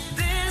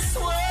this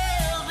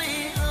world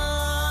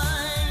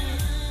behind.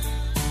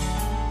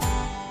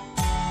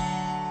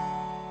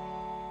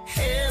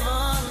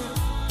 Heaven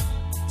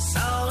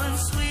sounding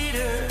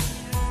sweeter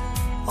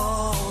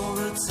all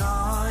the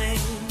time.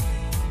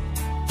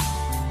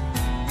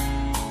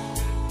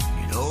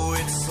 You know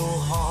it's so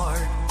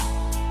hard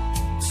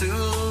to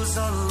lose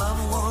a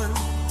loved one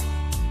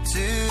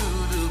to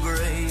the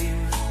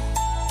grave.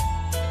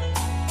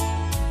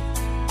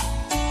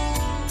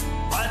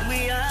 But we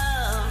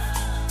have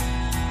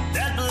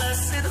that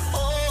blessed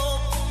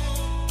hope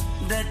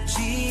that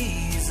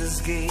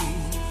Jesus gave.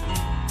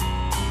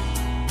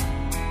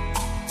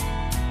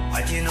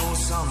 But you know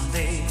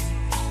someday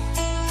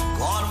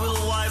God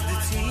will wipe the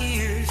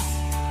tears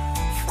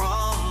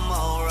from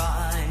our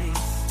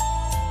eyes.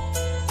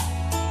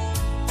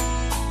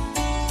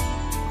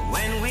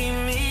 When we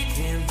meet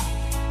Him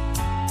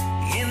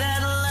in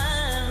that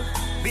land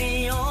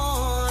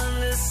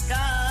beyond the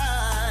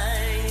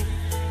sky.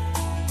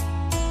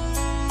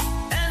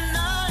 And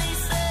I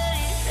say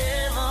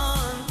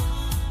heaven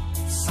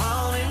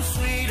sounding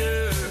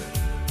sweeter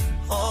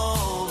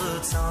all the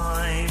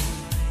time.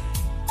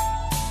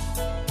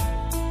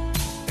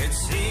 It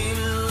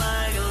seems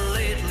like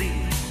lately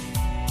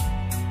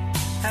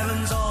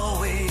heaven's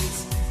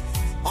always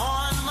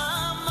on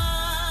my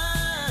mind.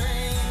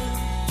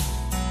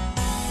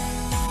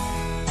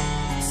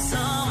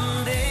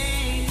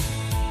 Someday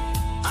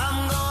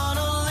I'm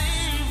gonna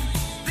leave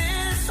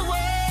this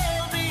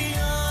world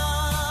behind.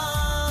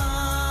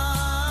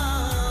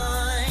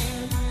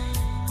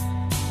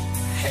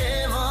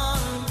 Heaven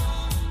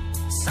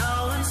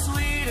sounding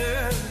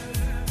sweeter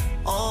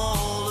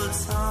all the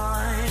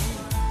time.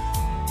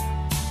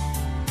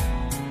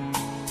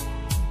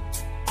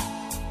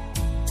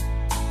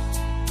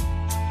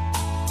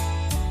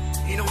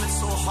 You know, it's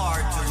so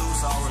hard to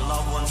lose our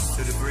loved ones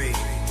to the grave.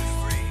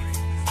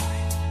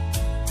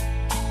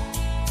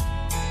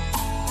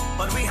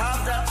 But we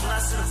have that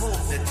blessed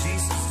hope that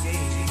Jesus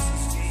gave.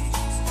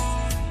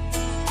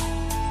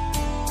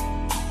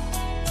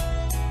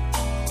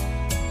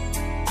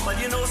 But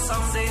you know,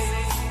 someday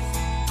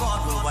God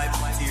will wipe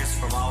the tears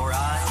from our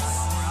eyes.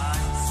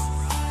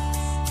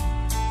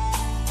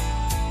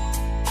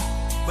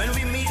 When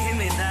we meet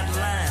Him in that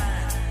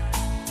land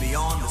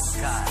beyond the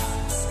sky.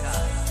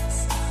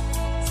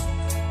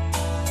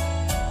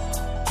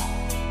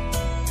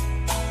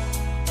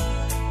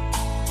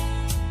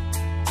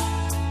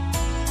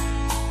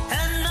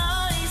 And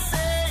I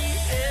say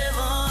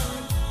heaven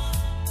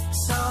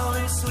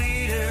sounding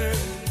sweeter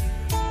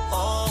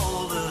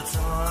all the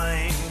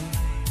time.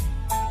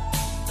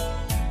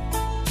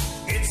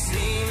 It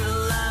seems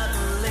like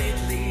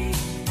lately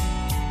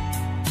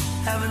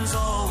heaven's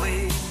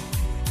always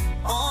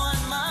on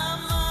my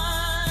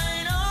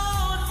mind,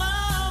 on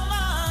my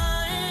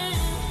mind.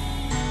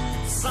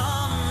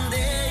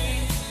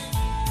 Someday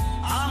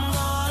I'm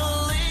gonna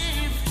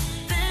leave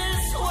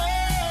this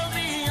world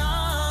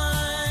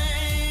behind.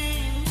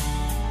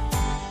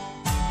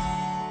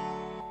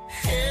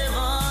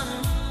 Heaven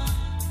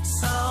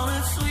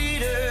sounding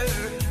sweeter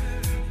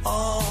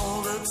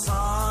all the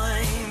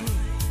time.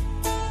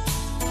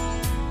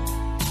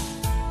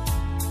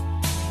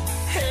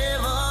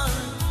 Heaven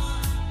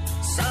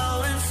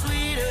sounding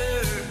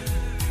sweeter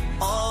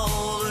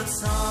all the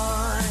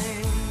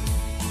time.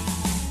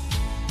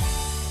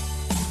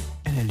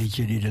 En een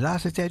liedje die de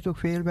laatste tijd ook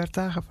veel werd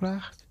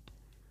aangevraagd.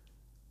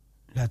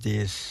 Dat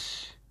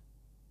is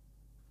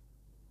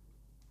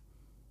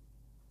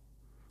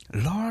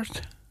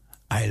Lord,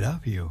 I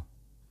Love You.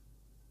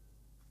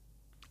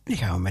 Die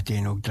gaan we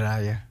meteen ook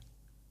draaien.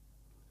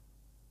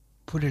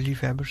 Voor de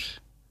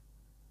liefhebbers.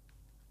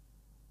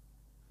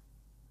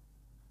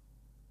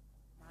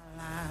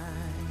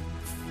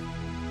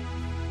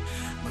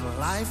 My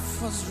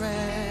life was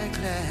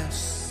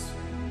reckless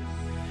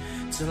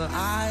till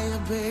I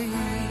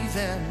obeyed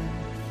them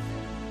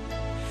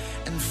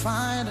and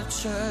find a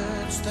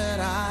church that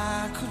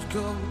I could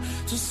go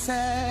to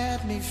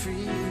set me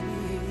free.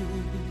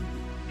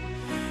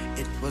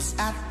 It was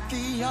at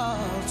the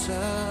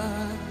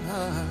altar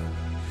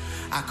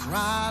I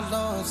cried,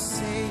 Lord,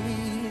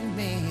 save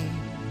me.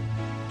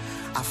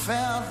 I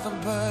felt the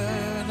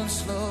burden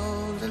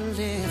slowly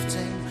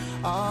lifting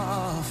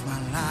off my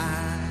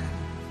life.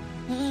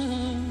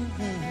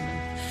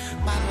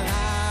 My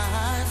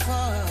life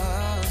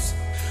was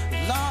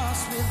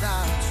lost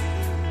without you.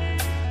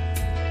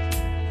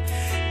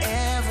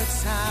 Every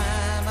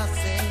time I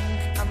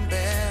think I'm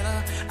better,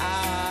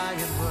 I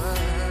get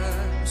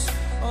worse.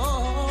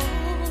 Oh,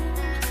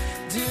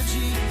 dear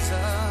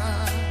Jesus,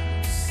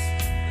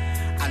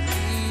 I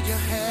need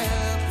your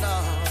help,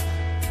 Lord.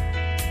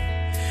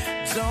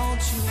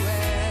 Don't you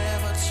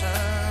ever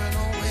turn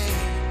away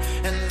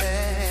and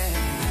let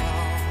me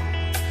fall.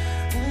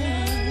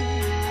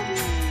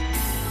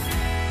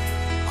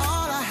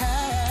 All I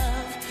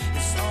have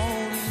is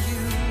only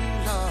you,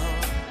 Lord.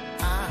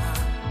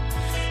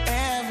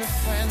 Every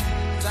friend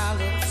I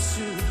look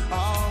to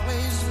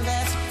always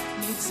let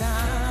me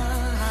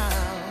down.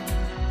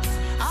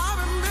 I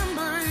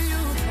remember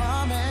you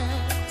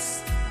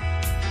promised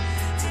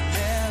to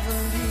never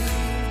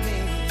leave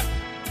me.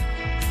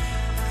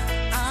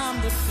 I'm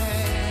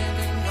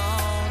depending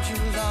on you,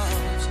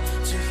 Lord,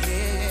 to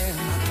hear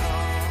my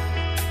call.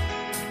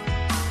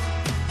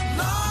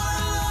 Lord,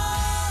 I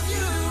love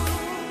you.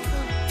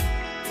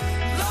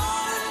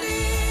 Lord, I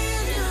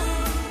need you.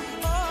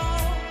 Oh,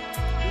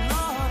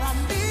 Lord, I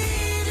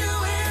need you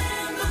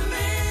in the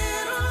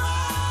middle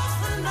of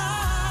the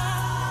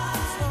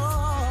night.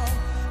 Oh,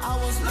 I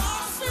was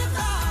lost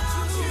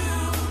without you.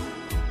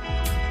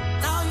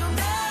 Now you'll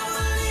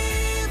never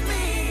leave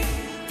me.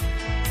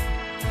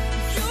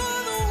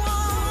 You're the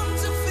one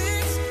to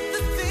fix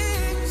the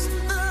things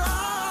that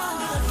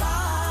are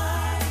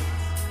right.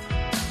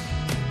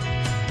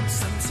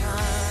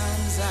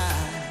 Sometimes I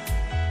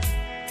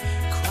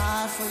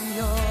cry for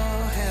your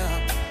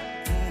help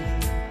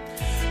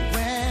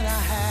when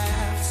I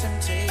have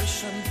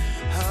temptation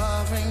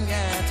hovering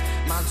at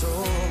my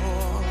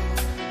door.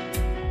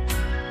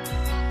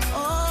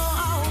 Oh,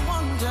 I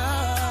wonder,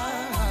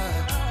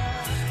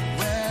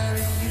 where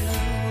are you,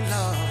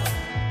 Lord,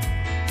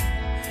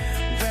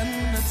 when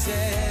the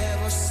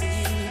devil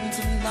seemed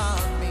to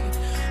knock me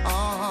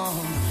on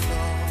the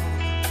floor.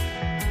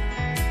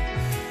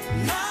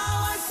 Now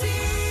I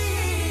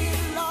see,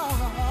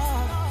 Lord,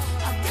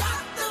 I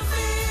got the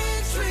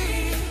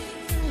victory.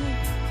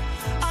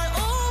 I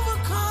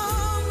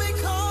overcome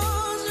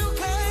because you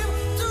came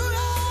to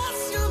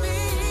rescue me.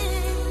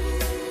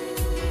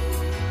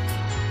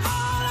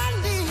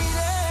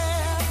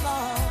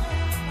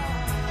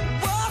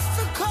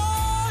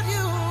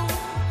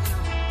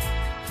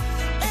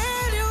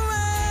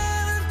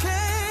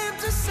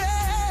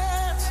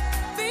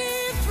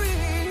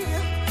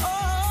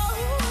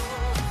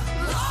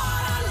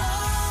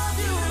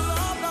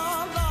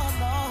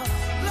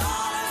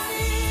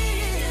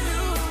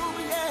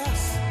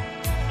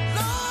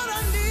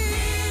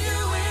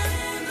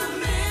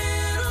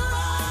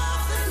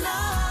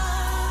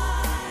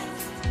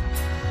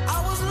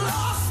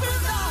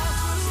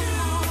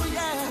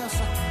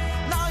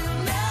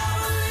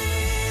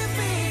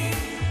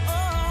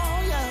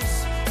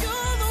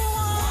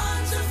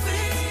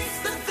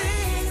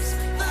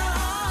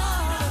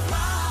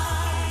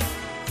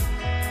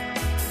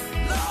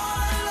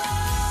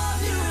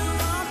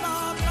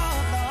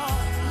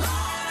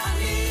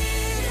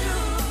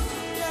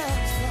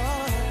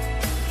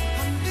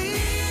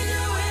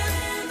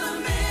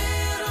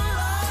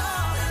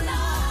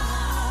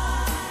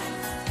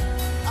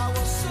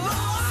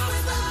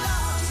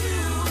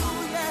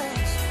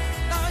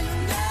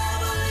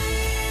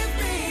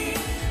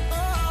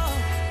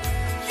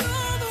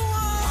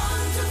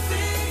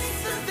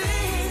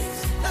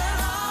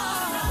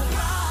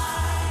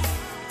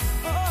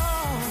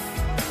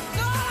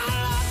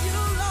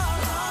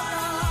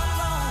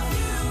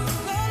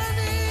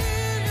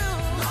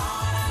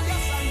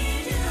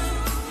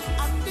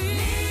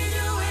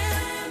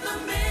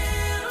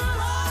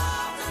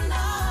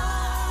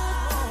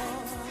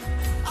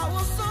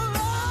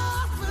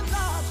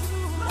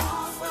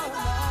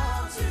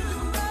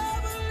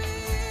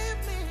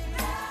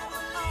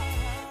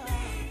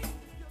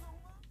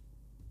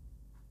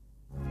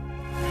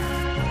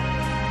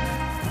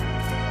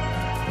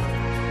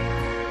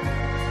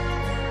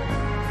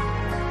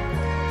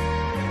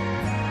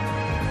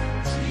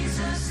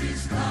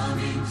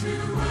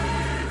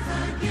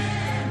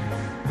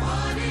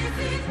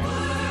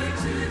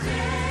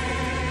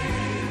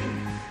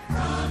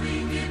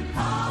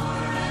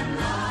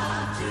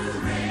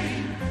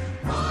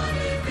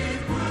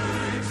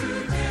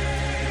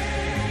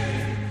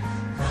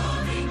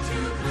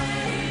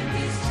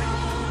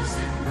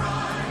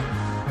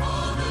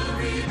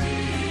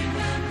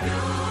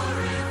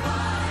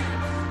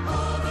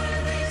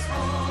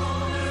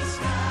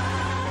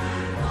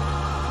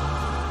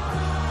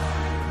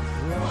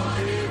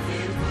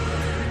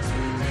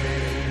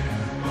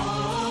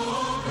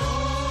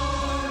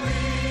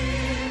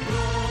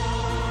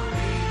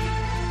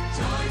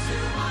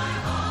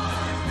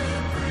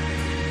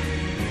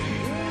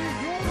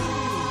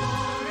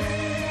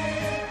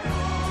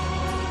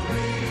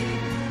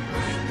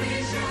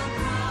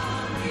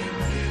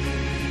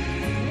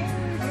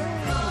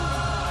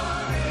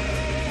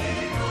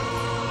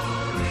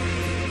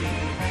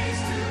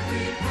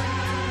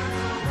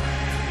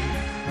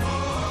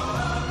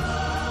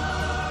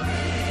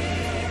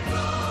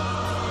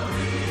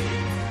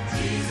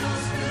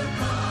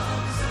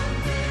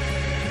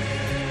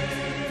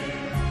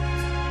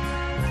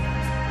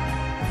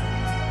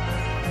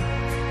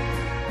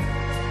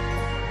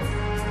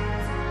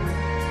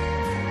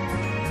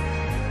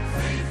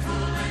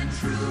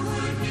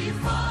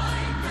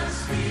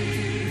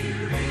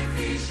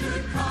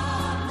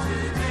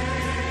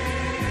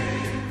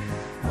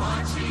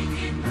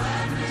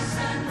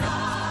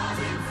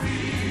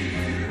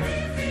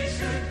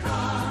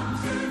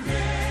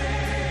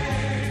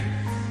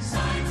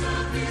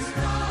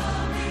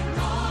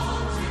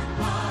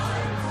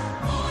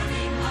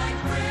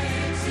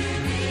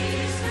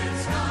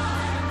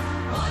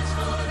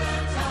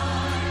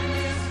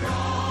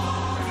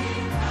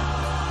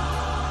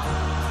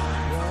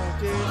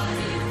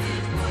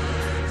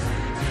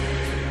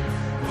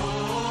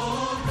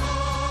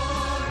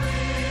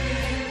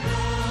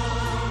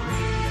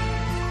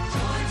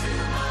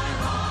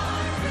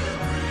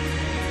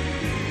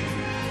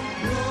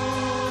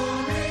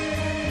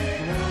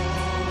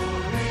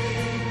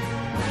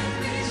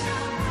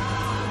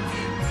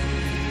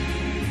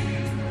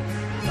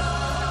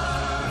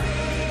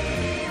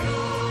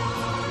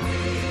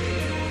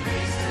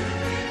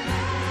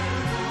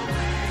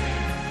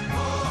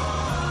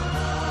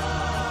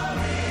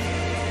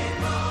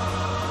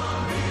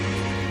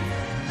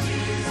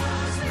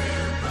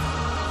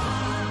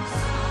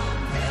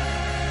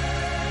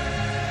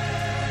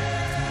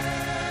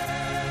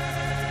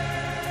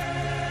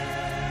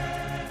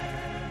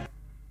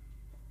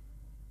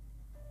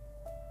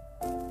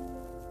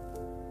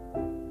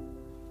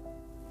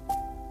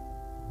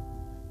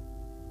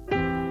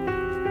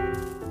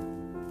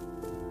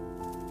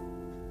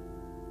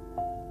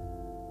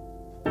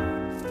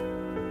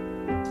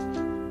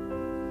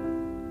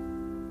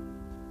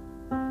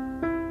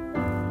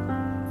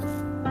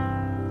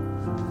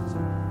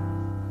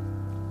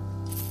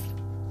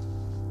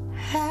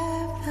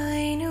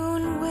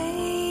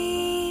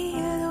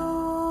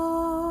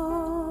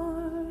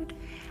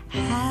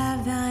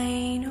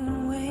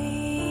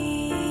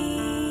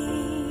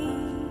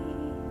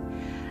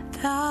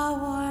 Thou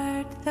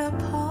art the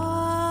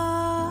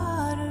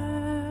potter,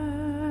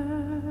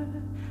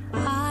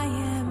 I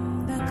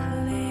am the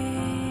clay.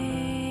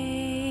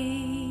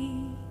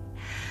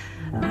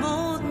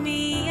 Mold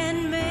me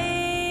and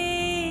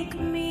make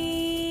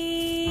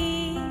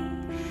me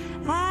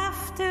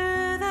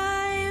after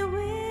thy will,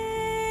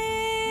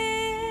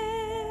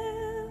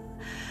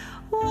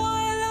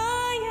 while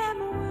I am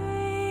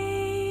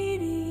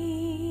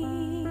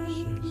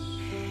waiting,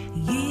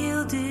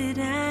 yielded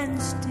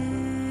and still.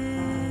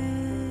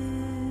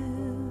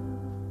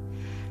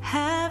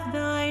 Have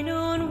thine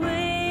own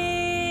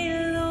way,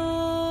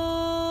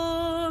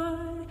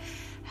 Lord,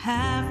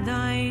 have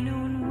thine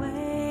own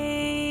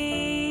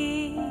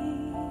way.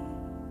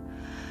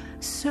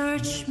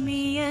 Search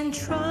me and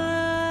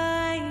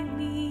try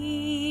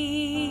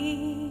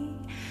me,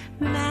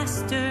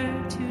 Master,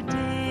 today.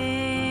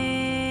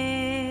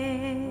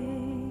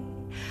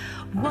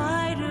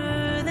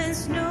 Whiter than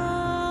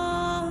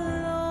snow,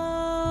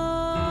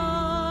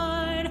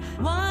 Lord,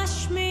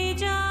 wash me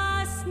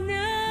just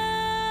now.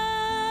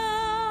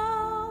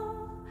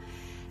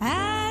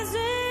 As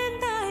in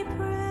thy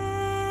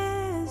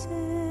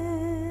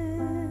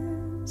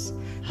presence,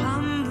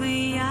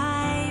 humbly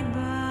I bow.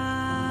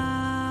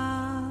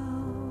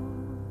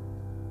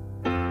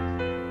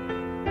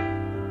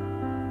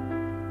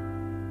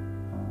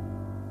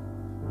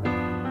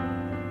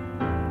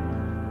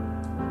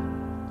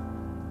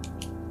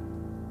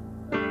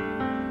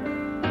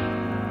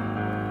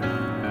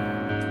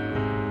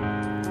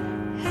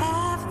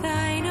 Have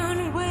thine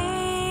own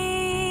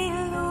way,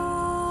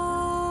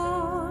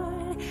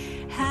 Lord,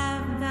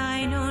 have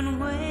thine own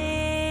way.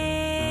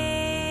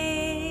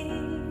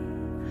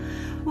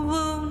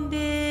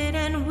 Wounded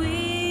and weary,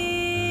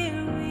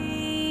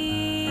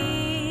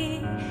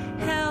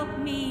 help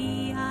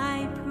me,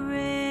 I pray.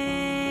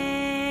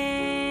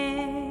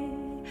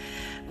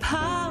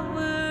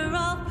 Power,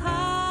 all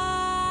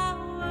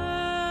power,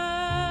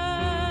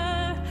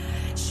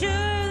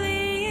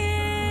 surely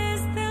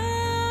is thine.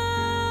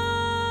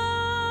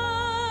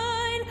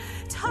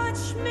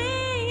 Touch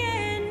me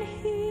and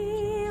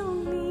heal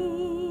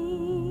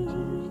me,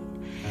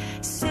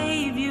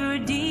 Savior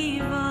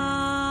divine.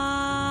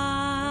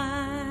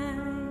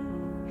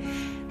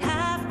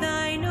 Have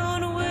thine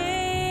own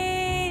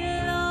way,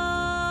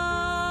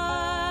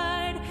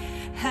 Lord,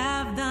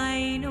 have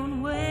thine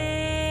own way.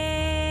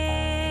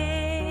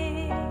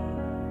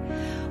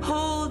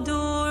 Hold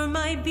o'er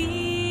my being,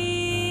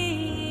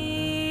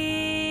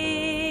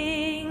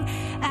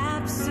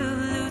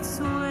 absolute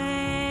sway.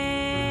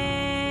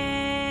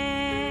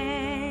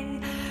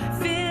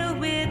 Fill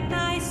with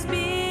thy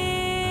spirit,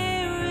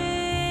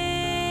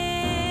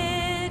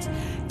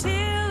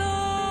 till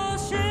all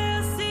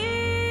shall see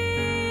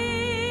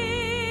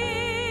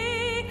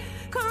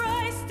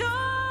Christ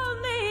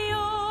only,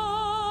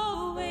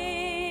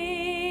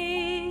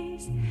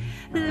 always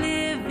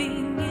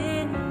living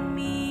in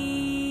me.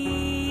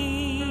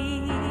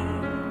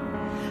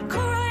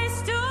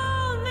 Christ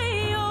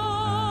only,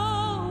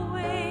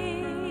 always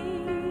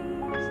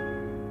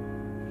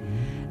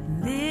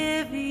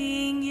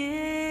living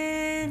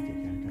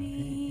in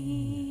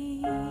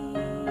me.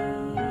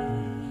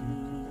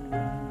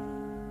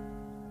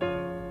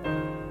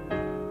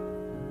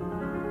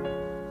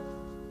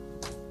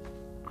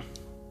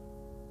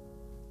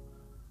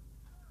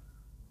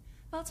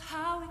 Wat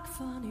hou ik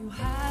van uw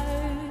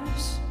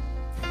huis,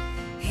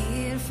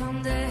 Heer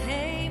van de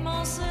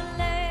hemelse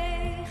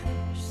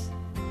legers.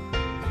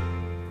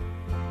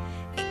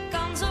 Ik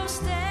kan zo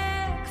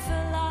sterk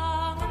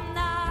verlangen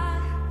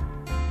naar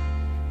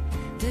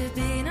de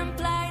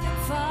binnenpleinen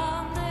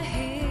van de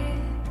Heer.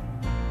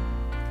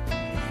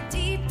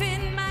 Diep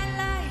in mijn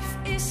lijf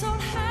is zo'n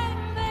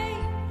heimwee,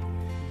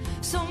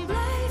 zo'n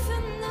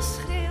blijvende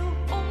schreeuw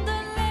om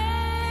de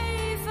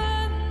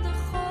levende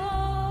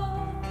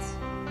God.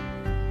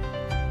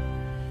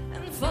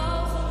 Een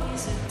vogel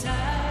is het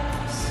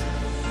thuis,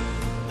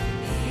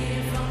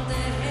 Heer van de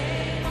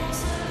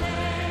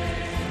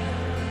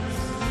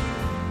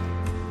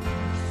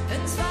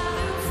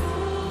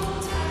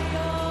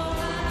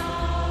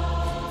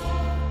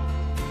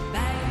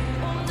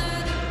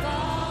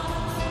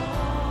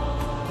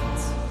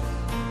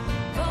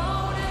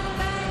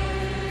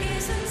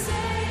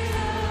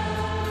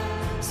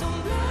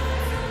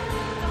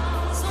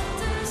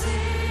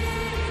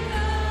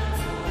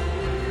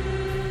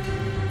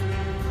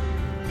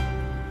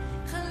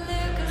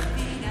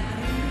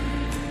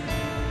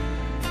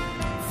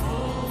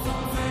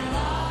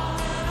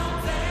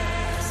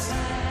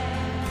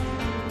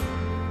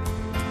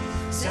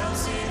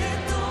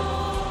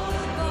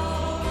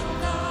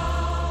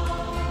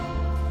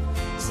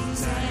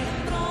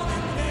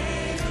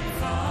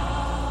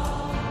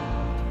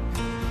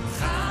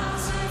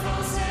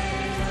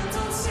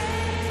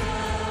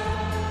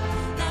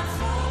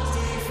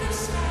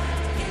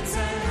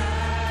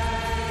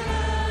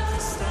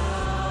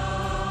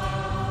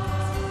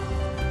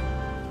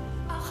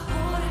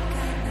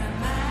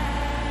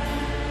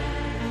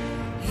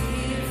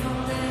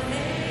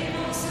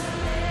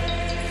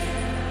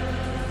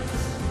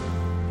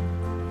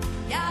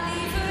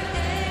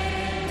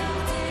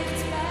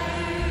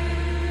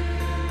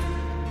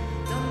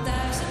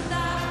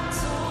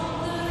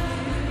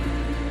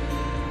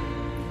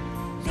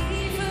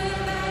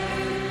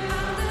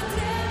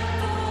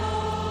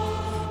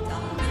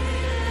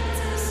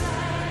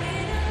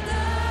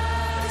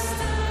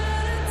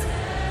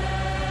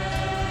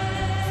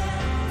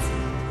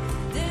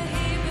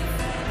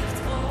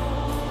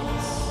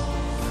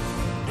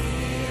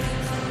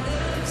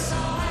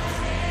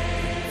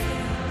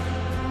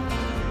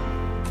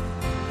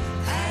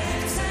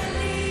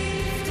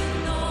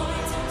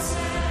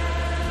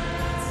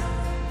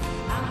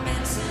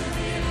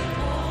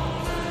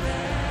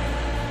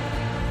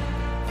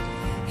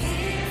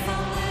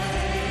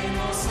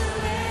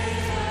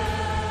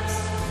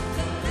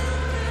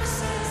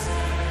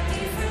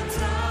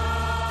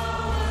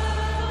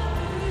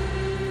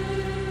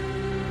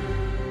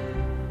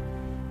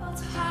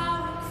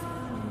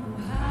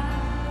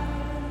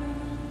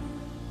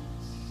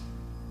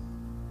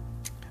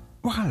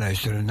gaan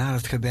luisteren naar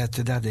het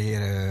gebed dat de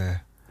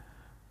Heer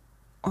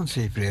ons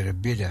heeft leren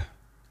bidden.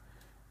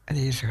 En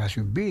de Heer zegt, als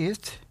u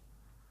bidt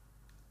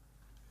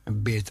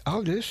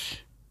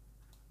aldus.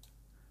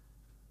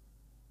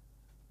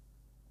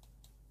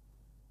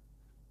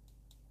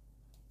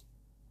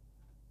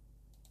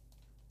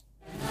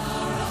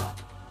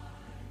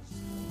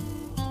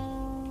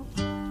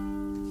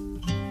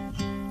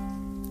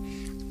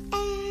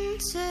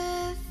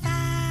 Onze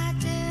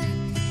Vader,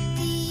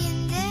 die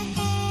in de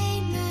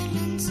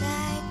hemelen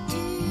zijt,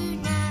 uw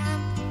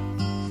naam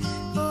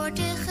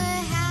worden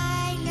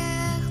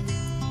geheiligd.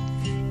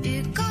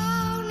 Uw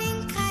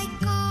koninkrijk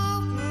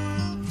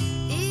komen,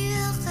 uw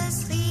wil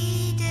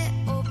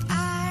geschieden op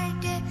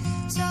aarde,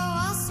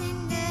 zoals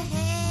in de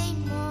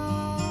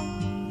hemel.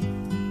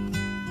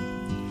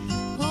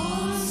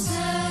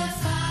 Onze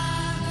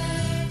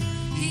Vader,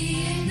 die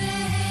in de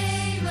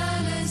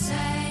hemelen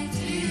zijt,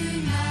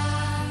 uw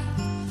naam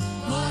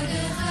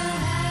worden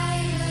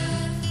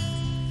geheiligd.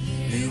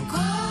 Uw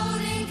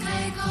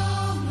koninkrijk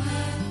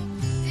komen,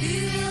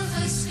 uw wil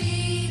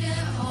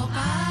geschieden op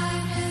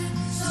aarde,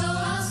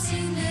 zoals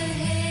in de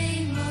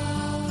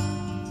hemel.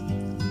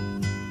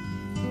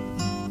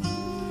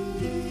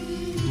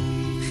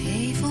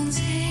 Geef ons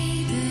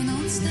heden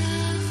ons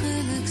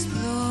dagelijks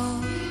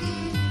brood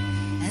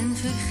en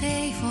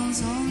vergeef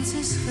ons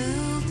onze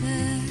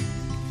schulden,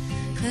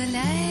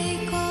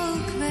 gelijk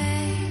ook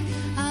wij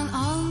aan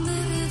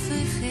anderen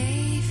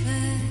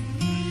vergeven.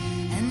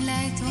 En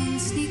leid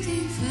ons niet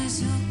in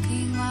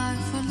verzoeking, maar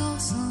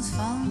verlos ons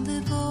van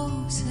de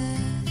boze.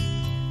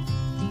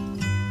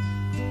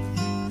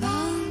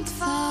 Want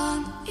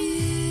van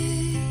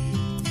u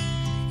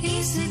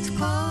is het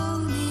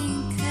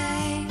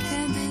koninkrijk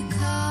en de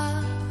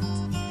kracht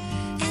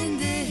en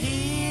de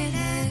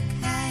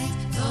heerlijkheid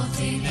tot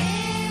in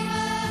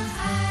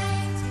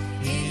eeuwigheid,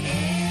 in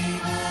eeuwigheid.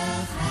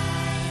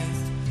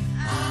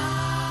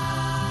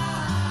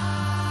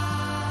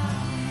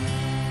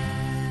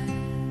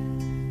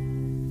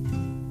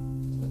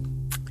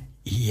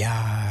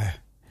 Ja,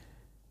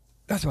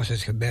 dat was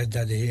het gebed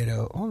dat de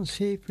Heer ons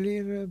heeft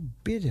leren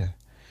bidden.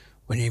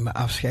 We nemen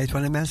afscheid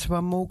van de mensen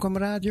van Mokum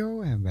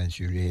Radio en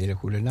wensen jullie een hele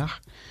goede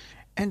nacht.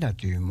 En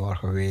dat u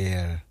morgen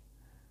weer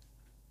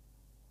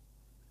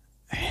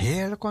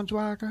heerlijk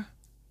ontwaken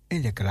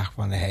in de kracht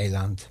van de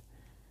Heiland.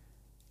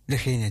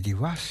 Degene die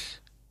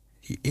was,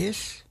 die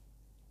is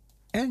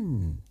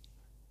en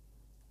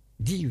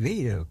die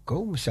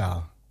wederkomen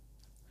zal.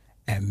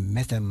 En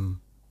met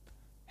hem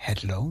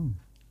het loon.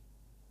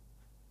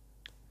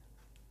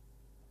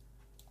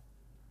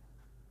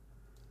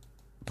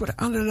 Voor de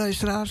andere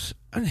luisteraars,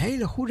 een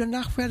hele goede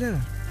nacht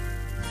verder.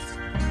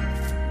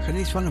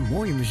 Geniet van een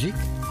mooie muziek.